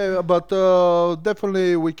 Okay, but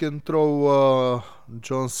definitely we can throw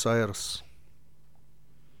John Sayers.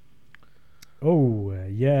 Oh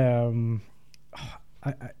yeah.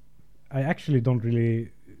 I actually don't really.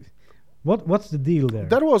 What's the deal there?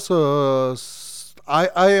 There was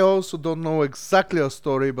I also don't know exactly a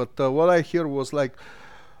story, but what I hear was like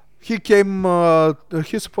he came.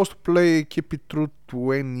 He's supposed to play Keep It True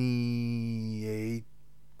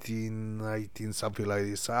 2018, 19, something like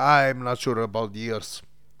this. I'm not sure about the years,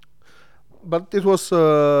 but it was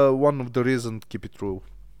one of the reasons Keep It True.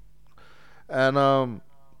 And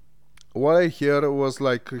what I hear was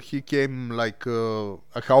like he came like a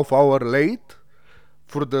half hour late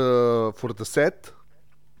for the set.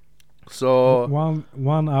 So 1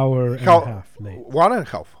 hour and a half late.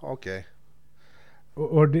 1.5. Okay.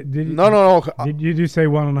 Or did No. Did you say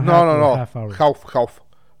 1.5? No. Half hour? Half.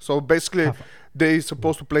 So basically, they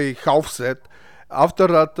supposed to play half set. After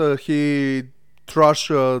that, he trashed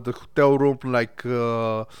the hotel room like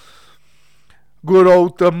good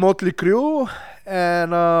old Motley Crue,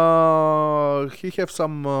 and he have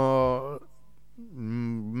some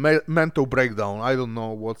mental breakdown. I don't know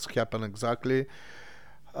what's happened exactly.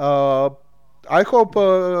 I hope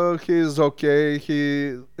he's okay.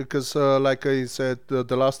 Because like I said,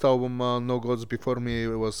 the last album, No Gods Before Me,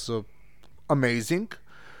 was amazing.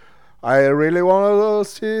 I really want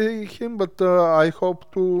to see him, but I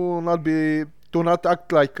hope to not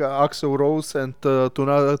act like Axl Rose, and to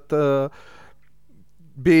not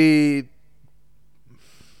be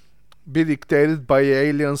dictated by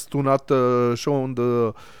aliens, to not show on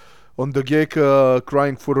the gig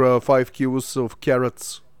crying for 5 kilos of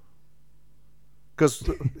carrots. Cause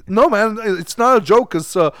no man, it's not a joke.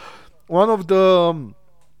 Cause one of the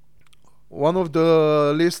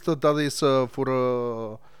list that is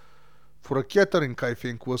for a catering, I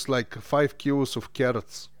think, was like 5 kilos of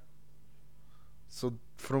carrots. So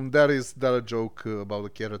from there is that a joke about the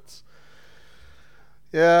carrots.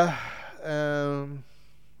 Yeah,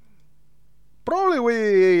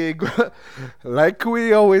 probably like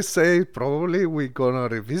we always say, probably we're gonna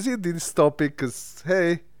revisit this topic, cause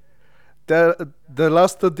hey, the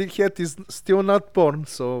last dickhead is still not born,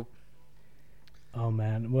 so. Oh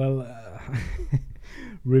man, well,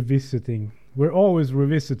 revisiting. We're always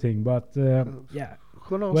revisiting, but yeah.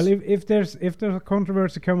 Who knows? Well, if there's a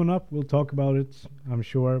controversy coming up, we'll talk about it. I'm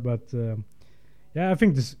sure, but yeah, I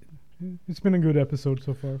think it's been a good episode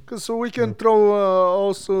so far. Cause so we can throw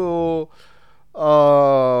also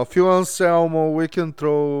Phil Anselmo. We can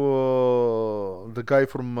throw the guy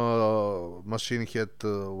from Machine Head.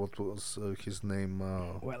 What was his name?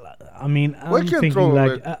 Well, I mean, I'm thinking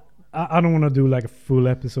like I don't want to do like a full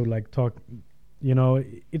episode, like talk. You know,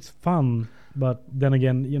 it's fun, but then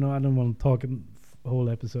again, you know, I don't want to talk a whole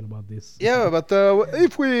episode about this. Yeah, but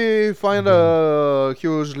if we find a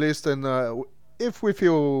huge list, and if we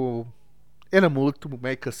feel in a mood to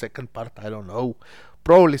make a second part, I don't know.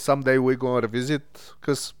 Probably someday we're gonna revisit,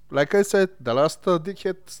 because like I said, the last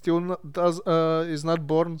dickhead still is not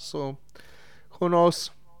born, so who knows?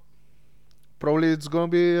 Probably it's gonna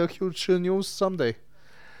be a huge news someday.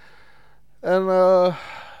 And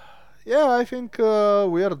yeah, I think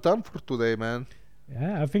we are done for today, man.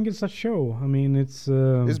 Yeah, I think it's a show. I mean, it's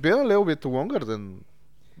been a little bit longer than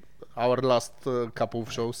our last couple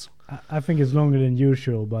of shows. I think it's longer than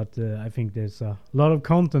usual, but I think there's a lot of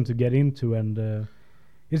content to get into, and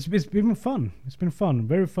it's been fun. It's been fun,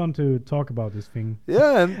 very fun to talk about this thing.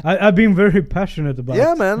 Yeah, and I've been very passionate about.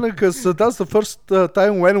 Yeah, man, because that's the first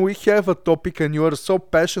time when we have a topic, and you are so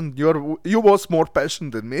passionate. You was more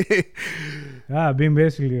passionate than me. Yeah, I've been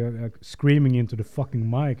basically screaming into the fucking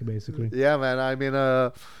mic, basically. Yeah, man. I mean,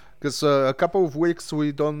 because a couple of weeks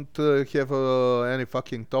we don't have any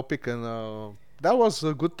fucking topic, and that was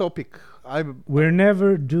a good topic. We're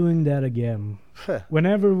never doing that again.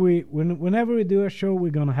 Whenever we do a show,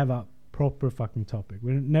 we're gonna have a proper fucking topic.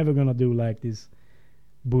 We're never gonna do like this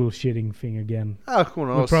bullshitting thing again. Who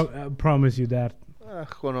knows? I promise you that.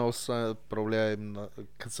 Who knows? Probably I'm not,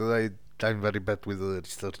 because I'm very bad with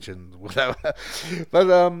research and whatever.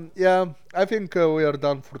 But yeah, I think we are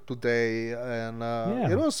done for today, and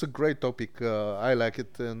it was a great topic. I like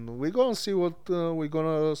it, and we're gonna see what we're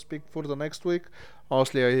gonna speak for the next week.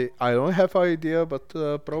 Honestly, I don't have idea, but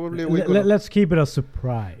probably let's keep it a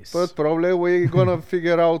surprise. But probably we're gonna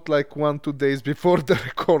figure out like 1-2 days before the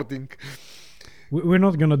recording. We're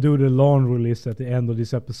not gonna do the laundry list at the end of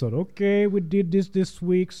this episode. Okay, we did this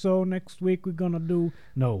week, so next week we're gonna do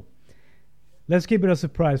no. Let's keep it a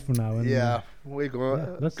surprise for now. And yeah, we're gonna.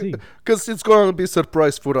 Yeah, let's see. Because it's gonna be a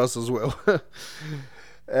surprise for us as well.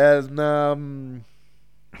 And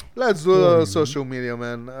let's do social media,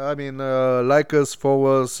 man. I mean, like us,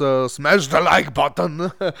 follow us, smash the like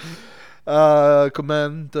button,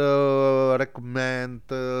 comment, recommend,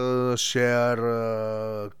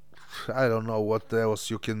 share. I don't know what else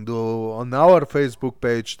you can do on our Facebook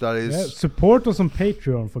page. That is support us on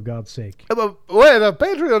Patreon, for God's sake. Well,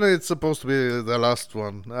 Patreon is supposed to be the last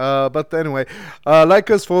one. But anyway, like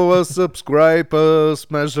us, follow us, subscribe,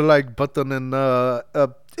 smash the like button, and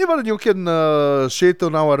even you can shit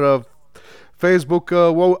on our Facebook.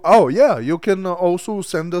 Oh yeah, you can also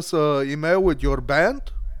send us an email with your band.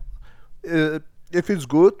 If it's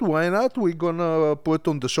good, why not? We're gonna put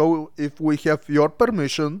on the show if we have your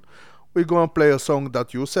permission. We're gonna play a song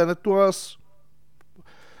that you send it to us.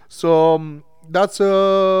 So that's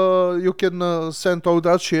you can send all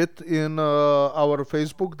that shit in our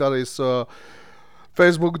Facebook. That is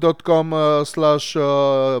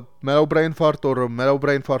facebook.com/mellowbrainfart or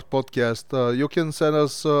mellowbrainfart podcast. You can send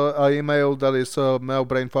us an email that is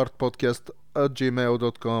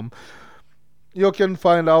mellowbrainfartpodcast@gmail.com. You can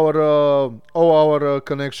find our all our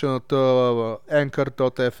connection at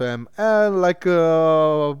anchor.fm, and like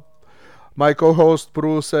my co-host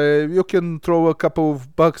Bruce, you can throw a couple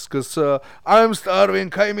of bucks, because I'm starving,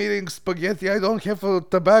 I'm eating spaghetti, I don't have a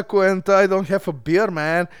tobacco, and I don't have a beer,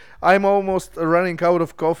 man. I'm almost running out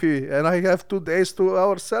of coffee, and I have 2 days to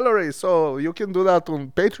our salary, so you can do that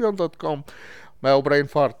on patreon.com,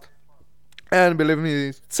 mellowbrainfart. And believe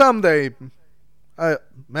me, someday, I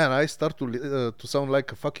start to sound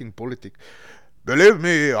like a fucking politic. Believe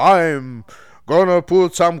me, I'm gonna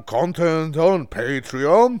put some content on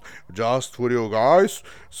Patreon just for you guys,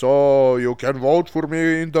 so you can vote for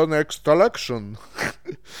me in the next election.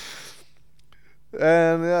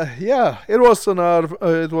 And it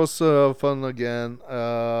was fun again.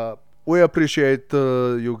 We appreciate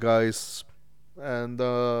you guys, and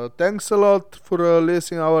thanks a lot for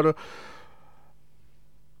listening our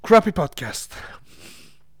crappy podcast.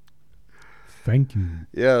 Thank you.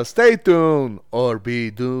 Yeah, stay tuned or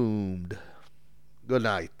be doomed. Good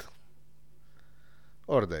night.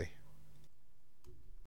 Or day.